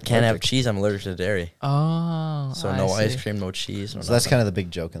cheese. He's I can't have allergic. cheese. I'm allergic to dairy. Oh, So I no see. ice cream, no cheese. No So that's nothing. kind of the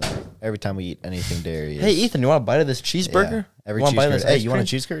big joke in there. Every time we eat anything dairy. Hey is- Ethan, you want a bite of this cheeseburger? Yeah, every You want a bite of cheese this curd. Hey, ice you want a cream?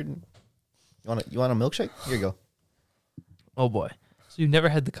 cheese curd? You want a milkshake? Here you go. Oh boy. So you've never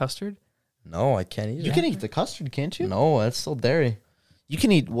had the custard? No, I can't eat it. You can eat the custard, can't you? No, that's still dairy. You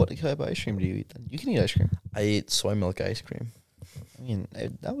can eat what type of ice cream do you eat then? You can eat ice cream. I eat soy milk ice cream. I mean,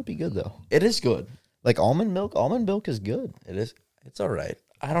 that would be good though. It is good. Like almond milk. Almond milk is good. It is. It's all right.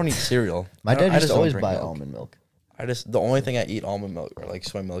 I don't eat cereal. My dad I used to don't always drink buy milk. almond milk. The only thing I eat almond milk or like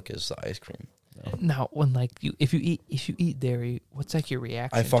soy milk is the ice cream. Now, when like if you eat dairy, what's like your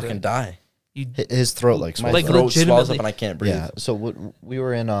reaction? I to fucking it? die. You His throat like My swells Like up. throat swells legitimately- up and I can't breathe. Yeah. So we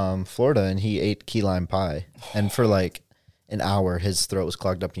were in Florida and he ate key lime pie, and for like an hour his throat was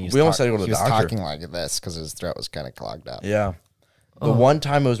clogged up. And he was We almost had to go to the he was doctor. talking like this because his throat was kind of clogged up. Yeah. The one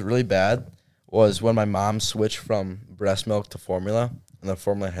time it was really bad was when my mom switched from breast milk to formula, and the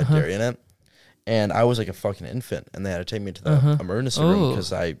formula had dairy in it. And I was like a fucking infant, and they had to take me to the emergency room Oh.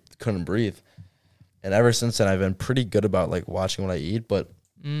 because I couldn't breathe. And ever since then, I've been pretty good about like watching what I eat, but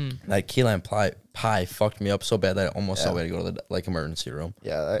that key lime pie fucked me up so bad that I almost thought we had to go to the like emergency room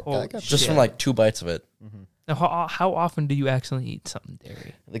Yeah. Oh, I got just shit. from like 2 bites of it. Now, how often do you accidentally eat something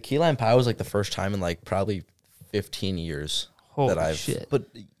dairy? The key lime pie was like the first time in like probably 15 years Holy that I've shit! But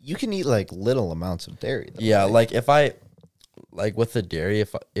you can eat like little amounts of dairy. Though, Yeah, right? like if I like with the dairy,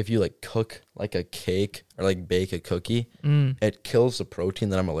 if you like cook like a cake or like bake a cookie, it kills the protein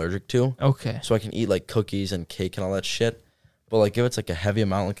that I'm allergic to. Okay. So I can eat like cookies and cake and all that shit. But like if it's like a heavy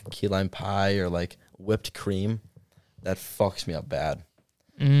amount, like a key lime pie or like whipped cream, that fucks me up bad.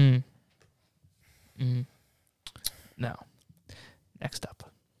 Now, next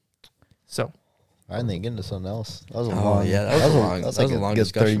up. So I didn't think into something else. That was a Oh, long. yeah, that was a long- That was that was like a long good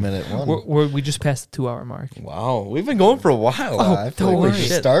discussion. 30-minute one. we just passed the 2-hour mark. Wow, we've been going for a while. I feel don't like we're worry.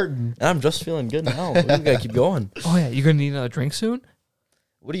 just starting. And I'm just feeling good now. We gotta keep going. Oh yeah, you're gonna need another drink soon.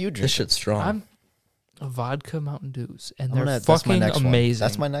 What do you drink? This shit's strong. I'm a vodka Mountain Dews, and I'm they're gonna- that's my fucking next one. amazing.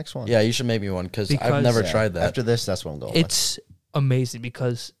 That's my next one. Yeah, you should make me one because I've Because- never Yeah. tried that. After this, that's what I'm going It's amazing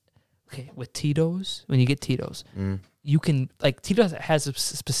because, okay, with Tito's, when you get Tito's, you can like Tito's has a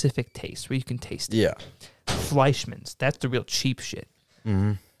specific taste where you can taste it. Yeah. Fleischmann's, that's the real cheap shit.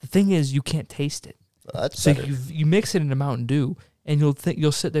 The thing is, you can't taste it. with. That's So better. you mix it into Mountain Dew, and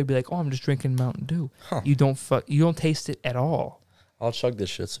you'll sit there and be like, oh, I'm just drinking Mountain Dew. You don't taste it at all. I'll chug this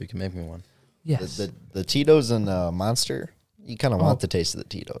shit so you can make me one. Yes. The Tito's and Monster, you kind of want the taste of the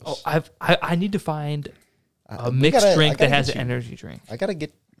Tito's. Oh, I need to find a we mixed gotta- I drink that gotta has get an you- energy drink. I gotta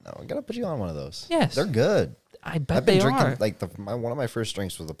put you on one of those. Yes. They're good. I bet I've been they drinking are. like one of my first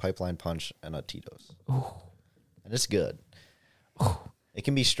drinks was a Pipeline Punch and a Tito's, and it's good. It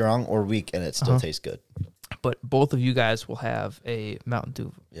can be strong or weak, and it still tastes good. But both of you guys will have a Mountain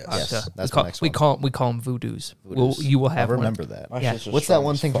Dew. Yes. vodka. Yes, that's we my call, next we one. call them Voodoos. Voodoos. You will have I'll one. remember that. My Yeah. shit's just What's that strong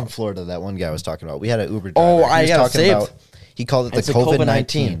one as thing from fuck. Florida that one guy was talking about? We had an Uber driver. Oh, He I was got it talking saved. about. He called it It's the a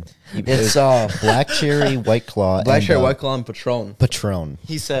COVID-19. It's Black Cherry, White Claw, Black and, Cherry White Claw and Patron. Patron.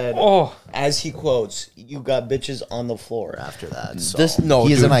 He said, Oh, as he quotes, "You got bitches on the floor after that." So. This no,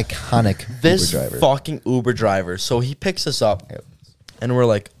 he is dude, an iconic this Uber driver. fucking Uber driver. So he picks us up, and we're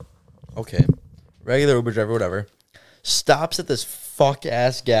like, okay, regular Uber driver, whatever. Stops at this fuck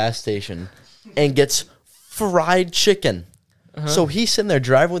ass gas station and gets fried chicken. So he's sitting there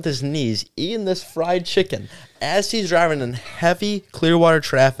driving with his knees, eating this fried chicken as he's driving in heavy Clearwater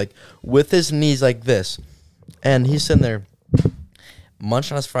traffic with his knees like this. And he's sitting there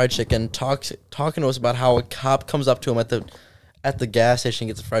munching on his fried chicken, talking to us about how a cop comes up to him at the gas station,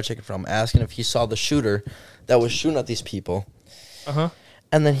 gets the fried chicken from him, asking if he saw the shooter that was shooting at these people.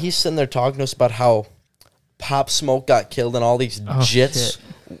 And then he's sitting there talking to us about how Pop Smoke got killed and all these jits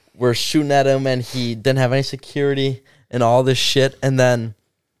were shooting at him and he didn't have any security and all this shit. And then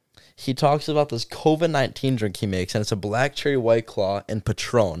he talks about this COVID-19 drink he makes, and it's a black cherry White Claw and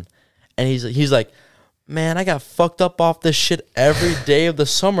Patron. And he's like, man, I got fucked up off this shit every day of the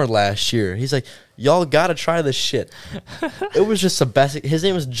summer last year. He's like, y'all gotta try this shit. It was just the best. His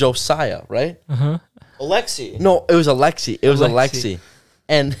name was Josiah, right? Alexi. No, it was Alexi. It was Alexi. Alexi.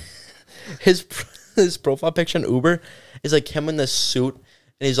 And his profile picture on Uber is like him in this suit,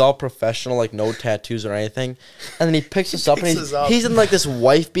 and he's all professional, like no tattoos or anything. And then he picks us up, and he's in like this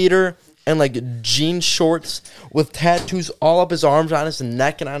wife beater and like jean shorts with tattoos all up his arms, on his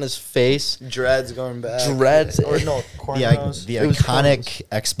neck, and on his face. Dreads going back. Dreads. Or no, cornrows. The It was iconic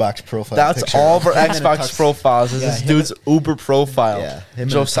Xbox profile. That's picture. all of our Him in a Xbox tux- profiles. Is Yeah, this him dude's Uber profile. Yeah, him in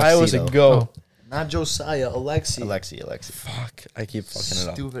a Josiah was a tuxedo. go. Not Josiah, Alexi. Alexi. Fuck, I keep fucking it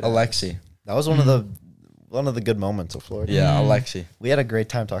up. Stupid Alexi. That was one of the good moments of Florida. Yeah, Alexi. We had a great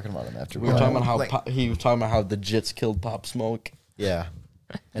time talking about him after We were talking about how Like- he was talking about how the Jits killed Pop Smoke. Yeah.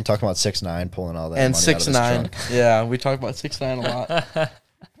 And talking about 6ix9ine pulling all that And money out of his 6ix9ine. trunk. Yeah, we talked about 6ix9ine a lot.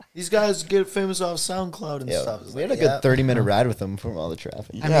 These guys get famous off SoundCloud and Yeah, stuff. It's we had like, a good yeah. 30-minute ride with him from all the traffic.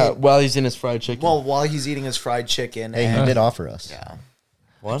 Yeah, while he's in his fried chicken. Well, while he's eating his fried chicken. Hey, he and, did offer us. Yeah.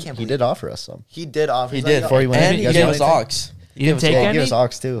 what? can't He did offer us some. He did offer. He he's did. like, Before he went in, And you he guys gave want us anything? Ox. You didn't take Yeah, any? give us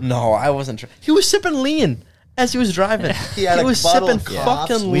Ox too. No, I wasn't. He was sipping lean as he was driving. He had a was bottle sipping of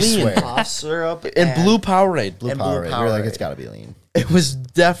Pops. fucking We lean. swear. cough syrup And blue Powerade. Blue And Power. Blue We were like, Powerade. it's got to be lean. It was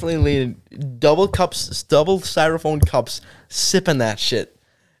definitely lean. Double styrofoam cups, sipping that shit.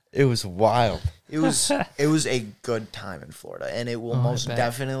 It was wild. It was a good time in Florida, and it will most bet.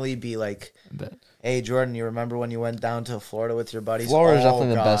 definitely be like, But hey Jordan, you remember when you went down to Florida with your buddies? Florida is Oh, definitely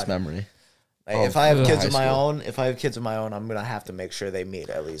the God. best memory. Like, of if I have high kids of my school. own, I'm gonna have to make sure they meet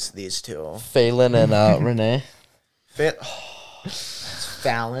at least these two. Phelan and Renee.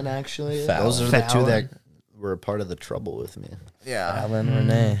 Fallon, actually. Fallon. Those are the two Fallon. that were a part of the trouble with me. Yeah, Alan and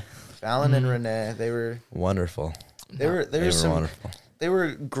Renee. Fallon and Renee. They were Wonderful. they were They were some wonderful. they were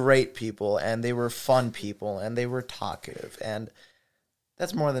great people, and they were fun people, and they were talkative, and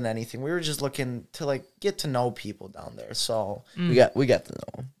that's more than anything. We were just looking to like get to know people down there. So We got to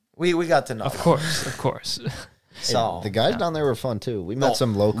know. we got to know. of course. So The guys down there were fun too. We met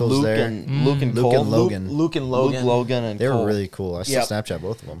some locals Luke there. and Luke and Luke Cole. and Logan. Luke and Logan. Luke, Logan, and They were Cole. really cool. I still Yep. Snapchat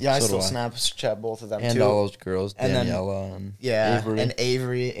both of them. Yeah, I So still do I. Snapchat both of them And too. all those girls, And then- Daniela and Yeah, Avery. and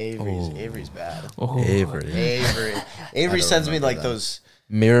Avery's bad. Oh, Avery. Avery sends me remember like that. those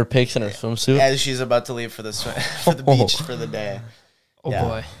Mirror pics in her swimsuit. as she's about to leave for the for the beach for the day. oh Yeah.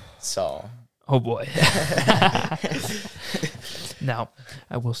 boy. So Oh boy. Now,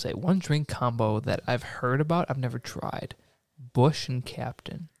 I will say one drink combo that I've heard about, I've never tried. Bush and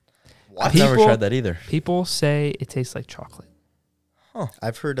Captain. I've never tried that either. People say it tastes like chocolate.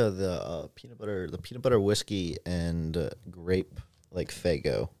 I've heard of the peanut butter whiskey and grape like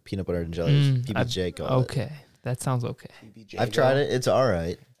Faygo peanut butter and jelly. PBJ call it. Okay. That sounds okay. I've tried it. It's all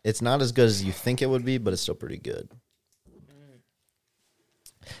right. It's not as good as you think it would be, but it's still pretty good.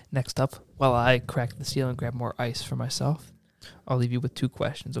 Next up, while I crack the seal and grab more ice for myself, I'll leave you with two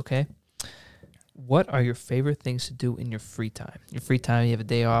questions, okay? What are your favorite things to do in your free time? Your free time, you have a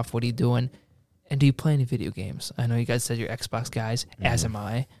day off, what are you doing? And do you play any video games? I know you guys said you're Xbox guys, as am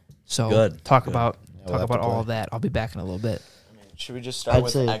I. So Good, talk good. about we'll have to all play. of that. I'll be back in a little bit. Should we just start I'd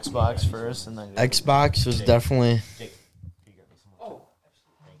with say- Xbox first and then Xbox was definitely.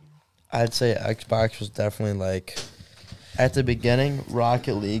 I'd say Xbox was definitely like at the beginning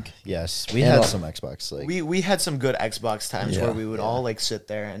Rocket League. Yes, we And had a- some Xbox like we had some good Xbox times Yeah. where we would all like sit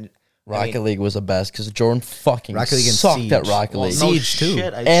there and Rocket League was the best because Jordan fucking Rocket League and sucked Siege. at Rocket well, League. no Siege, too.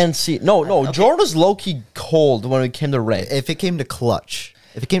 shit, And see, no, Jordan was low key cold when it came to rank. if it came to clutch.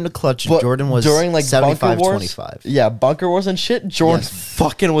 If it came to clutch, But Jordan was during like Bunker Wars, 75-25. yeah, Bunker Wars and shit. Jordan Yes.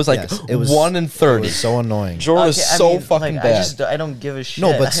 fucking was like Yes, it was 1 in It 30. was so annoying. Jordan was so fucking bad. I don't give a shit.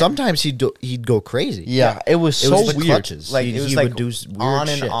 No, but sometimes he'd go crazy. Yeah, it was It so was the weird. clutches. like He- it was he like would do weird on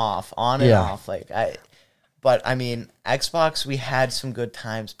and shit. off, on and Yeah. off. But I mean, Xbox, we had some good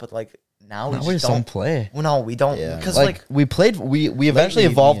times, but like now we Now we just just don't play. Well, no, we don't Yeah. because Like we played, we eventually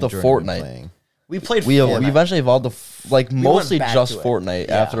Lately, evolved me to and Jordan have been Fortnite. playing. We played We Fortnite. eventually evolved to went mostly back just to it. Fortnite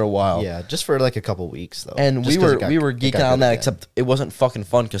Yeah. after a while. Yeah, just for like a couple weeks though. And Just we 'cause were it got- we were it got geeking good out on that, again. except it wasn't fucking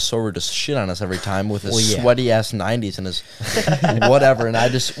fun because Sorber just shit on us every time with his Well, yeah. sweaty ass 90s and his whatever, and I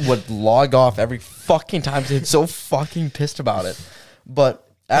just would log off every fucking time. 'Cause he's so fucking pissed about it. But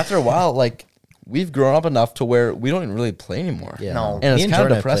after a while, like we've grown up enough to where we don't even really play anymore. Yeah, No. And Me it's and kinda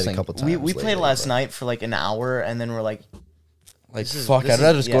Jordan have depressing. played a couple times. we played lately, last but- night for like an hour, and then we're like, Like This is- fuck, this I'd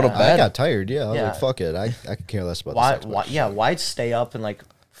rather is- just go to yeah. I bed. got tired. Yeah, I was Yeah. like, fuck it. I could care less about why? this. Why? Yeah, why stay up and like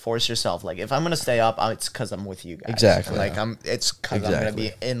force yourself? Like, if I'm gonna stay up, it's because I'm with you guys. Exactly. Like it's because I'm gonna be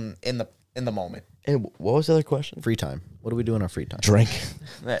Exactly. in the moment. And what was the other question? Free time. What do we do in our free time? Drink.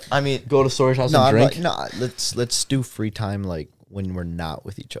 I mean, Go to Story's house No, and I'm drink. like, no. Let's do free time like when we're not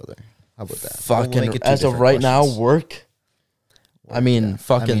with each other. How about that? Fucking We'll make it two as of different right now, questions. work. I mean, yeah.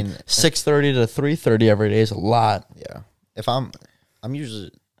 fucking I mean, 6:30 to 3:30 every day is a lot. Yeah. If I'm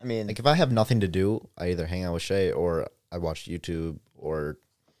usually I mean, like if I have nothing to do, I either hang out with Shay or I watch YouTube or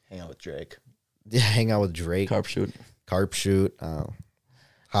hang out with Drake. hang out with Drake. Carp shoot. Carp shoot.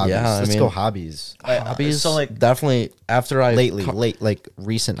 Hobbies. Yeah, I Let's mean- go hobbies. Hobbies. so, like- definitely after I Like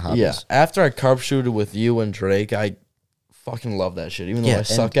recent hobbies. yeah, after I carp shooted with you and Drake, I fucking love that shit. Even though Yeah, I and-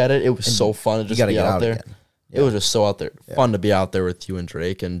 suck at it, it was so fun to You just gotta be get out out there. again. It was just so out there, fun to be out there with you and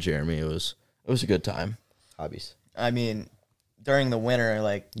Drake and Jeremy. It was a good time. Hobbies. I mean, during the winter,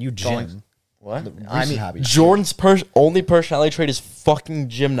 like You going- gym. What? Recent I mean, hobbies. Jordan's only personality trait is fucking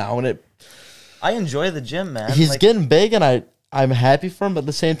gym now, and I enjoy the gym, man. he's Like, getting big, and I'm happy for him. But at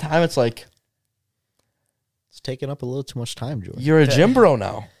the same time, it's like It's taking up a little too much time, Jordan. you're a gym bro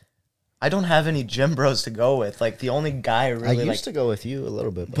now. I don't have any gym bros to go with. Like the only guy I I really used like. to go with you a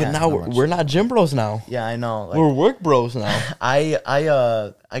little bit, But Yeah, now not much. we're not gym bros now. Yeah, I know. Like, We're work bros now. I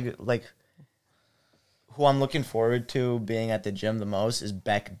like who I'm looking forward to being at the gym the most is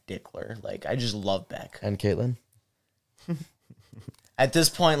Beck Dickler. Like I just love Beck. And Caitlin, At this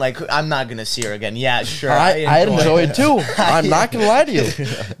point, like I'm not gonna see her again. Yeah, sure. I enjoy it too. I'm not gonna lie to you.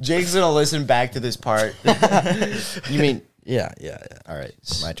 Jake's gonna listen back to this part. You mean yeah. All right,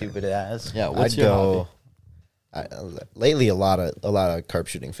 my turn. Stupid ass. Yeah, what's I'd your go. hobby? Lately, a lot of carp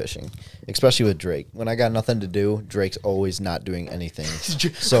shooting fishing, especially with Drake. When I got nothing to do, Drake's always not doing anything.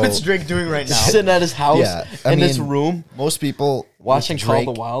 So What's Drake doing right now? Sitting at his house yeah, I in mean, this room. most people Watching with Call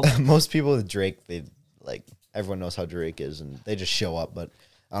the Wild. Most people with Drake, they like everyone knows how Drake is, and they just show up. But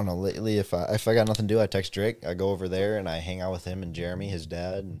I don't know. Lately, if I got nothing to do, I text Drake. I go over there and I hang out with him and Jeremy, his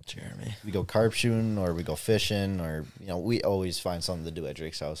dad. And Jeremy. we go carp shooting or we go fishing or we always find something to do at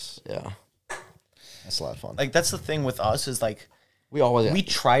Drake's house. Yeah. That's a lot of fun. Like that's the thing with us is like We always we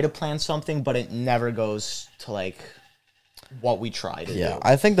try to plan something, but it never goes to like what we try to yeah. do.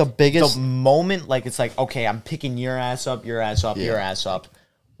 I think the biggest The moment like it's like okay, I'm picking your ass up, your ass up, your ass up.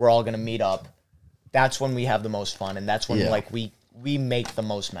 We're all gonna meet up. That's when we have the most fun, and that's when Yeah. like we make the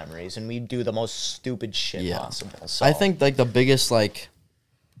most memories and we do the most stupid shit Yeah. possible. So I think like the biggest like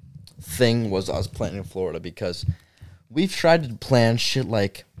thing was us planning in Florida because we've tried to plan shit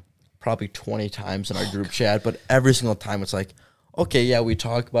like probably 20 times in our group chat, but every single time it's like, okay, yeah, we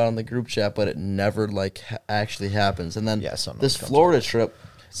talk about it on the group chat, but it never like actually happens. And then Yeah, something this comes Florida trip,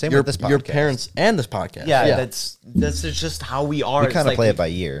 Same your, with this your podcast. parents and this podcast. yeah, that's just how we are. we It's kind of like play it by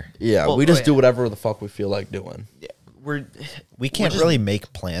year. yeah, Well, we just yeah. do whatever the fuck we feel like doing. we're We can't just- really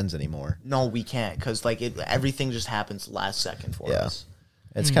make plans anymore. no, we can't because like everything just happens last second for Yeah. us.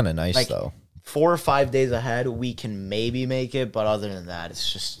 It's kind of nice Like though. 4 or 5 days ahead, we can maybe make it, but other than that,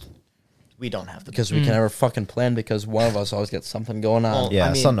 it's just we don't have the Because we can never fucking plan because one of us always gets something going on. Well, Yeah,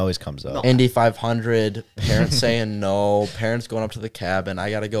 I mean, something always comes up. Indy 500, parents saying no, parents going up to the cabin, I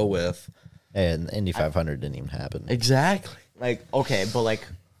got to go with. And the Indy 500 didn't even happen. Exactly. like okay, but like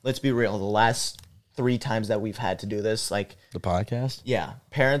let's be real. The last 3 times that we've had to do this, like The podcast? yeah,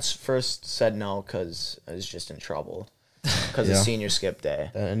 parents first said no because I was just in trouble because Yeah. of senior skip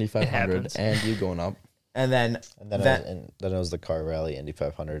day, Indy 500 happens. and you going up. and then And then, then it was the car rally, Indy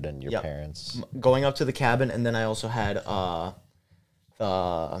 500, and your Yep. parents. going up to the cabin, and then I also had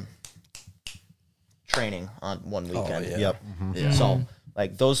the training on one weekend. yeah. Yep. Yeah. So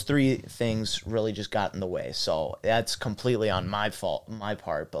like those 3 things really just got in the way. So that's completely on my fault, my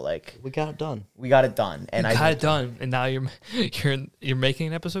part. But like We got it done. we got it done, and I Got it done, and now you're making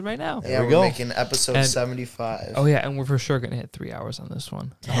an episode right now. yeah, we we're go. making episode And- 75. Oh yeah, and we're for sure gonna hit 3 hours on this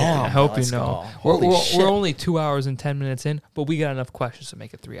one. Damn, I hope you let's know. go. We're, Holy we're, shit. we're only 2 hours and 10 minutes in, but we got enough questions to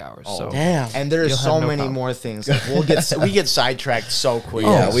make it 3 hours. so Damn. And there's You'll so have no many problem. more things. Like we get sidetracked so quick.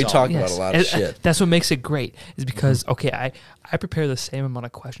 Yeah, we so- talk about a lot of And, shit. That's what makes it great. Is because okay, I prepare the same amount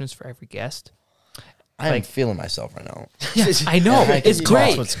of questions for every guest, I am Like- feeling myself right now. Yeah, I know. And I can It's talk. great.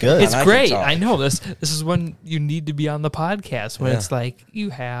 That's what's good. It's And I can great. talk. I know this. This is when you need to be on the podcast when Yeah. it's like you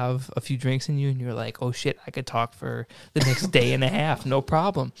have a few drinks in you and you're like, oh shit, I could talk for the next day and a half, no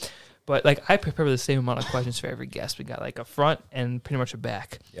problem. But like I prepare the same amount of questions for every guest. We got like a front and pretty much a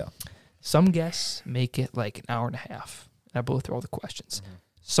back. Yeah. Some guests make it like an hour and a half. And I blow through all the questions.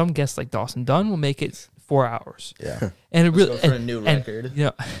 Some guests like Dawson Dunn will make it 4 hours. Yeah. And it really go for a and- new and, record. You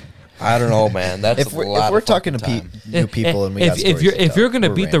know, I don't know, man. That's If a we're, lot if we're of talking to fucking time. new people and we got if stories you're to if tell, you're gonna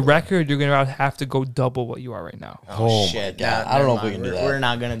we're beat the rambling. record, you're gonna have to go double what you are right now. Oh my shit! God. Nah, I don't know never if we can mind. do that. We're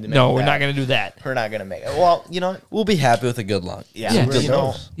not gonna. No, we're not gonna do that. We're not gonna make it. Well, you know, We'll be happy with a good luck. yeah, Yeah. you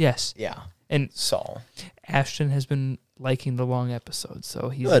know, Yes. yeah. And So Ashton has been liking the long episodes, so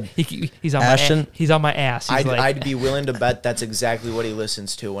he's Good. He's on Ashton- he's on my ass. He's I'd be willing to bet that's exactly what he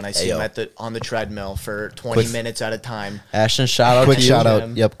listens to when I see Hey, him yo. on the treadmill for 20 Quick- minute at a time. Ashton, shout out Quick to you. shout out.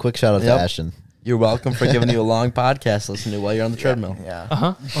 Jim. Yep. Quick shout out Yep. to Ashton. You're welcome for giving you a long podcast to listen to while you're on the treadmill. Yeah.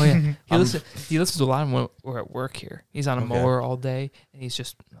 Oh yeah. He listens to a lot when we're at work here. He's on a mower all day, and he's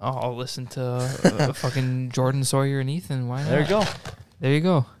just I'll listen to fucking Jordan Sawyer and Ethan. Why not? There you go. There you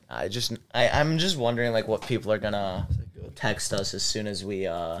go. I'm just wondering like what people are gonna text us as soon as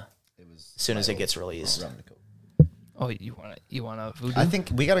it gets released. Oh, you want a voodoo? I think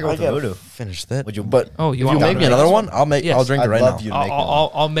we gotta go I with the gotta voodoo. finish that. Would you- But Oh, you if want you one make me to another mix? one, I'll make. Yes. I'll drink it I'd right love now. you to make one.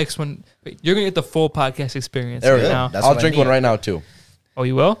 I'll mix one. Wait, you're gonna get the full podcast experience There we right go. now. That's I'll what I drink one need. right now too. Oh,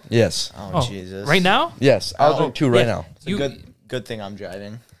 you will? Yes. Oh, Jesus! Right now? Yes. I'll drink two right yeah. now. It's a good thing I'm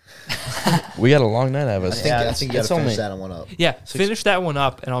driving. We got a long night ahead of us. I think you it's gotta only- finish that one up. Yeah, finish that one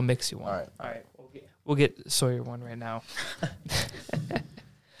up, and I'll mix you one. All right. All right. We'll get Sawyer one right now.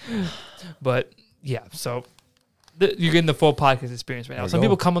 But yeah, so you're getting the full podcast experience right now. Some go.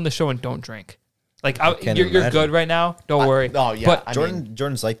 people come on the show and don't drink. Like can't you're imagine. good right now. Don't worry. Oh yeah, But I mean,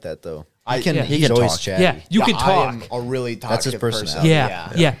 Jordan's like that though. I- He can. yeah, he he's can always talk. chatty. yeah, you can I talk. am a really That's his talkative person.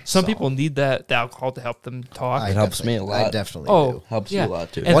 personality. Yeah. Some So- people need the alcohol to help them talk. It helps me a I lot. definitely Oh, do. Helps yeah. you a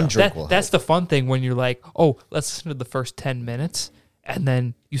lot too. And One drink will That's the fun thing when you're like, oh, let's listen to the first 10 minutes. And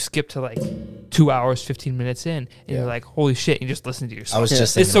then you skip to like 2 hours, 15 minutes in. And you're like, holy shit, you just listen to yourself. I was just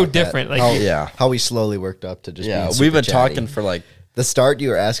it's thinking so about that. different. Like, how, Yeah. how we slowly worked up to just Yeah, being we've super been chatty. talking for like The start, you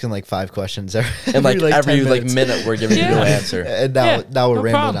were asking like 5 questions every, and like every 10 like minutes. minute we're giving you Yeah. no answer. And now, Yeah, now we're no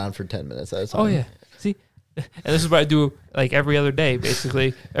rambling problem. on for 10 minutes. That's oh, yeah. See? And this is what I do like every other day,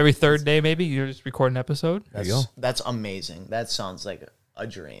 basically. Every third day, maybe, you just record an episode. That's amazing. That sounds like a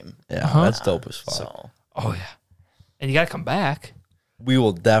dream. Yeah, Uh-huh. that's dope as fuck. So Oh, yeah. And you got to come back. We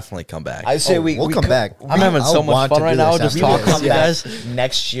will definitely come back. I say we'll come back. I'm having so much fun right now just We will talking to come you back guys.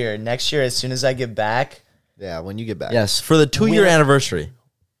 next year. Next year, as soon as I get back, Yeah, when you get back. Yes, for the 2-year anniversary.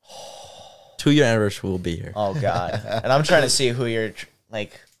 2-year anniversary, we'll be here. oh god! And I'm trying to see who you're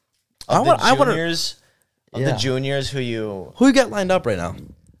like. I Of want- the I wanna- juniors, of Yeah. the juniors, who you? Who you got lined up right now?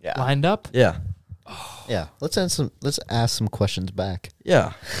 Yeah. Lined up. Yeah, Yeah. Let's ask some questions back.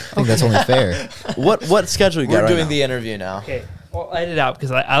 yeah. I think that's only fair. What schedule you got We're right doing now? the interview now. Okay. Well, I'll edit out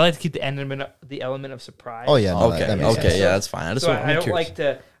because I like to keep the element of surprise. Oh yeah. No, Okay, that makes okay, sense. yeah, that's fine. I just So want, I I'm don't curious. like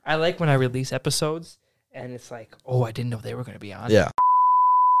to. I like when I release episodes and it's like, oh, I didn't know they were going to be on. Yeah,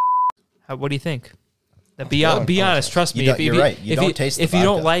 What do you think? Now, be honest. Trust me. You don't- you're right. You if don't taste the If you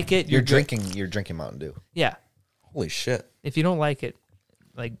don't vodka. like it, You're good. drinking. You're drinking Mountain Dew. Yeah. holy shit. If you don't like it,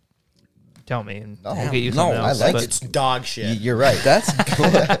 like, tell me and No, we'll get you no, something I else. like but- it. It's dog shit. You're right. That's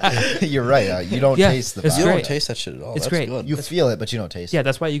good. You're right. You don't Yeah, taste the it's You vodka. great. don't taste that shit at all. It's That's great. good. You feel it, but you don't taste Yeah, it.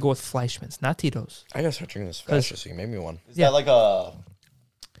 that's why you go with Fleischmann's, not Tito's. I gotta start drinking this faster so you can make me one. Is Yeah. that like a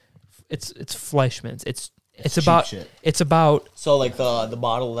It's Fleischmann's. It's cheap about shit. it's about so like the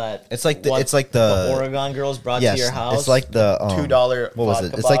bottle that It's like the- one- it's like the- Oregon girls brought Yes, to your house? it's like the $2 What was it?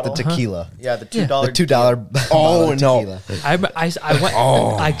 vodka It's like the bottle? tequila. Yeah, the Yeah. $2 The $2. Oh, no. I went.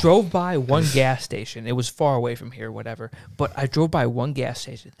 I drove by one gas station. It was far away from here, whatever. But I drove by one gas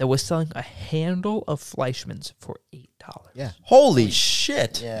station that was selling a handle of Fleischmann's for $8. Yeah. Holy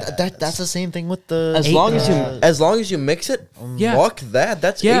shit. Yeah. That's the same thing with the. As long as you mix it, Yeah. fuck that.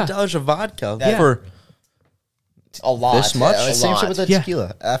 That's Yeah. $8 of vodka Yeah. for A lot. This much? A Same lot. shit with the Yeah.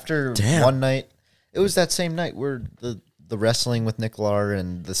 tequila. After Damn. one night, it was that same night where the wrestling with Nick Lar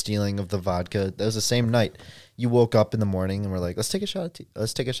and the stealing of the vodka. That was the same night. You woke up in the morning and we're like, let's take a shot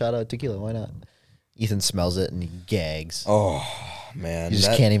of tequila. Why not? Ethan smells it and he gags. oh man. You just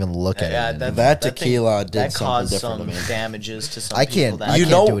that- can't even look at Yeah, it. that thing- tequila did that something caused different some to me. damages to some I people. can't- That I You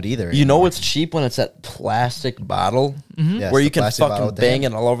can't know, do it either You know anymore. it's cheap when it's that plastic bottle Yes, where the you can plastic bottle fucking with the bang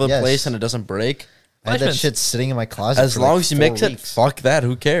hand. it all over the Yes. place and it doesn't break. I had that Fleischmann's. shit sitting in my closet. As for long like as you 4 mix it, weeks. fuck that.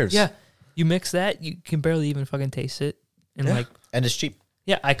 Who cares? Yeah, you mix that, you can barely even fucking taste it, and Yeah. like And it's cheap.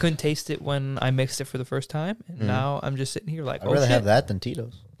 Yeah, I couldn't taste it when I mixed it for the first time, and now I'm just sitting here like, I'd oh rather shit. have that than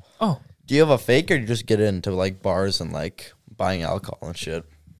Tito's. Oh, Do you have a fake, or do you just get into like bars and like buying alcohol and shit?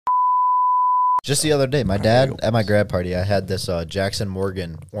 Just the other day, my dad at my grad party, I had this Jackson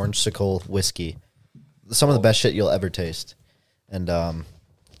Morgan Orange Sickle whiskey. Some of the best shit you'll ever taste. And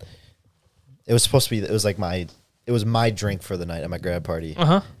it was supposed to be, it was my drink for the night at my grad party.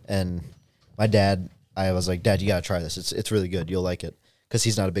 And my dad, I was like, Dad, you gotta try this. It's really good. You'll like it. Because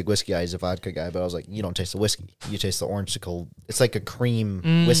he's not a big whiskey guy, he's a vodka guy. But I was like, you don't taste the whiskey. You taste the Orange Sickle. It's like a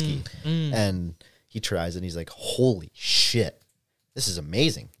cream whiskey. And he tries it and he's like, holy shit, this is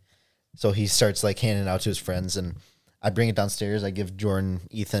amazing. So he starts like handing it out to his friends, and I bring it downstairs. I give Jordan,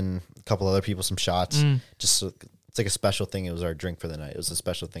 Ethan, a couple other people some shots. Just so, it's like a special thing. It was our drink for the night. It was a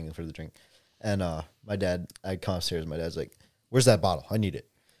special thing for the drink. And my dad, I'd come upstairs. My dad's like, "Where's that bottle? I need it."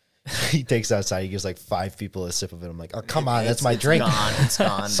 He takes it outside. He gives like 5 people a sip of it. I'm like, "Oh, come on, that's my drink." It's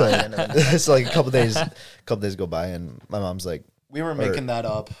gone. So by the end of the day. it's like a couple days go by, and my mom's like, We were making that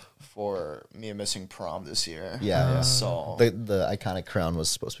up for me and missing prom this year. "Yeah, So the iconic crown was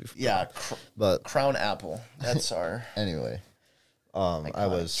supposed to be, yeah, but Crown Apple. That's our. anyway, I iconic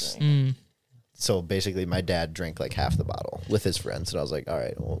was." drink. So basically, my dad drank like half the bottle with his friends, and I was like, "All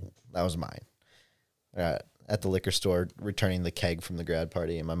right, well, that was mine." At the liquor store, returning the keg from the grad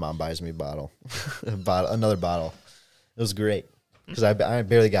party, and my mom buys me a bottle, another bottle. It was great because I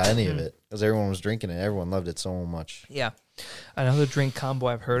barely got any of it because everyone was drinking it. Everyone loved it so much. yeah. Another drink combo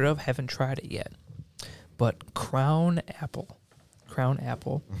I've heard of, haven't tried it yet, but Crown Apple,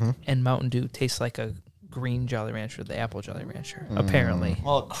 and Mountain Dew tastes like a green Jolly Rancher, the apple Jolly Rancher. Apparently,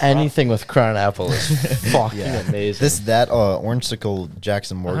 Well, Anything with Crown Apple is fucking amazing. That Orange Sickle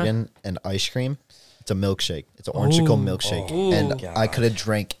Jackson Morgan and ice cream. It's a milkshake. It's an Orange Sickle milkshake, and I could have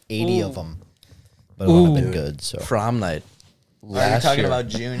drank 80 of them, but it wouldn't have been good. So Prom night. Are you Last talking year, about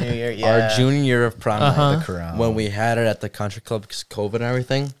junior year? Yeah. our junior year of prom night, the crown. when we had it at the country club because COVID and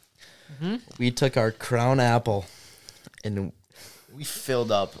everything, we took our Crown Apple, and We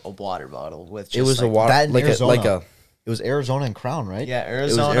filled up a water bottle with. Just it was a like, water that in like Arizona. a It was Arizona and Crown, right? Yeah, it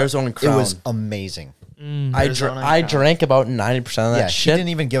was Arizona. Arizona Crown. It was amazing. Arizona I Crown. drank about 90% of that Yeah, she shit. didn't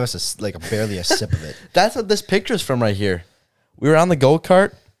even give us barely a sip of it. That's what this picture's from right here. We were on the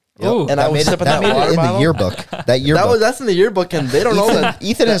go-kart, Ooh. and I was sipping that made it water in bottle. the yearbook. That yearbook. That's in the yearbook, and they don't know that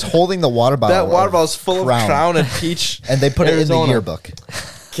Ethan is holding the water bottle. that water of bottle is full of Crown and peach. and they put it in Arizona. the yearbook.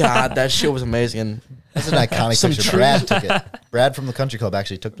 God, that shit was amazing. And That's an iconic Some picture. tree- Brad took it. Brad from the country club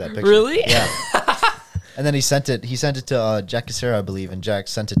actually took that picture. Really? Yeah. And then he sent it to Jack Casera, I believe, and Jack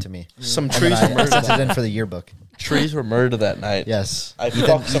sent it to me. some And trees then were I sent murdered. it in for the yearbook. Trees were murdered that night. Yes. I Ethan,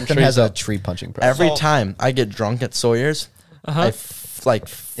 fucked some Ethan trees has a up. tree punching practice. Every time I get drunk at Sawyer's, I fuck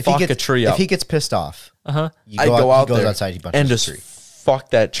a tree up. If he gets pissed off, Uh-huh. I go out he goes there outside, he punches and the just tree. fuck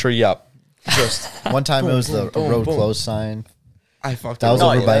that tree up. Just One time it was the boom, road boom. closed sign. I fucked That it was up.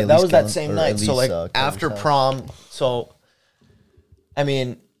 over yeah, by that Elise was that Gillen- same or night. So Elise, like Kelly's after house. prom, so I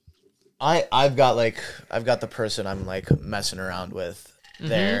mean, I've got the person I'm like messing around with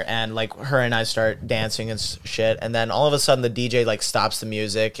there, and like her and I start dancing and shit, and then all of a sudden the DJ like stops the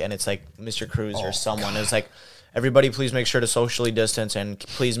music, and it's like Mr. Cruz or someone is like, everybody please make sure to socially distance and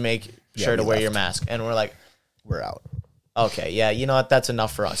please make sure to we wear left. your mask, and we're like, We're out. okay, yeah, you know what? That's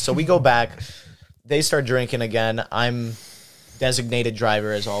enough for us. So we go back. They start drinking again. I'm designated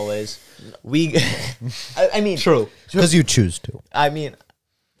driver as always. We, I mean, True. Because you choose to. I mean,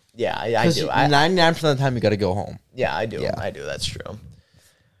 yeah, I do. 99% of the time you got to go home. Yeah, I do. Yeah. I do. That's true.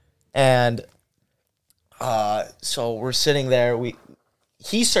 And so we're sitting there.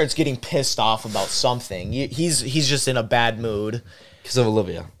 He starts getting pissed off about something. He's just in a bad mood. Because of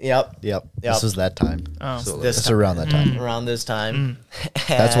Olivia. Yep. Yep. Yep. This was that time. Oh, This It's around that time. around this time.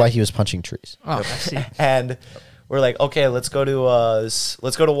 That's why he was punching trees. oh I see. And we're like, okay, let's go to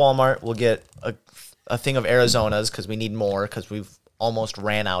Walmart. We'll get a thing of Arizonas because we need more because we've almost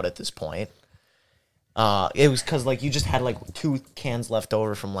ran out at this point. It was because like you just had like 2 cans left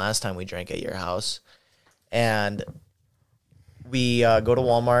over from last time we drank at your house, and we go to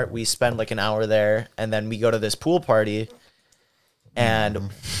Walmart. We spend like an hour there, and then we go to this pool party. And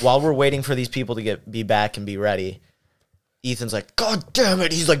while we're waiting for these people to be back and be ready, Ethan's like, God damn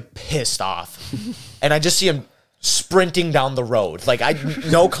it. He's like pissed off. And I just see him sprinting down the road. Like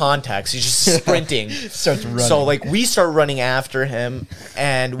no context. He's just sprinting. Starts running. So like we start running after him,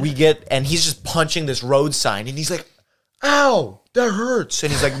 and he's just punching this road sign, and he's like, ow, that hurts.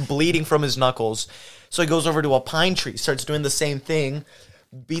 And he's like bleeding from his knuckles. So he goes over to a pine tree, starts doing the same thing,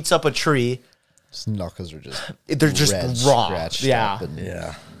 beats up a tree. His knuckles are just They're just red, raw. scratched Yeah. up and-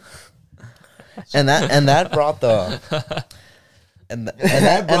 Yeah. And that brought the and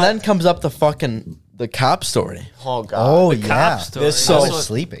then comes up the cop story. Oh god. Oh The cop yeah. story. I So- was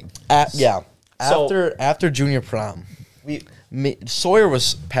sleeping. So- After junior prom, We Sawyer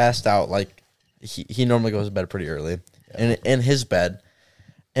was passed out. Like he normally goes to bed pretty early, in his bed,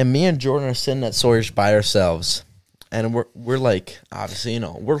 and me and Jordan are sitting at Sawyer's by ourselves, and we're like, obviously,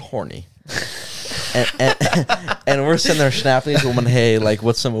 we're horny. and we're sitting there snapping these women, hey, like,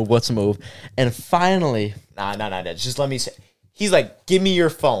 what's the move? And finally, nah. Just let me say. He's like, give me your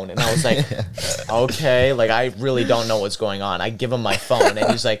phone. And I was like, okay. Like, I really don't know what's going on. I give him my phone.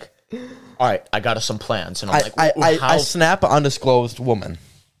 And he's like, all right, I got us some plans. And I'm like, I snap an undisclosed woman.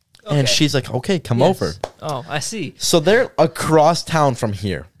 Okay. And she's like, okay, come Yes. over. Oh, I see. So they're across town from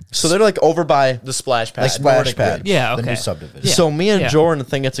here. So they're like over by the splash pad. like splash Nordic pad. Ridge, Yeah, The okay. new subdivision. Yeah. So me and Yeah. Jordan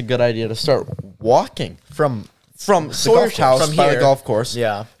think it's a good idea to start walking From Sawyer's course, house from by here. the golf course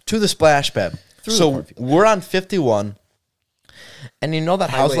Yeah. to the splash pad. So we're on 51. And you know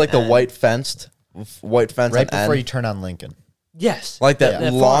that house, Highway like the N. white fence right on before N? you turn on Lincoln. Yes. Like that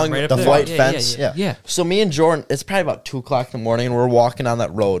farm long, right up the there. white Yeah, fence. Yeah. Yeah. So me and Jordan, it's probably about 2 o'clock in the morning, and we're walking on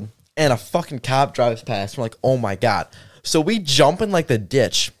that road, and a fucking cop drives past. We're like, oh my God. So we jump in like the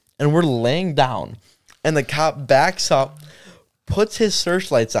ditch, and we're laying down, and the cop backs up, puts his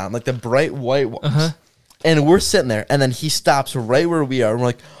searchlights on, like the bright white ones, and we're sitting there, and then he stops right where we are, and we're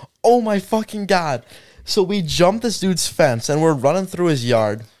like, oh my fucking God. So we jump this dude's fence, and we're running through his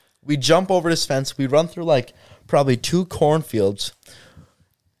yard. We jump over this fence. We run through like probably 2 cornfields.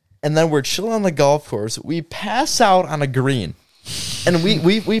 And then we're chilling on the golf course. We pass out on a green. And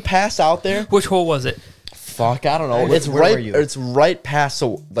we pass out there. Which hole was it? Fuck, I don't know. Where- It's where right were you? it's right past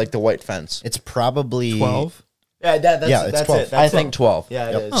the white fence. It's probably 12. Yeah, that's it's 12. it. That's I think 12. Yeah,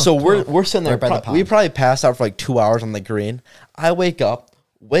 it Yep. is. So we're sitting there. Right by the pond. We probably passed out for like 2 hours on the green. I wake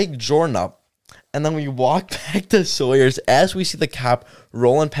Jordan up, and then we walk back to Sawyer's as we see the cop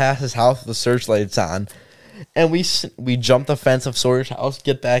rolling past his house with the searchlights on. And we jump the fence of Sawyer's house,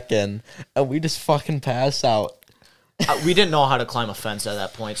 get back in, and we just fucking pass out. We didn't know how to climb a fence at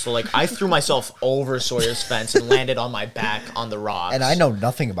that point. So, like, I threw myself over Sawyer's fence and landed on my back on the rocks. and I know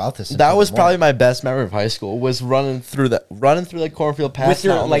nothing about this. That until was the probably morning. my best memory of high school. Was running through the cornfield path with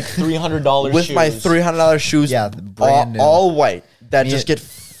your, like, $300 with shoes. my $300 shoes, Yeah, brand new. all white that Me just and- get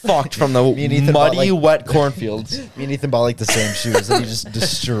fucked from the Me and Ethan bought, muddy, like- wet cornfields. Me and Ethan bought like the same shoes, and he just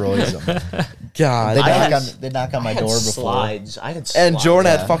destroys them. God, They knock on my I had door before. slides. I had and slides.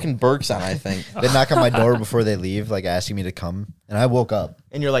 Jordan yeah. had fucking Birks on, I think. They knock on my door before they leave, like asking me to come, and I woke up.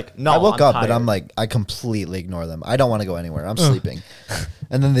 And you're like, no, I woke up, but tired. I'm like, I completely ignore them. I don't want to go anywhere. I'm sleeping,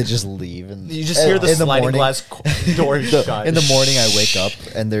 and then they just leave. And You just hear the in sliding morning, glass door shut. In the morning, I wake up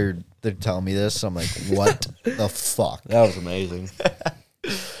and they're telling me this. I'm like, what the fuck? That was amazing.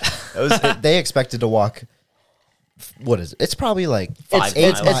 They expected to walk. What is it? It's probably like Five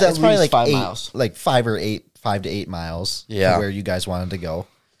it's miles. it's probably least like 5 eight, miles. like 5 to 8 miles. Yeah. to where you guys wanted to go.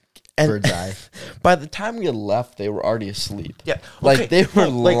 And Bird's eye. by the time we had left, they were already asleep. Yeah, like okay, they were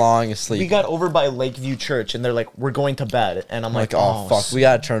like, long asleep. We got over by Lakeview Church, and they're like, we're going to bed. And I'm like, like, oh fuck, we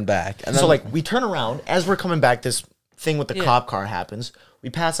gotta turn back. And So then, like we turn around as we're coming back. This thing with the Yeah. cop car happens. We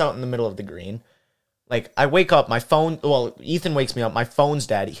pass out in the middle of the green. Like I wake up, my phone. Well, Ethan wakes me up. My phone's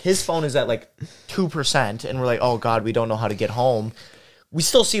dead. His phone is at like 2%, and we're like, oh god, we don't know how to get home. We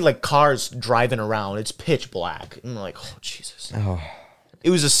still see like cars driving around. It's pitch black, and we're like, oh Jesus. It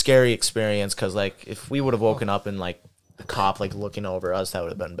was a scary experience because like if we would have woken up and like the cop like looking over us, that would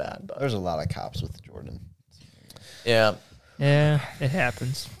have been bad. But There's a lot of cops with Jordan. yeah, Yeah, it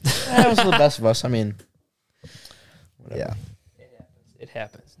happens. that was the best of us. I mean, Yeah. It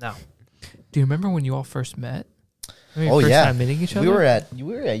happens. Now, do you remember when you all first met? Remember Oh your first yeah. time meeting each other? We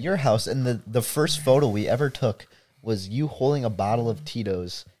were at your house, and the first photo we ever took was you holding a bottle of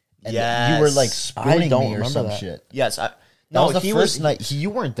Tito's, and you were like Yes. spooning don't me or remember some that. shit. yes. That was the he first night. You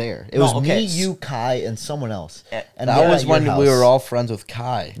weren't there. It No, was okay. me, you, Kai, and someone else. And that we were was at your when we house. were all friends with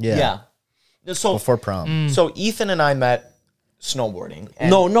Kai. yeah, So before prom. So Ethan and I met snowboarding. And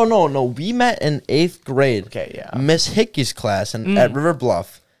No. We met in 8th grade. Okay, yeah. Miss Hickey's class at River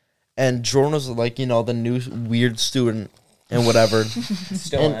Bluff, and Jordan was like, the new weird student and whatever.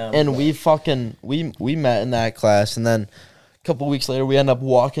 Still am. and we met in that class, and then a couple weeks later we end up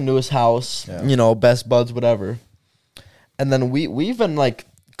walking to his house. Yeah. Best buds, whatever. And then we've been like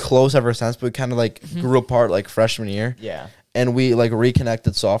close ever since, but we kind of like grew apart like freshman year. Yeah. And we like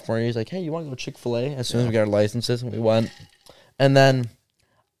reconnected sophomore year. He's like, hey, you want to go Chick-fil-A? As soon as we got our licenses, and we went. And then,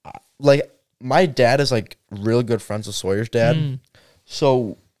 like, my dad is like real good friends with Sawyer's dad.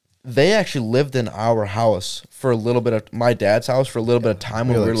 So they actually lived in our house for a little bit of my dad's house for a little bit of time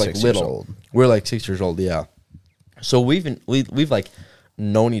when we were like 6 years little. old. We were like 6 years old, yeah. So we've like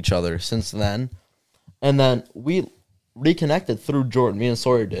known each other since then, and then we reconnected through Jordan. Me and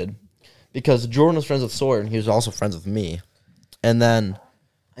Sawyer did, because Jordan was friends with Sawyer, and he was also friends with me. And then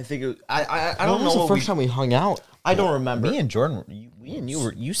I think I I don't know the what first time we hung out. I don't remember. Me and Jordan, we and you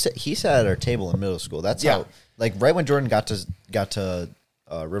were he sat at our table in middle school. That's Yeah. how, like, right when Jordan got to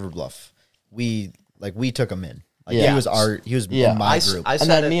River Bluff, we took him in. Like, Yeah. he was Yeah. in my I s- group. I And said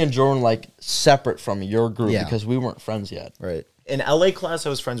then it- me and Jordan like separate from your group Yeah. because we weren't friends yet. Right. in LA class, I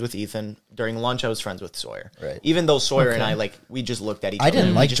was friends with Ethan. During lunch, I was friends with Sawyer. Right. Even though Sawyer and I, like, we just looked at each other. I didn't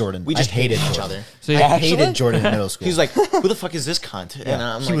and like we just, Jordan. We just I hated each Jordan. other. So I you- hated Jordan in middle school. He was like, "Who the fuck is this cunt?" And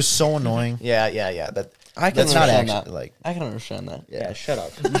I'm he like, was so annoying. yeah. I can That's not understand actually, that. like- I can understand that. Yeah, shut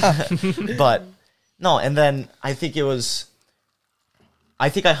up. But no, and then I think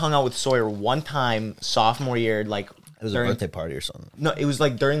I hung out with Sawyer one time sophomore year, like It was a birthday party or something. No, it was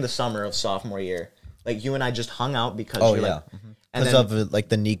like during the summer of sophomore year. Like you and I just hung out because Oh you're yeah, like, and because then, of like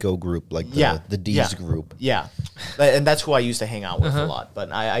the Nico group, like the D's group. Yeah, and that's who I used to hang out with a lot,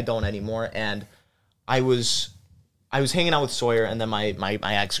 but I don't anymore. And I was hanging out with Sawyer, and then my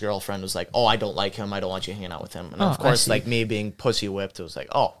ex girlfriend was like, "Oh, I don't like him. I don't want you hanging out with him." And of I course, see. like me being pussy whipped, it was like,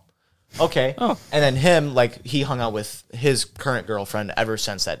 "Oh, okay." Oh. And then him, like he hung out with his current girlfriend ever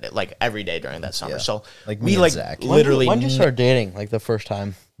since that, like every day during that summer. Yeah. So Like me we and like Zach. literally. When did you start dating? Like the first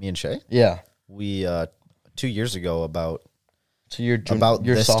time? Me and Shay, Yeah. we 2 years ago about So your about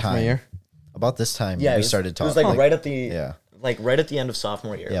your this sophomore time. year. About this time, Yeah, we started talking. It was like right at the yeah. like right at the end of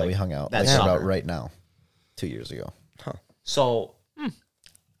sophomore year. Yeah, like, we hung out. that Like summer. about right now, 2 years ago. So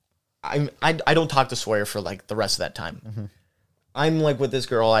I don't talk to Sawyer for like the rest of that time. I'm like with this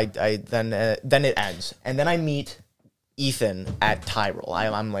girl. I then it ends, and then I meet Ethan at Tyrell.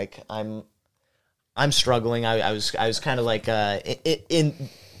 I'm struggling. I was kind of like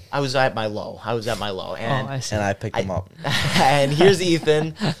I was at my low. And Oh, I see. And I picked him up. and here's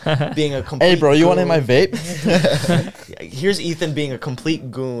Ethan being a complete Hey, bro, you want to goon. hit my vape? Here's Ethan being a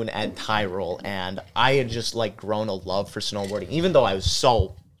complete goon at Tyrell, and I had just like grown a love for snowboarding, even though I was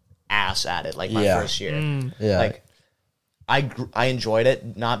so ass at it like my Yeah. first year. Yeah. Like I enjoyed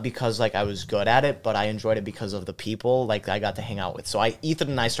it not because like I was good at it, but I enjoyed it because of the people like I got to hang out with. So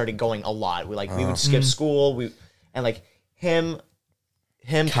Ethan and I started going a lot. We would skip school. And like him,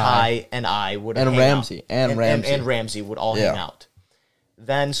 Kai, and I would And hang Ramsey, out. and Ramsey. and Ramsey would all Yeah. hang out.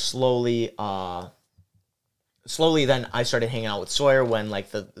 Then slowly, then I started hanging out with Sawyer when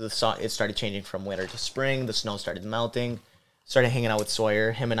like it started changing from winter to spring. The snow started melting. Started hanging out with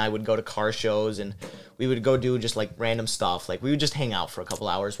Sawyer. Him and I would go to car shows, and we would go do just like random stuff. Like we would just hang out for a couple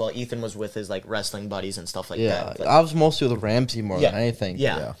hours while Ethan was with his like wrestling buddies and stuff like Yeah. that. But- I was mostly with Ramsey more Yeah. than anything.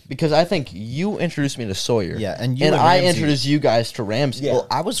 Yeah. Because I think you introduced me to Sawyer. Yeah, and you and and I Ramsey- introduced you guys to Ramsey. Yeah. Well,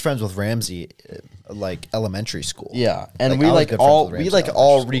 I was friends with Ramsey, like elementary school. Yeah, and Like, we I was like good friends all with we Ramsey like in all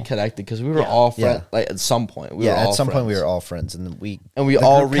elementary school. reconnected because we were Yeah. all friends. Yeah. Like at some point, we Yeah, were all at some point we friends. were all friends, and then we and we the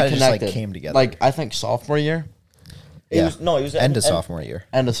all group kinda reconnected. just, like, came together. Like I think sophomore year, It was end of sophomore year.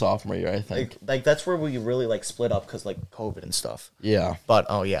 end of sophomore year. I think. like that's where we really like split up because like COVID and stuff. Yeah. But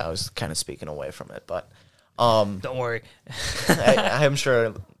oh yeah, I was kind of speaking away from it, but Don't worry. I'm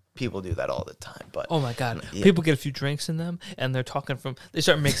sure people do that all the time. But Oh my god, Yeah. people get a few drinks in them, and they're talking from. They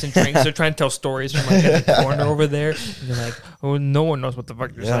start mixing drinks. They're trying to tell stories from like in the corner over there. And you're like, oh, no one knows what the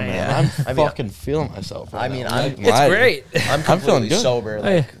fuck you're Yeah, saying. man. I'm I mean, fucking feeling myself. Right I mean, now. I'm- Like, It's my- great. I'm feeling completely good. sober, Oh,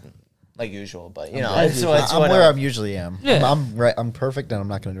 yeah. like usual. But you know, glad it's, you- it's I'm whatever. where I usually am. Yeah. I'm right. I'm perfect, and I'm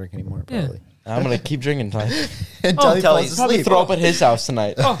not going to drink anymore. Yeah. Probably I'm gonna keep drinking tonight. until he until falls he's Probably asleep, throw up at his house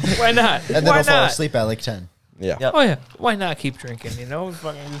tonight. Oh, why not? and then why he'll fall not? asleep at like 10. Yeah. Yep. Oh yeah, why not keep drinking? You know,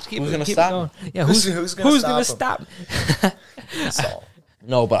 fucking just keep. Who's gonna keep stop Going. Yeah, Who's who's gonna gonna stop stop? So,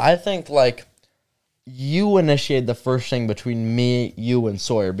 No, but I think like you initiated the first thing between me, you, and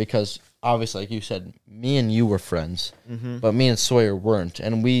Sawyer because obviously, like you said, me and you were friends, but me and Sawyer weren't,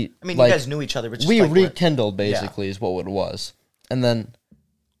 and we. I mean, like, you guys knew each other, but just we like, weren't- rekindled basically is what it was, and then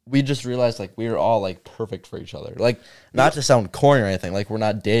we just realized like we were all like perfect for each other. Like not to sound corny or anything, like we're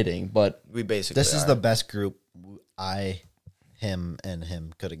not dating, but we basically. This is are. the best group him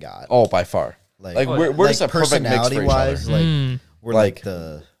could have got. oh, by far, Like- we're just a perfect mix for each other. personality-wise, like we're like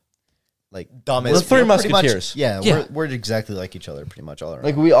the dumbest. We're three we're pretty much- musketeers. yeah, Yeah. we're exactly like each other pretty much all around.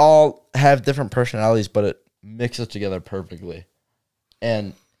 Like we all have different personalities, but it mixes together perfectly,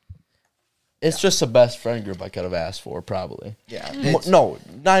 and it's just the best friend group I could have asked for, probably. Yeah, No,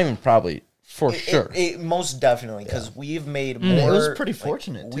 not even probably, for sure. most definitely, because we've made It more. was pretty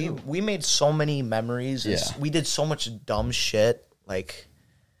fortunate, too. We made so many memories. And Yeah. we did so much dumb shit. Like,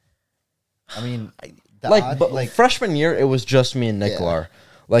 I mean, the Like, odd- but freshman year, it was just me and Yeah. Nicolar.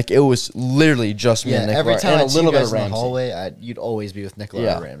 Like it was literally just me and Nicola every time and I a see you little bit guys of in the Ramsey. hallway, you'd always be with Nicola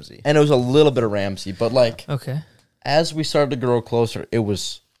Yeah. or Ramsey. And it was a little bit of Ramsey, but like Okay. as we started to grow closer, it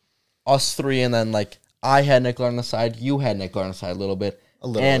was us three, and then like I had Nicola on the side, you had Nicola on the side a little bit,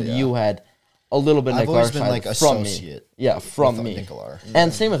 and yeah. you had a little bit. I've Nicola on always the been side like from associate. me, yeah, from with me, Nicola.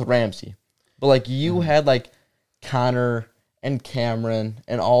 and same with Ramsey. But like you had like Connor and Cameron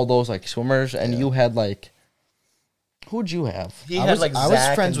and all those like swimmers, and you had like who'd you have? He I had was- like I was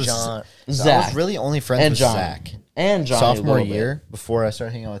Zach friends and with John. I Zach was really only friends and with Johnny. Zach. And Johnny a Sophomore little bit. year, before I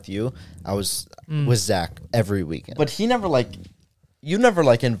started hanging out with you, I was with Zach every weekend. But he never like you never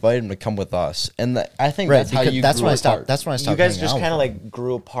like invited him to come with us, and I think right, that's how because you. that's grew when I apart. stopped. That's when I You stopped. guys hanging just out kind of with him. like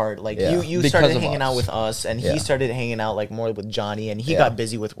grew apart. Like Yeah. you Because started of hanging us. out with us, and Yeah. he started hanging out like more with Johnny, and he Yeah. got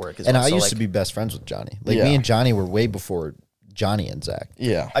busy with work as And well. I so, used like, to be best friends with Johnny. Like Yeah. me and Johnny were way before Johnny and Zach.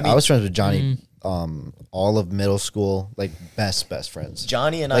 Yeah, I was friends with Johnny all of middle school, like best friends.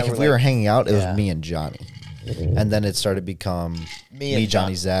 Johnny and like I if were we were like- hanging out, it Yeah. was me and Johnny. And then it started to become Me me, and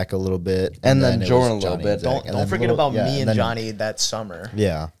Johnny, John- Zach a little bit, And then it was Jordan a little Johnny bit. and Zach, and don't then forget little- about yeah, me and then- Johnny that summer.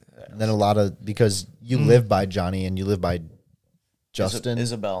 Yeah. And then a lot of because you live by Johnny and you live by Justin,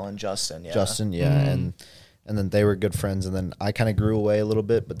 Isabel, and Justin. Yeah, Justin, yeah, and then they were good friends, and then I kind of grew away a little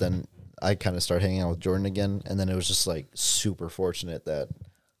bit, but then I kind of started hanging out with Jordan again, and then it was just like super fortunate that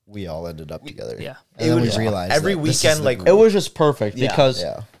we all ended up together. yeah. and then we was- realized every that this is weekend, the like, group. it was just perfect Yeah. because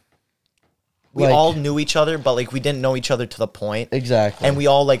yeah, we like- all knew each other, but like we didn't know each other to the point. exactly, And we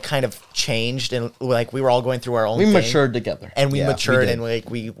all like kind of changed, and like we were all going through our own. we thing, matured together. and we Yeah, we matured, did. and like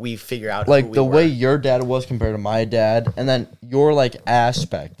we figure out Like who we the were. way your dad was compared to my dad, and then your like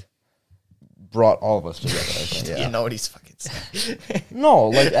aspect brought all of us together. I think. Yeah. You know what he's fucking saying. No,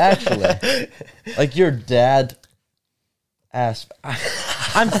 like actually, like your dad aspect.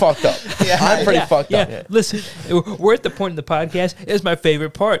 I'm fucked up. I'm pretty fucked up. Yeah, listen, we're at the point in the podcast. It's my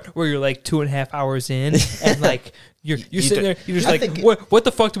favorite part where you're like 2.5 hours in, and like you're sitting there, you're just I like, think- what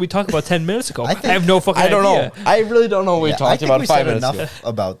the fuck did we talk about 10 minutes ago? I, think- have no fucking I don't idea. know. I really don't know what we Yeah, I talked think about we 5 said minutes enough ago.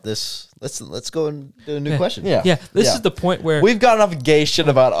 about this. Let's go and do a new question. Yeah. Yeah, this Yeah. is the point where We've got enough gay shit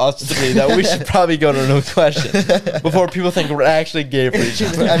about us three that we should probably go to a new question before people think we're actually gay for each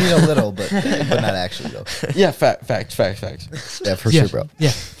other. I mean a little, but not actually though. Yeah, facts. Yeah, for yeah, sure, bro.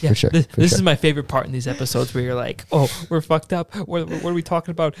 Yeah, yeah. For sure, This, for this sure. is my favorite part in these episodes where you're like, oh, we're fucked up. What are we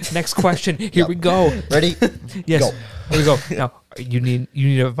talking about? Next question. Here we go. Ready? Yes. Go. Here we go. Now, you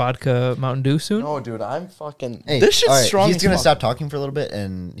need a vodka Mountain Dew soon? No, dude, I'm fucking. Hey, this shit's all right, strong. He's as gonna fuck. stop talking for a little bit,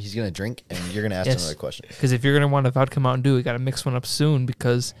 and he's gonna drink, and you're gonna ask him Yes. another question. Because if you're gonna want a vodka Mountain Dew, you got to mix one up soon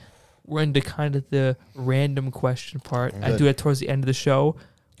because we're into kind of the random question part. I do it towards the end of the show.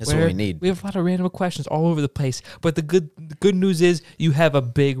 That's what where we need. We have a lot of random questions all over the place. But the good news is you have a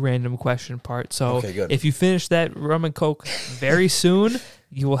big random question part. So Okay, good. if you finish that rum and coke very soon,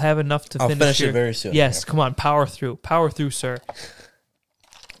 you will have enough to I'll finish finish it very soon, Yes, yeah. come on, power through, sir.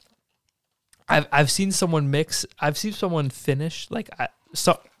 I've seen someone mix. I've seen someone finish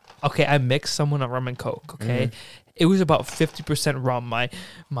I mixed someone a rum and coke. Okay, Mm-hmm. it was about 50% rum.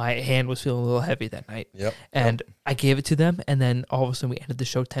 My hand was feeling a little heavy that night. Yep. And I gave it to them, and then all of a sudden we ended the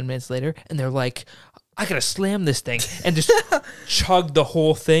show 10 minutes later, and they're like, "I gotta slam this thing," and just chugged the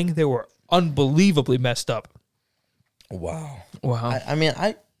whole thing. They were unbelievably messed up. Wow. Wow. I'm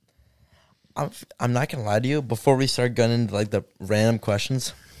not gonna lie to you. Before we start going into like the random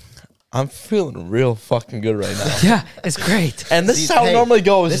questions, I'm feeling real fucking good right now. yeah, it's great. And this is See, how it hey, normally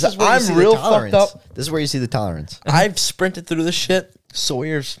goes. This is is where you see I'm the real fucked tolerance. up. This is where you see the tolerance. I've sprinted through this shit.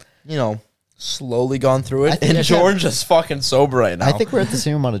 Sawyer's, slowly gone through I it, think and that's- Jordan's just fucking sober right now. I think we're at the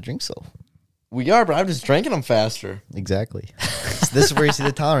same amount of drinks though. we are, but I'm just drinking them faster. Exactly. So this is where you see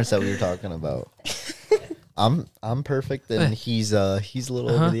the tolerance that we were talking about. I'm perfect, and he's a little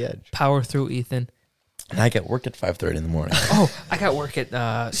over the edge. Power through, Ethan. And I get work at 5:30 in the morning. Oh, I got work at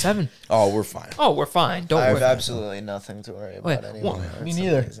 7. Oh, we're fine. Oh, we're fine. Don't I have worry. absolutely nothing to worry about Wait, anymore. well, It's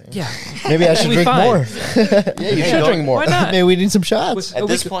neither. amazing. Yeah. Maybe I should We'll be drink fine. more. Yeah, you should drink more. Why not? Maybe we need some shots. At We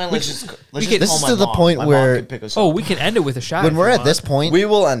this could- point, we let's could- just we let's could- just This call is my to the mom. point My mom where- can pick us Oh, up. we can end it with a shot. When if we're you at want. this point, We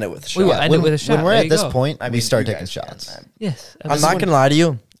will end it with a shot. We will end it with a shot. When we're There at you this go. point, I mean, we start you taking guys can, shots. man. Yes. I'm not gonna lie to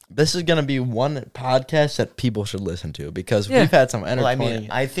you. This is gonna be one podcast that people should listen to because Yeah. we've had some Well, I entertaining, mean,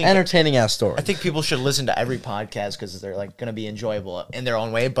 I think entertaining ass stories. I think people should listen to every podcast because they're like going to be enjoyable in their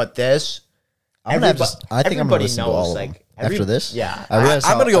own way. But this, I'm gonna have to, everybo- I think I'm gonna everybody listen to knows, all of like, them. every- After this, yeah. I realize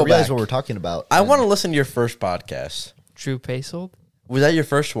I'm gonna go I realize back. what we're talking about. I want to listen to your first podcast. Drew Pasold. Was that your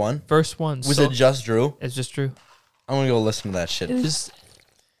first one? First one. Was so- it just Drew? It's just Drew. I'm gonna go listen to that shit.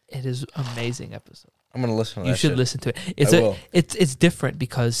 It is amazing episode. I'm gonna listen to that You should shit. listen to it. It's I will. it's different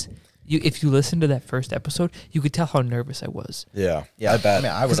because if you listen to that first episode, you could tell how nervous I was. Yeah, I bet. I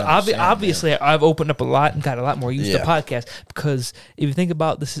mean, I would Because understand, obviously, I've opened up a lot and got a lot more used to Yeah. podcasts. Because if you think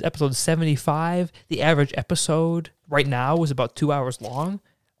about this is episode 75, the average episode right now is about 2 hours long.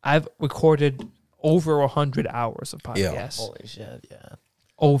 I've recorded over 100 hours of podcasts. Holy shit, yeah.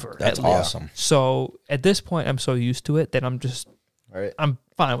 Over. That's at least. awesome. So at this point, I'm so used to it that I'm Right. I'm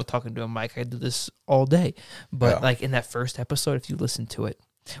fine with talking to a mic. I do this all day. But Yeah. like in that first episode, if you listen to it,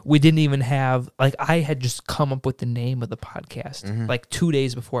 we didn't even have, like, I had just come up with the name of the podcast Mm-hmm. like 2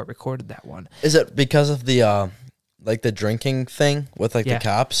 days before I recorded that one. Is it because of the like the drinking thing with like Yeah. the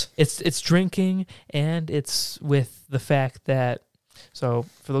cops? It's drinking, and it's with the fact that, so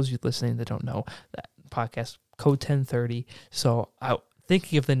for those of you listening that don't know, that podcast, Code 1030. So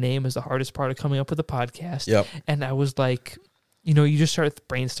thinking of the name is the hardest part of coming up with a podcast. Yep. And I was like, you just start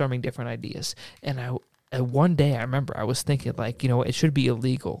brainstorming different ideas. And one day I remember I was thinking, like, it should be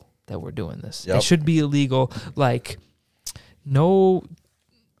illegal that we're doing this. Yep. It should be illegal. Like, no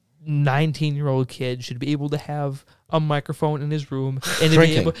 19-year-old kid should be able to have a microphone in his room and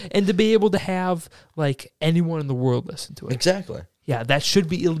to be able to have like anyone in the world listen to it. Exactly. Yeah, that should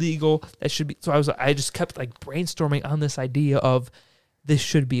be illegal. That should be. So I just kept like brainstorming on this idea of this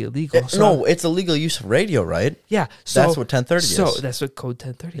should be illegal. So It's illegal use of radio, right? yeah, so That's what 1030 So is. that's what Code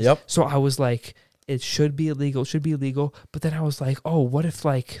 1030 is. Yep. So I was like, it should be illegal. It should be illegal. But then I was like, oh, what if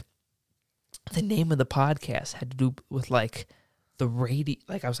like the name of the podcast had to do with like the radio?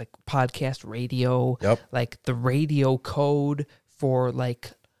 Like I was like podcast radio. Yep. Like the radio code for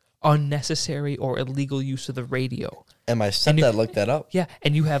like unnecessary or illegal use of the radio. And my And you- stepdad looked that up. Yeah,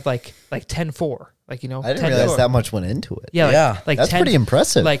 and you have like 10-4. Like, I didn't 10-4. realize that much went into it. Yeah, Yeah. like That's 10 pretty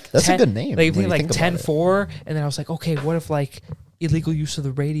impressive. Like That's 10 a good name. Like, when you like think about it. 10-4, and then I was like, okay, what if like illegal use of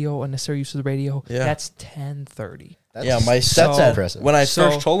the radio, unnecessary use of the radio? Yeah. That's 1030. That's Yeah, my so stepdad, impressive. when I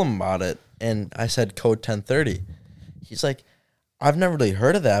So- first told him about it and I said code 1030, he's like, I've never really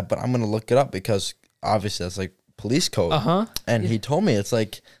heard of that, but I'm going to look it up because obviously that's like police code. Uh-huh. And he told me it's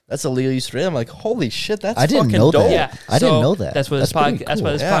like, that's illegal use of radio. I'm like, holy shit, that's I didn't fucking know dope. that. Yeah, I didn't so know that. That's what this That's pretty podcast. That's why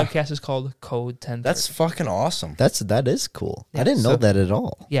cool. this Yeah. podcast is called Code 1030. That's fucking awesome. That is cool. Yeah, I didn't know so- that at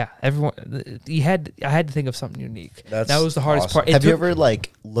all. yeah. Everyone, I had to think of something unique. That's that was the hardest awesome. part. It Have you took- ever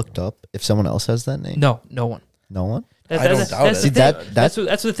like looked up if someone else has that name? No one. No one? I don't doubt that's it. The See, thing. that-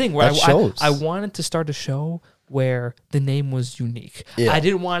 That's the thing. Where that shows. I wanted to start a show where the name was unique. Yeah. I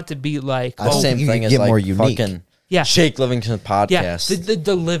didn't want it to be like, I oh, Same you thing could as get like more unique. fucking yeah, Jake Livingston podcast. yeah,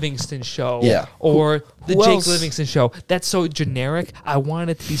 the Livingston Show, Yeah. or the who Jake else? Livingston Show. That's so generic. I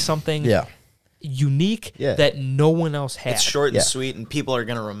wanted it to be something yeah. unique Yeah. that no one else had. It's short and Yeah. sweet, and people are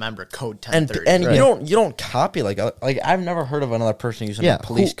gonna remember code And 1030. and Right. you don't copy like I've never heard of another person using Yeah, a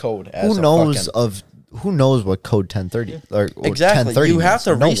police who- code as Who a knows fucking, who knows what code 1030 or exactly. 1030 You have means?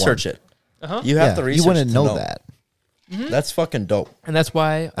 to No research one. it. Uh-huh. You have Yeah, to research. you wouldn't to know that. That's fucking dope. And that's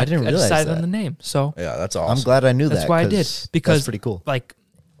why I didn't realize decided that. on the name. So Yeah, that's awesome. I'm glad I knew that's that. why I did, 'cause because that's pretty cool. Like,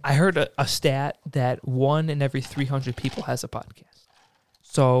 I heard a stat that 1 in every 300 people has a podcast.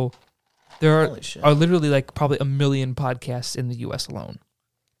 So there Holy shit. are literally like probably 1 million podcasts in the U.S. alone,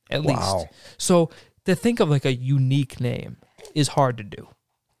 at Wow. least. So to think of like a unique name is hard to do.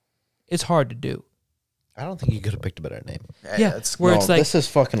 It's hard to do. I don't think you could have picked a better name. Yeah, it's where No, it's like this is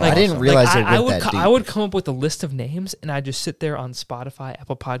fucking like- I didn't awesome. realize like, it I went would that I deep. would come up with a list of names, and I just sit there on Spotify,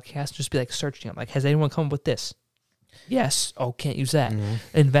 Apple Podcasts, just be like searching them. Like, has anyone come up with this? Yes. Oh, can't use that. Mm-hmm.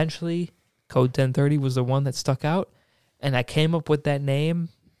 And eventually, Code 1030 was the one that stuck out, and I came up with that name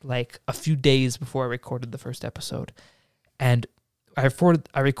like a few days before I recorded the first episode. And I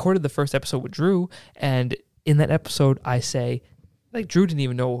recorded the first episode with Drew, and in that episode, I say, like, Drew didn't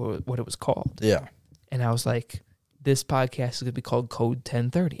even know what it was called. Yeah. And I was like, this podcast is going to be called Code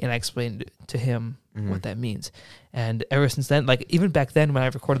 1030. And I explained to him what that means. And ever since then, like even back then when I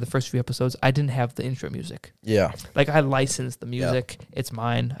recorded the first few episodes, I didn't have the intro music. Yeah. Like I licensed the music. It's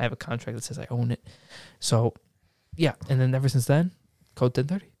mine. I have a contract that says I own it. So yeah. And then ever since then, Code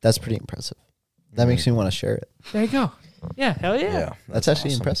 1030. That's pretty impressive. That makes me want to share it. There you go. Yeah. Hell yeah. Yeah. That's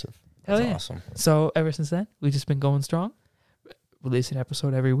actually awesome. impressive. Hell That's yeah. awesome. So ever since then, we've just been going strong. Release an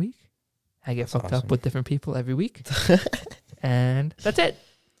episode every week. I get fucked awesome. up with different people every week. And that's it.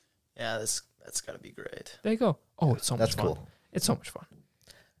 Yeah, that's gotta be great. There you go. Oh, it's so That's much fun. cool. It's so much fun.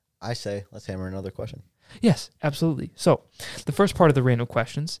 I say, let's hammer another question. Yes, absolutely. So, the first part of the random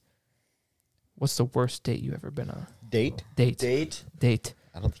questions. What's the worst date you ever been on? Date? Date. Date?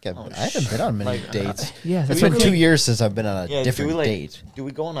 I don't think Oh, I haven't been on many like, dates. Yeah, It's that's been what 2 years since I've been on a Yeah, different do we, like, date. Do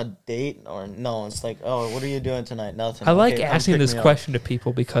we go on a date or no? It's like, oh, what are you doing tonight? Nothing. I like Okay, come asking pick this me up. question to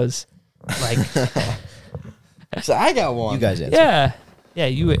people because, like, So I got one. You guys answer. yeah,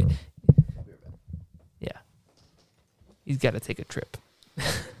 you He's got to take a trip.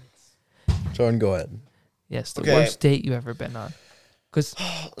 Jordan, go ahead. Yes, the Okay. worst date you ever been on. Because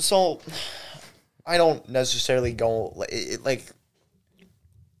So, I don't necessarily go like.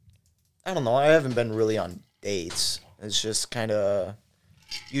 I don't know. I haven't been really on dates. It's just kind of.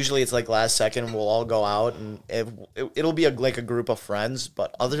 Usually, it's like last second. We'll all go out, and it'll be like a group of friends.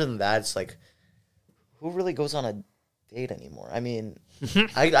 But other than that, it's like, who really goes on a date anymore? I mean,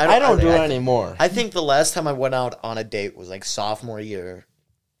 I don't do it anymore. I think the last time I went out on a date was like sophomore year,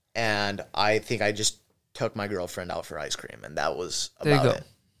 and I think I just took my girlfriend out for ice cream, and that was There you about go. it.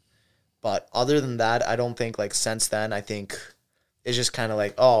 But other than that, I don't think like since then. I think it's just kind of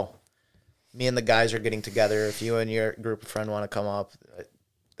like, oh, me and the guys are getting together. If you and your group of friends want to come up,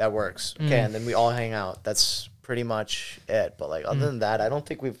 that works. Okay, and then we all hang out. That's pretty much it. But like other than that, I don't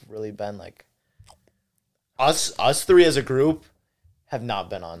think we've really been like us three as a group have not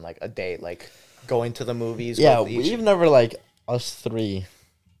been on like a date, like going to the movies. Yeah, both each- we've never like us three,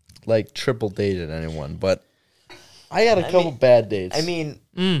 like triple dated anyone. But I got a couple bad dates. I mean,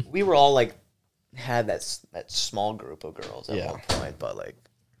 we were all like had that small group of girls at Yeah. one point, but like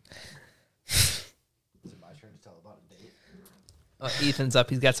Ethan's up.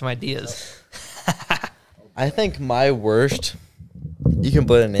 He's got some ideas. I think my worst. You can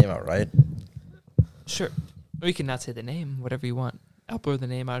blurt a name out, right? Sure. Or you can not say the name, whatever you want. I'll blur the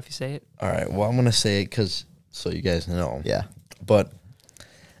name out if you say it. All right. Well, I'm gonna say it because so you guys know. Yeah. But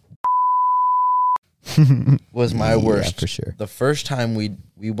was my Yeah, worst for sure. The first time we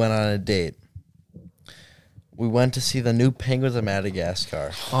went on a date, we went to see the new Penguins of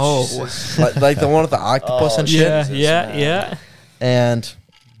Madagascar, Oh. like the one with the octopus and shit. Yeah, Jesus, yeah, man. yeah. And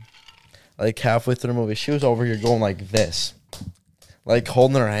like halfway through the movie, she was over here going like this, like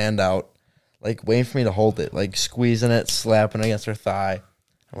holding her hand out, like waiting for me to hold it, like squeezing it, slapping it against her thigh.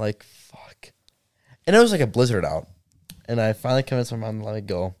 I'm like, fuck. And it was like a blizzard out. And I finally convinced my mom to let me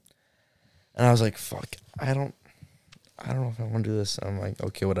go. And I was like, fuck, I don't know if I want to do this. I'm like,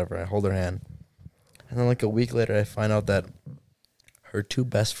 okay, whatever. I hold her hand. And then like a week later, I find out that her two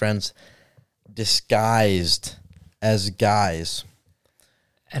best friends disguised as guys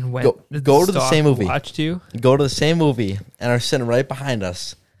And when Go to the same movie. Watched you. go to the same movie and are sitting right behind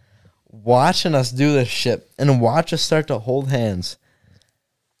us, watching us do this shit and watch us start to hold hands.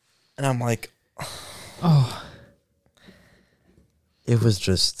 And I'm like, Oh, it was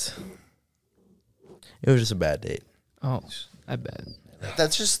just a bad date. oh, I bet.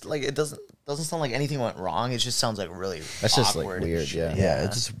 that's just like it doesn't sound like anything went wrong. It just sounds like really That's just, like, awkward and weird, shit. Yeah,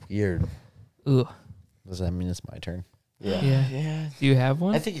 it's just weird. Ooh. Does that mean it's my turn? Yeah. Do you have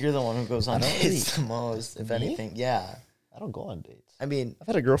one? I think you're the one who goes on dates the most, if Me? anything. Yeah. I don't go on dates. I mean, I've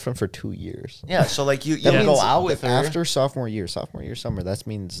had a girlfriend for 2 years. yeah. So like you That go means out with her. After sophomore year, summer. That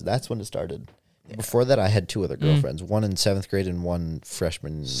means that's when it started. Before that, I had two other girlfriends. One in 7th grade and one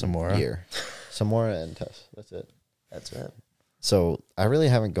freshman Samora. year. Samora and Tess. That's it. That's it. So I really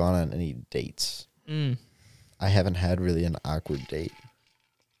haven't gone on any dates. Mm. I haven't had really an awkward date.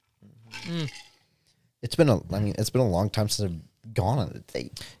 It's been a long time since I've gone on a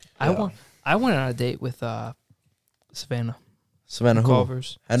date. I went on a date with Savannah Savannah who?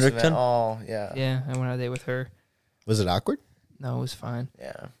 Culvers. Hendrickson? Oh yeah. Yeah, I went on a date with her. Was it awkward? No, it was fine.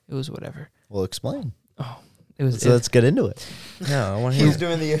 Yeah. It was whatever. Well, explain. It was. So let's get into it. Yeah, I want to hear. He's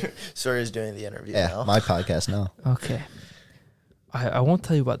doing the Sawyer is doing the interview Yeah, now. my podcast now. Okay. I won't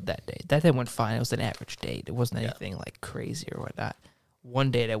tell you about that date. That date went fine. It was an average date. It wasn't anything like crazy or whatnot.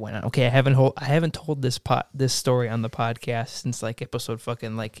 One date I went on. Okay, I haven't told this story on the podcast since like episode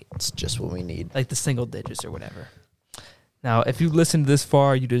fucking like It's just what we need. the single digits or whatever. Now, if you listened this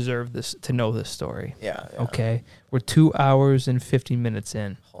far, you deserve this to know this story. yeah. Okay, we're 2 hours and 50 minutes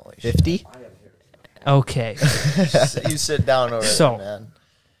in. Holy shit. 50? Okay, You sit down over So- there, man.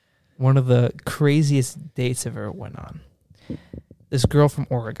 one of the craziest dates I've ever went on. This girl from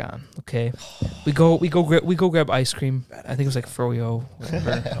Oregon. Okay, we go grab ice cream. I think it was like Froyo,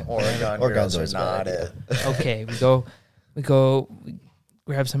 whatever. Oregon Oregon's girls are always a not bad it. Okay, we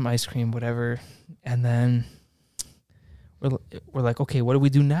grab some ice cream, whatever, and then we're like, okay, what do we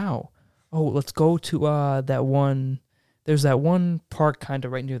do now? Oh, let's go to that one. There's that one park kind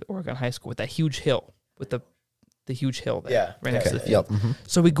of right near the Oregon High School with that huge hill with the huge hill there, Yeah, right next to the field. Yep. Mm-hmm.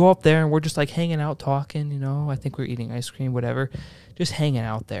 So we go up there and we're just like hanging out, talking. You know, I think we're eating ice cream, whatever, just hanging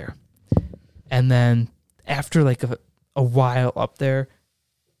out there. And then after like a while up there,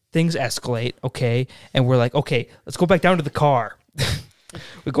 things escalate, okay? And we're like, okay, let's go back down to the car.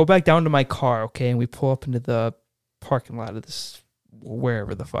 We go back down to my car, okay? And we pull up into the parking lot of this,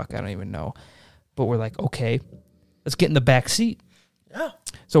 wherever the fuck, I don't even know. But we're like, okay, let's get in the back seat. Yeah.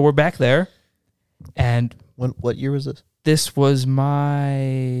 So we're back there, and What year was this? This was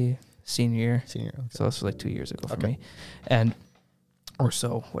my senior year. Senior. Okay. So this was like 2 years ago for me. And, or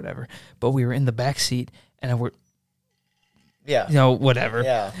so, whatever. But we were in the back seat and we're, Yeah. you know, whatever.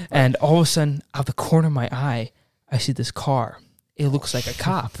 Yeah. And all of a sudden, out the corner of my eye, I see this car. It looks like a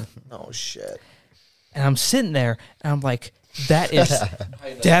cop. Oh shit. And I'm sitting there and I'm like, that is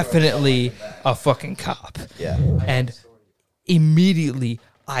definitely a fucking cop. Yeah. And immediately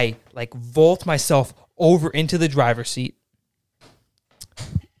I like vault myself over into the driver's seat,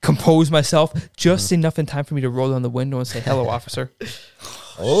 compose myself just enough in time for me to roll down the window and say, "Hello, officer."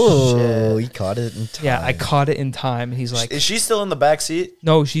 Oh, he caught it in time. Yeah, I caught it in time. And he's like, Is she still in the back seat?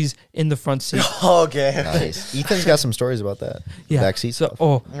 "No, she's in the front seat." Okay. Nice. Ethan's got some stories about that. Yeah. Backseat So, stuff.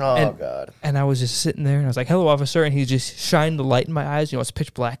 oh, Oh and, god. and I was just sitting there and I was like, "Hello, officer." And he just shined the light in my eyes. You know, it's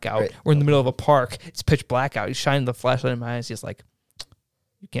pitch black out. Right. We're in the middle of a park. It's pitch black out. He's shining the flashlight in my eyes. He's like,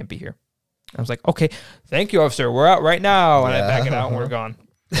 "You can't be here." I was like, "Okay, thank you, officer. We're out right now." And I back it out and we're gone.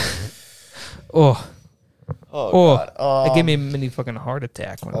 Oh, God. it gave me a mini fucking heart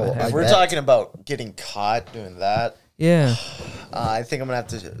attack when that If happened. we're bet. talking about getting caught doing that, Yeah. I think I'm gonna have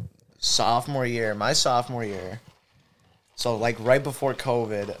to my sophomore year. So like right before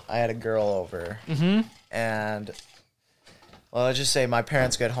COVID, I had a girl over, and well, let's just say my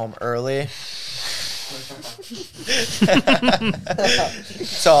parents get home early.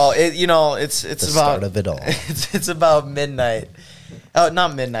 So it's The about start of it all. it's about midnight. Oh,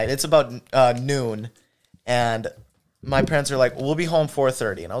 not midnight. It's about noon, and my parents are like, "We'll be home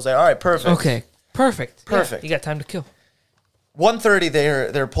 4:30," and I was like, "All right, perfect." Okay. Perfect. Perfect. Yeah, you got time to kill. 1:30,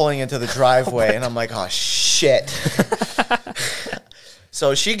 they're pulling into the driveway, and I'm like, "Oh shit."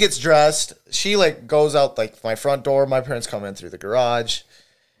 So she gets dressed. She like goes out like my front door. My parents come in through the garage.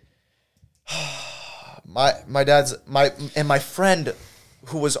 My friend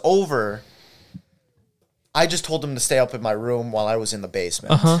who was over, I just told him to stay up in my room while I was in the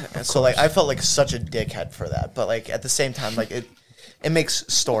basement. And so like I felt like such a dickhead for that. But like at the same time, like it makes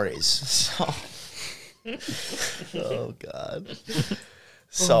stories. So Oh God.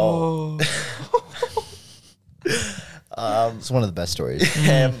 so It's one of the best stories.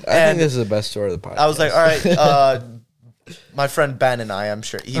 and, I think this is the best story of the podcast. I was like, all right, my friend Ben and I, I'm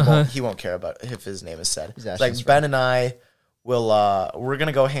sure he won't care about if his name is said. He's It's Ashton's like Ben and I will we're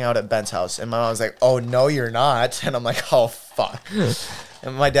gonna go hang out at Ben's house, and my mom was like, "Oh no, you're not," and I'm like, "Oh fuck."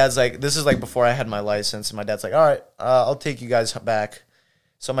 And my dad's like, this is like before I had my license, and my dad's like, "All right, I'll take you guys back."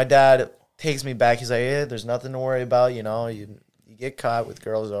 So my dad takes me back. He's like, "Yeah, there's nothing to worry about. You know, you get caught with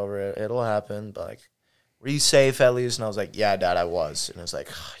girls over it. It'll happen, but like, were you safe at least?" And I was like, "Yeah, Dad, I was." And it's like,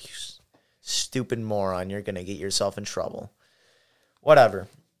 oh, "You stupid moron, you're gonna get yourself in trouble." Whatever.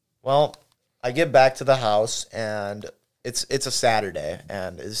 Well, I get back to the house, and it's a Saturday,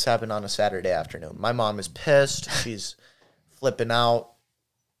 and this happened on a Saturday afternoon. My mom is pissed. She's flipping out.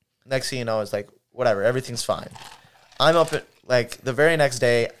 Next thing you know, it's like, whatever, everything's fine. I'm up at, like, the very next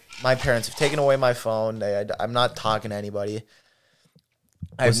day, my parents have taken away my phone. I'm not talking to anybody.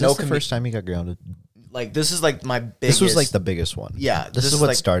 I Was have this no the first time you got grounded? like, this is like my biggest. This was like the biggest one. Yeah, This this is is what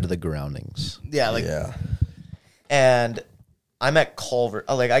like- started the groundings. yeah, like, yeah. and I'm at Culver.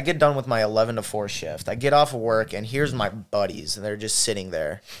 Like, I get done with my 11 to 4 shift. I get off of work, and here's my buddies, and they're just sitting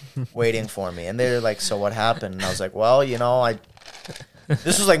there waiting for me. And they're like, "So what happened?" And I was like, "Well,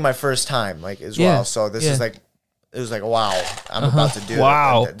 this was like my first time, like, as Yeah, well. So this yeah. is like, it was like, wow, I'm about to do it.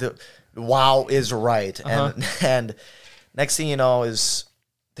 Wow. The wow is right." And next thing you know is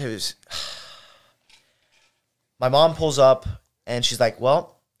there's my mom pulls up, and she's like,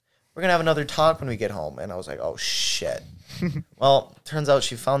 "Well, we're gonna have another talk when we get home." And I was like, "Oh shit." Well, turns out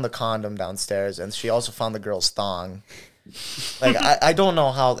she found the condom downstairs, and she also found the girl's thong. Like, I don't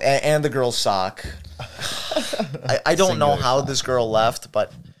know how, and the girl's sock. I don't know how this girl left,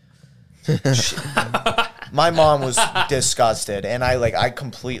 but my mom was disgusted, and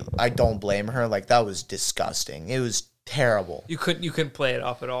I don't blame her. Like, that was disgusting. It was terrible. You couldn't play it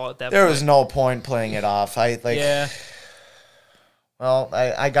off at all at that There point. was no point playing it off. Yeah. Well,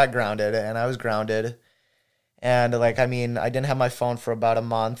 I got grounded, and I was grounded. And, like, I mean, I didn't have my phone for about a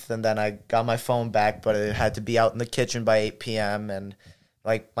month, and then I got my phone back, but it had to be out in the kitchen by 8 p.m., and,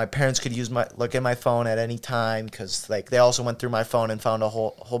 like, my parents could look at my phone at any time, because, like, they also went through my phone and found a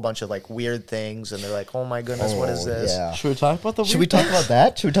whole bunch of, like, weird things, and they're like, "Oh, my goodness, what is this?" Yeah. Should we talk about the? Should we talk about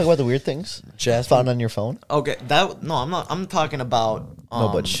that? Should we talk about the weird things Jasmine? found on your phone? Okay, no, I'm not. I'm talking about. No,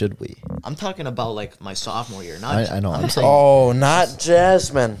 but should we? I'm talking about, like, my sophomore year, not. I know. I'm saying. Oh, not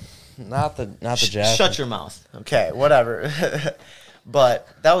Jasmine. Not the Jasmine. Shut your mouth. Okay, whatever. But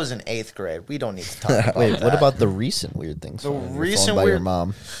that was in 8th grade. We don't need to talk about Wait, that. what about the recent weird things? The found on your phone recent by your weird-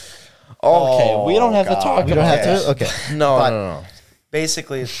 mom? Okay, we don't have to God. talk We don't about have this. to. Okay. No, But- no.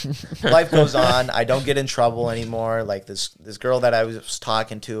 Basically, life goes on. I don't get in trouble anymore. Like this girl that I was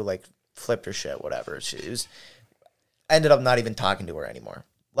talking to, like flipped her shit, whatever. I ended up not even talking to her anymore.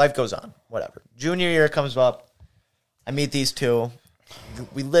 Life goes on, whatever. Junior year comes up. I meet these two.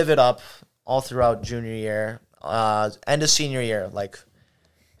 We live it up all throughout junior year. End of senior year, like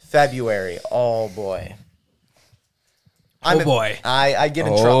February. Oh boy. boy. I get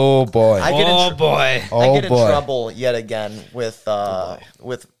in trouble. Oh boy. I get in boy. I Oh, get in boy. trouble yet again with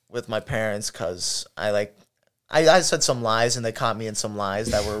my parents because I said some lies and they caught me in some lies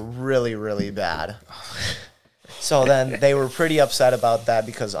that were really, really bad. So then they were pretty upset about that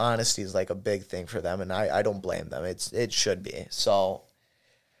because honesty is like a big thing for them, and I don't blame them. It should be. So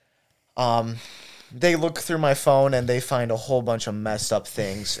they look through my phone and they find a whole bunch of messed up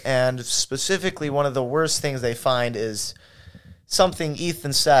things. And specifically, one of the worst things they find is something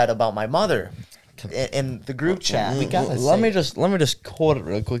Ethan said about my mother in the group chat. Let me just quote it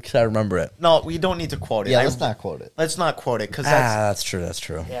real quick because I remember it. No, we don't need to quote it. Yeah, let's not quote it. Let's not quote it because That's true. That's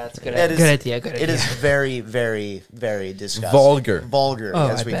true. Yeah, it's good. that is- Good idea. Good idea. it is very, very, very disgusting. Vulgar. Oh,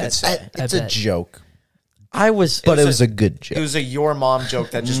 as I we bet. could say. It's a bet. joke, I was, but was it was a good joke. It was a your mom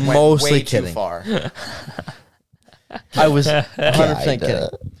joke that just went Mostly way too kidding. far. I was 100% kidding. Kinda.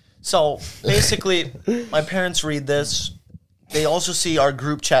 So basically, my parents read this. They also see our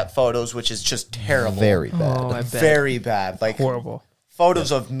group chat photos, which is just terrible. Very bad. Oh, I bet. very bad. Like Horrible.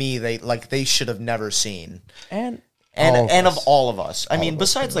 photos of me, they should have never seen. And And all of all of us. I mean, of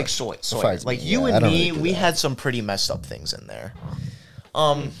us, besides like Sawyer. Besides Like me, you yeah, I and don't me, really do we that. had some pretty messed up things in there.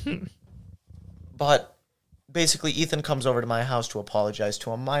 But basically Ethan comes over to my house to apologize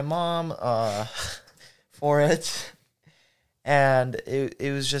to my mom for it. And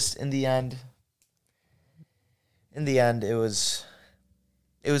it was just in the end it was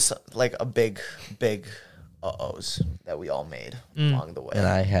like a big uh-ohs that we all made along the way. and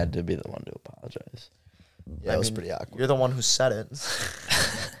I had to be the one to apologize Yeah, I it was mean, pretty awkward. You're the one who said it.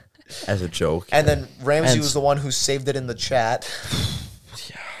 as a joke. And then Ramsey And- was the one who saved it in the chat.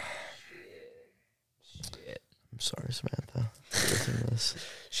 I'm sorry, Samantha. Listen to this.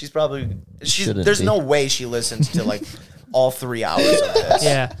 Shouldn't There's be. no way she listens to like all 3 hours of this.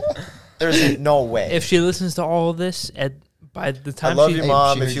 Yeah. There's no way. If she listens to all of this by the I time love she, you, Hey,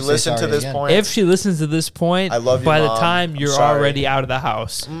 Mom. she If heard you you say listen to sorry this again. point, if she listens to this point, I love you, by the Mom. time I'm you're sorry. already out of the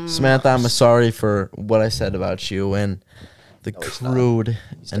house. Samantha, I'm sorry for what I said about you and the crude and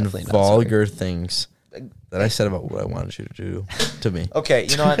definitely not vulgar things that I said about what I wanted you to do to me. okay,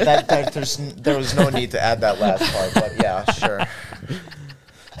 you know what? There was no need to add that last part, but yeah, sure.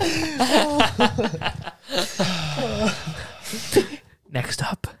 Next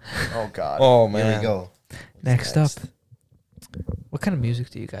up. Oh God. Oh Here man, we go. Next up. What kind of music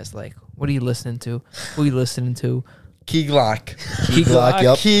do you guys like? What are you listening to? Who are you listening to? Key Glock, Key Glock,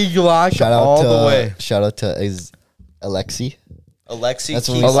 yep. Key Glock, Shout out all to the way. Shout out to Alexi. Alexi. That's Keys.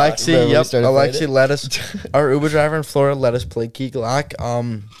 what we- Alexi, Remember we yep. started playing Alexi it? let us. Our Uber driver in Florida let us play Key Glock.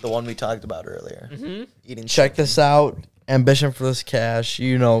 The one we talked about earlier. Eating Check this out. Ambition for this cash.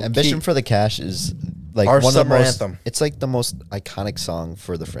 You know, Ambition Key- for the Cash is like Our one of the summer most. anthem. It's like the most iconic song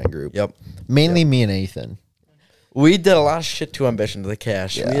for the friend group. Yep. Mainly me and Ethan. We did a lot of shit to Ambition to the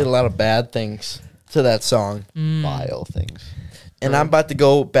Cash. Yeah. We did a lot of bad things to that song. Vile things. And I'm about to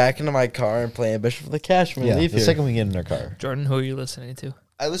go back into my car and play Ambition for the Cash when we Yeah. leave The here. second we get in our car. Jordan, who are you listening to?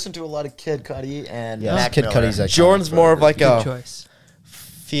 I listen to a lot of Kid Cudi and Yeah. Mac Kid Miller. Cudi's iconic Jordan's for more our of like Good a choice.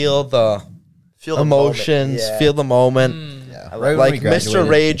 feel the Feel the emotions, moment. Yeah. feel the moment, Yeah. I Right when like we Mr.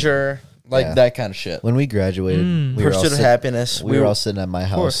 graduated- Rager, like Yeah. that kind of shit. When we graduated, we were all Pursuit of sit- Happiness. We were all sitting at my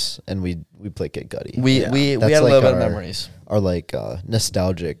house and we played Kid Cudi. we Yeah. we That's had a like little bit of our- memories. Are like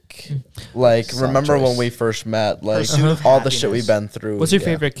nostalgic. Like Song remember when choice. we first met? Like Pursuit of all the shit we've Happiness. been through. What's your Yeah.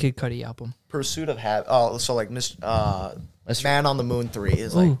 favorite Kid Cudi album? Pursuit of so like Man on the Moon 3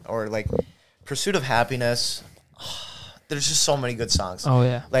 is like, Ooh. or like Pursuit of Happiness. There's just so many good songs. Oh,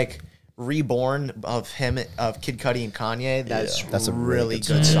 yeah. Like Reborn of Kid Cudi and Kanye. That's a really good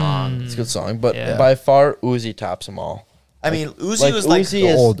good song. It's a good song, but Yeah. by far Uzi tops them all. I mean, Uzi like was like Uzi The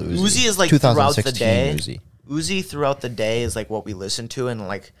is- old Uzi. Uzi is like throughout the 2016 day. Uzi. Uzi throughout the day is like what we listen to, and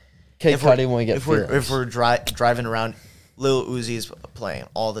like Kid if we're- Cudi when we get if we're feelings. driving around, Lil Uzi's playing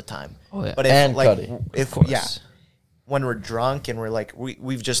all the time. Oh, yeah. But if And like Cudi, if course. yeah, when we're drunk and we're like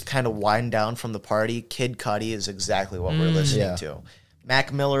we've just kind of wind down from the party, Kid Cudi is exactly what we're listening Yeah. to.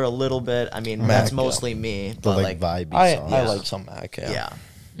 Mac Miller a little bit. I mean, Mac, that's yeah. mostly me, The but like vibey I songs. like some Mac. Yeah. yeah.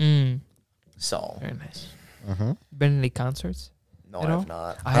 Mm, So very nice. Mm-hmm. Been to any concerts? No, at I all? have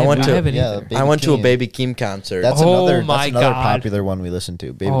not. I went to- haven't yeah, either. Baby I went to a Keem. Baby Keem concert. That's Oh another. my That's another God. popular one we listen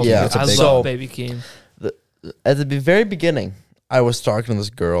to. Baby Oh, Keem. Yeah, It's a I big so- love Baby Keem. At the very beginning, I was talking to this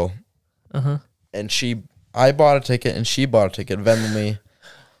girl, and I bought a ticket, and she bought a ticket. Venmo me,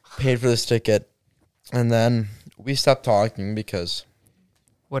 paid for this ticket, and then we stopped talking because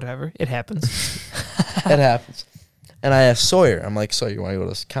Whatever, it happens. it happens. And I asked Sawyer, I'm like, Sawyer, you want to go to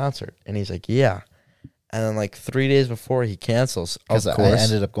this concert? And he's like, yeah. And then like 3 days before he cancels, of Because I course,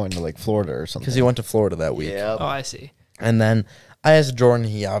 ended up going to like Florida or something. because he went to Florida that week. Yeah. Oh, I see. And then I asked Jordan,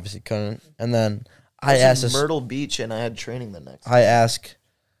 he obviously couldn't. And then I was asked in this, Myrtle Beach, and I had training the next. I ask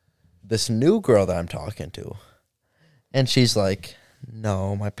this new girl that I'm talking to, and she's like,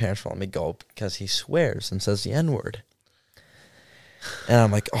 no, my parents won't let me go because he swears and says the N-word. And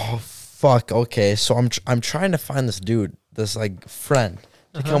I'm like, oh fuck, okay. So I'm trying to find this dude, this like friend,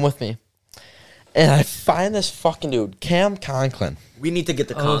 to come with me. And I find this fucking dude, Cam Conklin. We need to get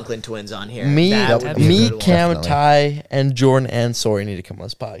the Conklin twins on here. Me, That would be a me, good one. Cam, Definitely. Ty, and Jordan and Sawyer need to come on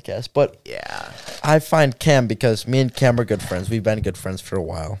this podcast. But Yeah. I find Cam because me and Cam are good friends. We've been good friends for a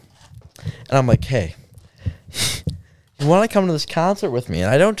while. And I'm like, hey, you want to come to this concert with me?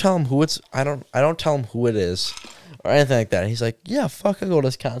 And I don't tell him who it's. I don't tell him who it is or anything like that. And he's like, yeah, fuck, I'll go to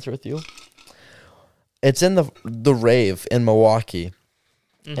this concert with you. It's in the rave in Milwaukee,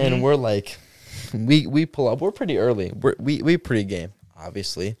 and we're like, we pull up. We're pretty early. We pretty game,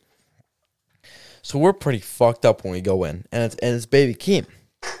 obviously. So we're pretty fucked up when we go in, and it's Baby Keem,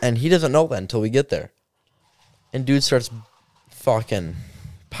 and he doesn't know that until we get there. And dude starts fucking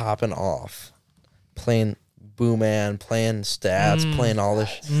popping off, playing Booman, playing Stats, playing all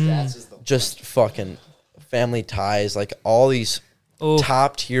this, just fucking Family Ties, like all these Oh,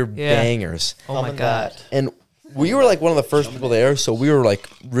 top tier yeah. bangers. oh my God. And we were like one of the first people there, so we were like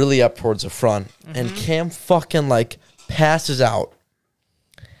really up towards the front. And Cam fucking like passes out.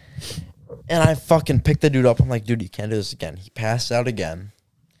 And I fucking picked the dude up. I'm like, dude, you can't do this again. He passed out again.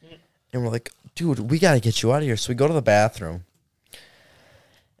 And we're like, dude, we got to get you out of here. So we go to the bathroom.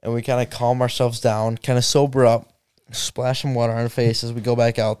 And we kind of calm ourselves down, kind of sober up, splash some water on our faces. We go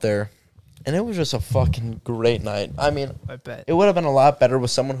back out there. And it was just a fucking great night. I mean, I bet. it would have been a lot better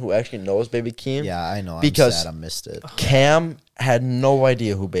with someone who actually knows Baby Keem. Yeah, I know. Because- I'm sad I missed it. Cam had no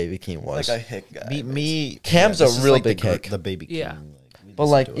idea who Baby Keem was. Like a hick guy. Me, Cam's this a is real like big the, hick. The Baby Keem. Yeah. we but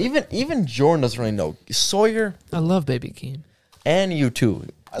listen like to it. even Jordan doesn't really know. Sawyer I love Baby Keem. and you too.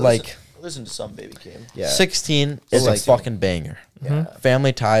 I Like listen to some Baby Keem. yeah. 16 is Like- a fucking banger. Yeah.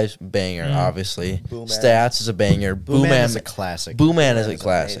 Family Ties banger, obviously. Boom Man. Stats is a banger. Boom Boom Man is Man a classic. Boom Man is a It's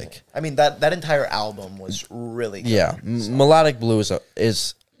classic. amazing. I mean that entire album was really good. Yeah, Melodic Blue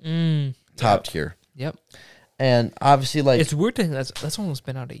is top tier. Yep. And obviously, like It's weird to think that's almost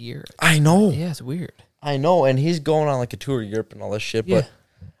been out a year. I know, Yeah, it's weird. I know, and he's going on like a tour of Europe and all this shit. Yeah. But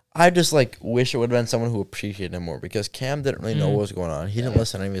I just like wish it would have been someone who appreciated him more because Cam didn't really know what was going on. He didn't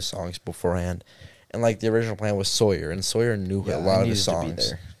listen to any of his songs beforehand, and like the original plan was Sawyer, and Sawyer knew Yeah, a lot I of his needed to be songs,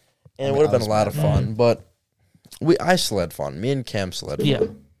 there. and I it mean, would have I been a was lot mad of at fun. But I still had fun. Me and Cam still had fun. Yeah.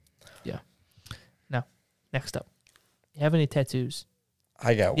 Yeah. Now, next up. You have any tattoos?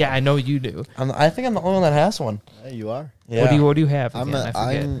 I got one. Yeah, I know you do. I think I'm the only one that has one. Yeah, you are. Yeah. What do you have? I'm again?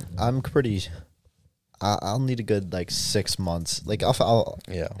 I forget. I'm pretty. I'll need a good like 6 months. Like I'll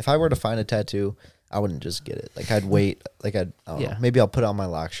Yeah. if I were to find a tattoo, I wouldn't just get it. Like I'd wait. Like I don't Yeah. know. Maybe I'll put it on my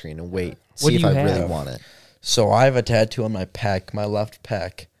lock screen and wait. What See do if you I really have? want it. So I have a tattoo on my pec, my left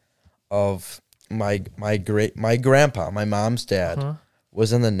pec, of my grandpa, my mom's dad, Uh-huh.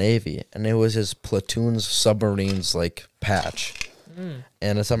 was in the Navy, and it was his platoon's submarines like patch,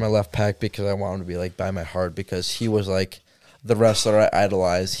 and it's on my left pec because I want him to be like by my heart because he was like the wrestler I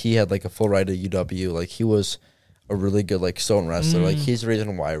idolized. He had like a full ride to UW, like he was a really good like stone wrestler. Like he's the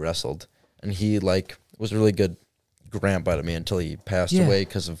reason why I wrestled, and he like was a really good grandpa to me until he passed Yeah. away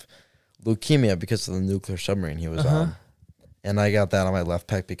because of leukemia because of the nuclear submarine he was on. And I got that on my left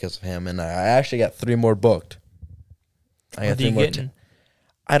pec because of him. And I actually got 3 more booked. I got What are 3 you more. getting?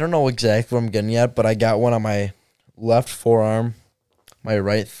 I don't know exactly what I'm getting yet, but I got one on my left forearm, my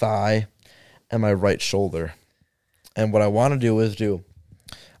right thigh, and my right shoulder. And what I want to do is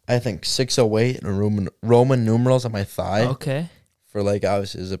I think 608 and Roman numerals on my thigh Okay. for like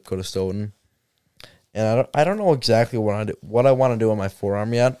obviously zip code of Stoughton. And I don't know exactly what I want to do on my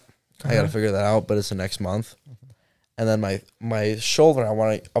forearm yet. I got to figure that out, but it's the next month. And then my shoulder, I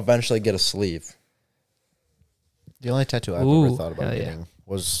want to eventually get a sleeve. The only tattoo I've Ooh, ever thought about hell yeah. getting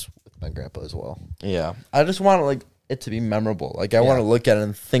was with my grandpa as well. Yeah, I just want to like it to be memorable. Like, I want to look at it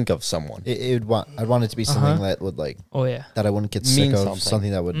and think of someone. I'd want it to be something that would like Oh yeah. that I wouldn't get sick Mean of. something.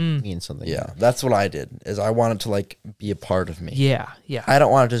 Something that would mean something. Yeah, that's what I did. Is I wanted to like be a part of me. Yeah. Yeah. I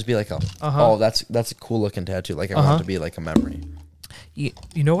don't want to just be like, Uh-huh. oh, that's a cool looking tattoo. Like, I want it to be like a memory. You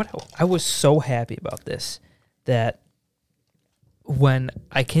know what? I was so happy about this that when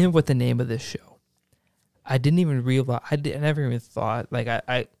I came up with the name of this show, I didn't even realize. I never even thought. Like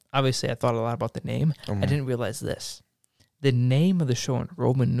I obviously I thought a lot about the name. I didn't realize this. The name of the show in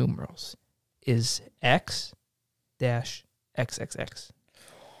Roman numerals is X-XXX.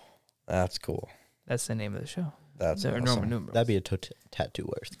 That's cool. That's the name of the show. That's They're awesome. Roman numerals. That'd be a tattoo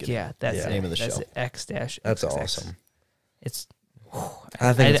worth getting. yeah, that's Yeah. the Name of the that's show. it, X-XXX. That's awesome. It's.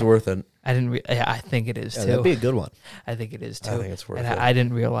 I think it's worth it. I didn't. I think it is Yeah, too. that'd be a good one. I think it is too. I think it's worth and it. I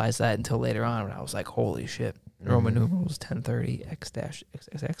didn't realize that until later on when I was like, "Holy shit!" Roman numerals 1030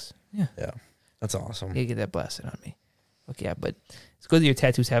 X-XXX. Yeah, Yeah, that's awesome. you get that blasted on me. Okay, yeah, but it's good that your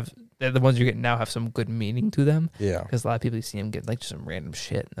tattoos the ones you're getting now have some good meaning to them. Yeah, Because a lot of people you see them get like just some random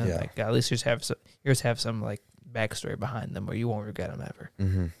shit. And Yeah. like at least yours have some like backstory behind them where you won't regret them ever.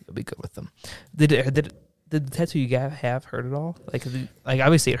 You'll be good with them. Did the tattoo you have hurt at all? Like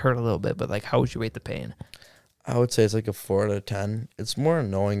obviously it hurt a little bit, but like how would you rate the pain? I would say it's like a 4 out of 10. It's more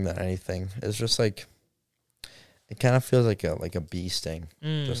annoying than anything. It's just like, it kind of feels like a bee sting,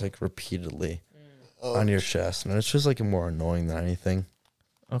 just like repeatedly on your chest, and it's just like more annoying than anything.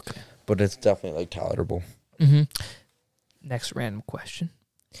 Okay. But it's definitely like tolerable. Mm-hmm. Next random question: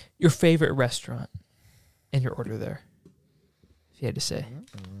 your favorite restaurant and your order there, if you had to say.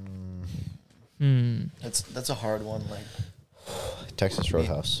 That's a hard one. Like, Texas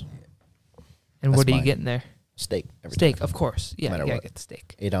Roadhouse And That's what are you mine. getting there? steak. Every Steak, time. of course. Yeah, No matter you gotta what. get the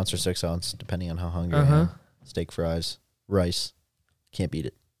steak. 8 ounce or 6 ounce, depending on how hungry I Uh-huh. am. Steak, fries, rice. Can't beat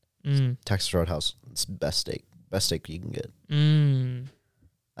it. Mm. Texas Roadhouse. It's best steak you can get. Mm.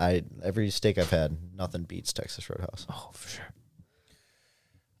 Every steak I've had, nothing beats Texas Roadhouse. Oh, for sure.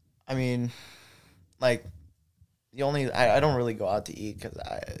 I mean, like, I don't really go out to eat because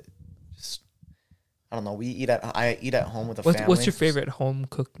I don't know. I eat at home with a family. What's your favorite home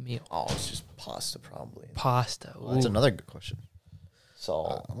cooked meal? Oh, it's just pasta probably. Pasta. Well, that's Ooh. another good question.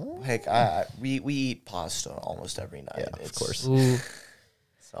 So, heck, we eat pasta almost every night. Yeah, of course. Ooh.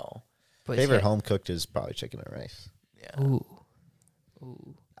 So, But Favorite yeah. home cooked is probably chicken and rice. yeah. Ooh.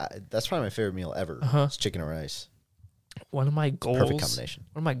 Ooh. That's probably my favorite meal ever. Uh-huh. It's chicken and rice. One of my goals. Perfect combination.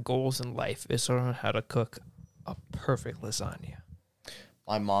 One of my goals in life is to learn how to cook a perfect lasagna.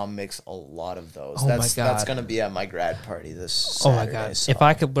 My mom makes a lot of those. Oh my That's God. gonna be at my grad party this Oh my Saturday. god! So. If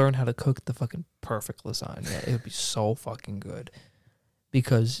I could learn how to cook the fucking perfect lasagna, it would be so fucking good.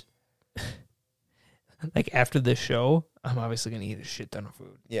 Because, like after this show, I'm obviously gonna eat a shit ton of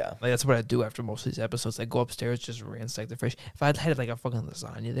food. Yeah. Like that's what I do after most of these episodes. I go upstairs, just ransack the fridge. If I'd had like a fucking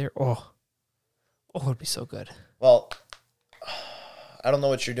lasagna there, it'd be so good. Well, I don't know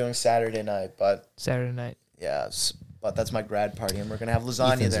what you're doing Saturday night, but Saturday night. yeah, but that's my grad party, and we're gonna have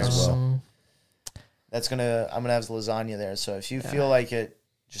lasagna Ethan's there. as So well. I'm gonna have lasagna there. So if you feel like it,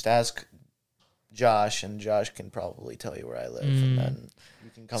 just ask Josh, and Josh can probably tell you where I live, and then you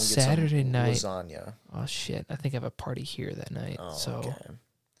can come get Saturday some night. lasagna. Oh shit! I think I have a party here that night, Oh, so okay.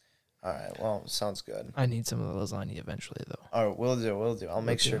 All right. Well, sounds good. I need some of the lasagna eventually, though. All right, we'll do. I'll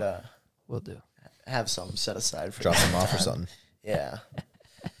make sure to We'll do. have some set aside for Drop that them off or time. something. Yeah.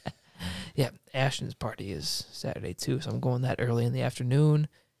 Yeah, Ashton's party is Saturday too, so I'm going that early in the afternoon.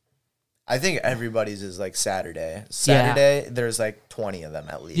 I think everybody's is like Saturday. Saturday, there's like 20 of them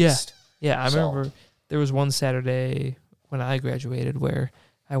at least. Yeah, I So- remember there was one Saturday when I graduated where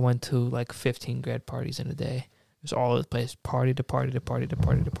I went to like 15 grad parties in a day. It was all over the place, party to party to party to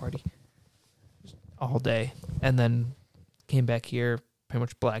party to party, all day, and then came back here, pretty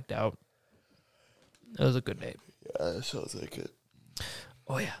much blacked out. It was a good day. Yeah, that sounds like it.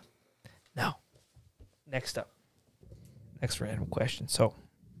 Oh yeah. Now, next up, next random question. So,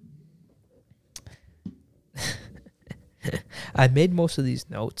 I made most of these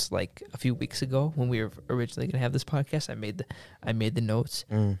notes like a few weeks ago when we were originally gonna have this podcast. I made the notes,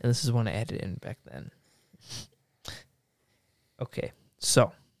 and this is one I added in back then. Okay,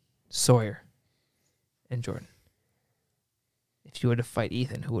 so Sawyer and Jordan, if you were to fight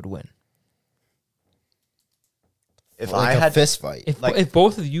Ethan, who would win? If Like I a had fist fight. If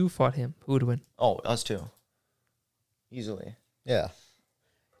both of you fought him, who would win? Oh, us too. Easily. Yeah.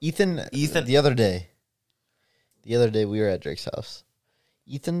 Ethan, Ethan- the other day we were at Drake's house.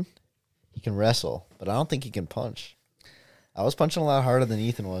 Ethan, he can wrestle, but I don't think he can punch. I was punching a lot harder than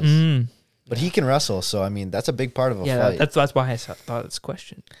Ethan was. But he can wrestle, so I mean, that's a big part of a Yeah, fight. that's why I thought of this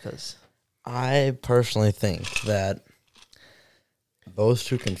question, because I personally think that those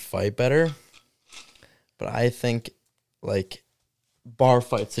two can fight better, but I think like bar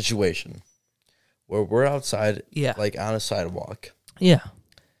fight situation where we're outside, Yeah. like on a sidewalk, Yeah.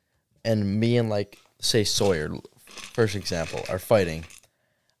 and me and like say Sawyer, first example, are fighting.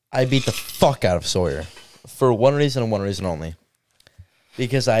 I beat the fuck out of Sawyer for one reason and one reason only,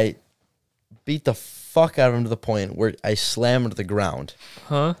 because I beat the fuck out of him to the point where I slam him to the ground.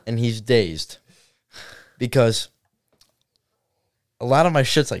 Huh? And he's dazed because a lot of my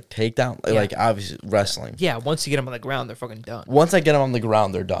shit's like takedown, like obviously wrestling. Yeah. Once you get them on the ground, they're fucking done. Once I get them on the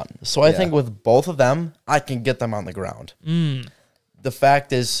ground, they're done. So I think with both of them, I can get them on the ground. The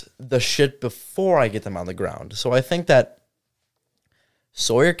fact is the shit before I get them on the ground. So I think that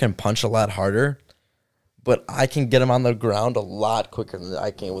Sawyer can punch a lot harder, but I can get him on the ground a lot quicker than I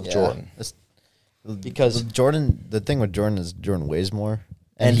can with Jordan. Because Jordan, the thing with Jordan is Jordan weighs more,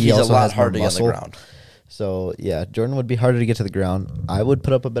 and he he's a also lot has more harder to get on the muscle. ground. So yeah, Jordan would be harder to get to the ground. I would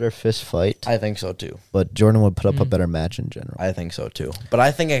put up a better fist fight, I think so too. but Jordan would put up a better match in general. I think so too. But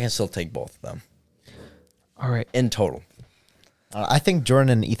I think I can still take both of them All right. in total. I think Jordan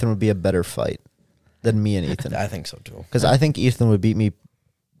and Ethan would be a better fight than me and Ethan, I think so too. because I think Ethan would beat me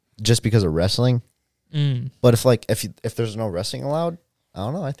just because of wrestling. But if there's no wrestling allowed, I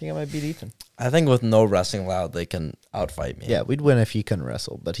don't know. I think I might beat Ethan. I think with no wrestling allowed, they can outfight me. Yeah, we'd win if he couldn't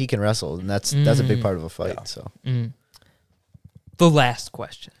wrestle, but he can wrestle, and that's a big part of a fight. Yeah. So The last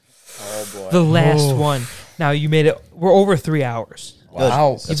question. Oh boy. The last one. Now you made it. We're over 3 hours.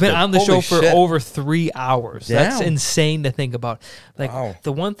 Wow. You've been on the show Holy for shit. over 3 hours. That's Damn. insane to think about. Like Wow.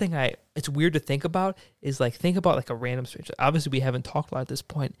 the one thing it's weird to think about is like think about like a random stranger. Obviously, we haven't talked a lot at this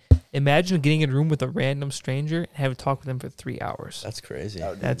point. Imagine getting in a room with a random stranger and having to talk with them for 3 hours. That's crazy.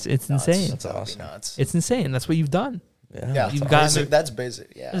 It's insane. That's That would be awesome. nuts. It's insane. That's what you've done. Yeah, You've gotten that's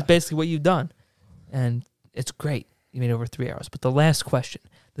basic. Yeah. That's basically what you've done, and it's great. You made over 3 hours. But the last question,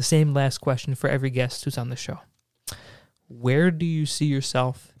 the same last question for every guest who's on the show: where do you see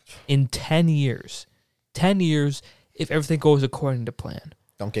yourself in 10 years? 10 years, if everything goes according to plan.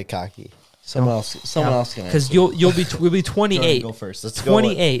 don't get cocky. Someone else can Because answer. you'll be 28. Go first. Let's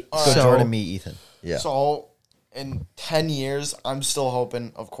 28. Go So Jordan, me, Ethan. Yeah. So in 10 years, I'm still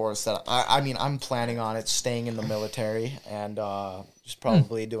hoping, of course, that I mean, I'm planning on it staying in the military and just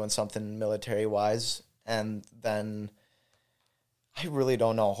probably doing something military wise. And then I really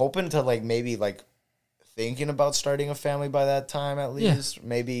don't know. Hoping to like maybe like thinking about starting a family by that time at Yeah. least.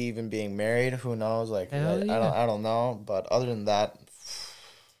 Maybe even being married. Who knows? Like Hell yeah. I don't know. But other than that,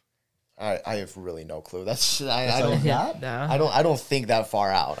 I have really no clue. I don't Yeah, nah. I don't think that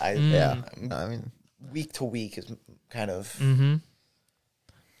far out. I mean, week to week is kind of Mm-hmm.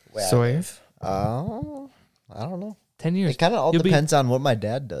 way I Sawyer? live. I don't know. 10 years. It kind of all You'll be- depends on what my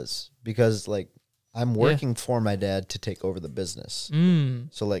dad does, because like I'm working for my dad to take over the business.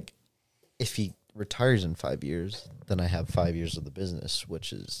 So like if he retires in 5 years, then I have 5 years of the business,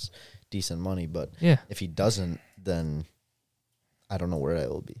 which is decent money. But Yeah. if he doesn't, then I don't know where I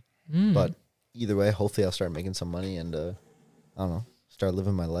will be. Mm. But either way, hopefully I'll start making some money and I don't know, start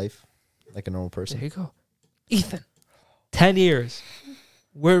living my life like a normal There person. you go. Ethan, 10 years.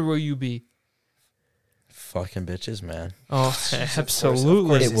 Where will you be? Fucking bitches, man. Oh,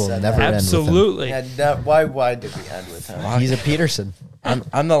 absolutely. It will said never end with him. Absolutely. And why did we end with him? He's a Peterson.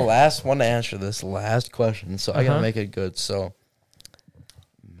 I'm the last one to answer this last question, so I gotta Uh-huh. make it good. So,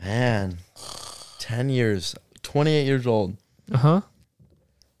 man, 10 years, 28 years old. Uh-huh.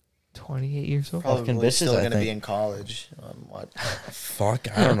 28 years old. Probably bitches, still I going to be think. in college. What? Fuck,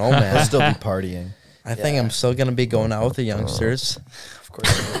 I don't know, I'll man. still be partying. I think I'm still gonna be going out with the youngsters. Of course.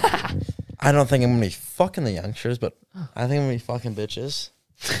 I don't think I'm gonna be fucking the youngsters, but I think I'm gonna be fucking bitches.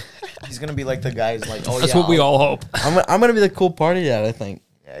 He's going to be like the guy who's like, oh That's yeah. what we all hope. I'm gonna be the cool party dad. I think.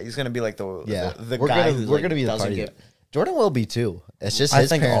 Yeah, he's going to be like the Yeah, guy gonna, who's we're like, gonna be the doesn't party. get. Jordan will be too. It's just I his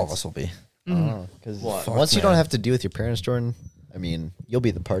think parents. all of us will be. Because What? once you Fuck, don't man. have to deal with your parents, Jordan, I mean, you'll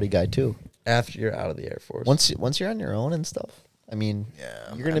be the party guy too. After you're out of the Air Force. Once you're on your own and stuff, I mean,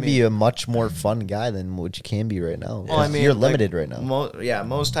 Yeah, you're gonna I be mean- a much more fun guy than what you can be right now. Well, I mean, you're like, limited right now.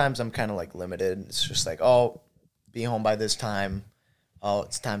 Most times I'm kind of like limited. It's just like, oh, be home by this time. Oh,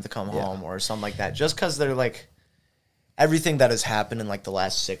 it's time to come home or something like that. Just because they're like, everything that has happened in like the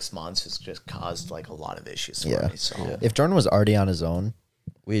last 6 months has just caused like a lot of issues for Yeah. me. So If Jordan was already on his own,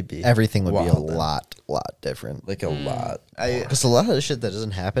 We'd be everything would be a wild then. lot different. Like a lot. Because a lot of the shit that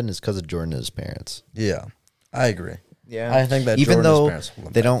doesn't happen is because of Jordan and his parents. Yeah, I agree. yeah, I think that Even Jordan's though parents will they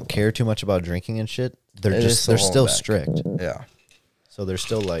impact don't care too much about drinking and shit, they're They just just they're hold still back. strict. Yeah. So they're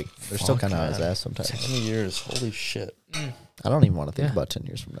still like kind of on his man. ass sometimes. 10 years. Holy shit. I don't even want to think Yeah. about 10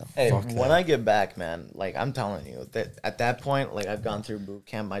 years from now. Hey, Fuck when that. I get back, man, like I'm telling you that at that point, like I've gone through boot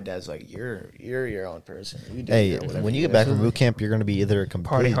camp. My dad's like, you're your own person. You do Hey, whatever when you get want." back from boot camp, you're going to be either a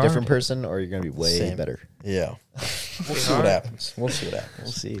completely hard. different person or you're going to be way Same. better. Yeah. We'll see what happens. We'll see what happens.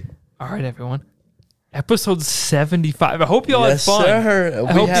 We'll see. All right, everyone. Episode 75. I hope you all had fun. Sir. I We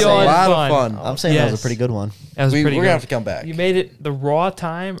hope had you a all had lot fun. of fun. I'm saying that was Yes. a pretty good one. That was We're pretty going to good. have to come back. You made it. The raw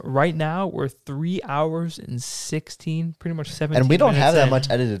time right now, we're 3 hours and 16, pretty much 17 And we don't have minutes that in. much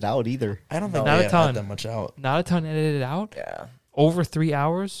edited out either. I don't think Not we a had ton. that much out. Not a ton edited out. Yeah. Over 3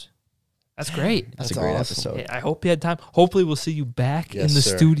 hours. That's great. That's a That's great awesome. episode. Hey, I hope you had time. Hopefully, we'll see you back Yes, in the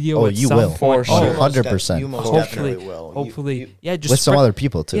sir. studio. Oh, at you some will. point. For sure. Oh, 100%. You most hopefully, definitely will. hopefully, You- yeah. Just With some spread- other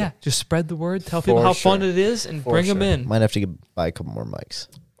people, too. Yeah, just spread the word. Tell people For how fun sure. it is, and For bring them sure. in. Might have to buy a couple more mics.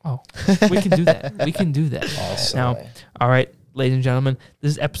 Oh, we can do that. We can do that. Awesome. Now, all right, ladies and gentlemen,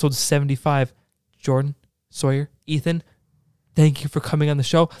 this is episode 75. Jordan, Sawyer, Ethan, thank you for coming on the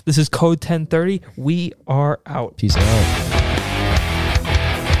show. This is Code 1030. We are out. Peace out.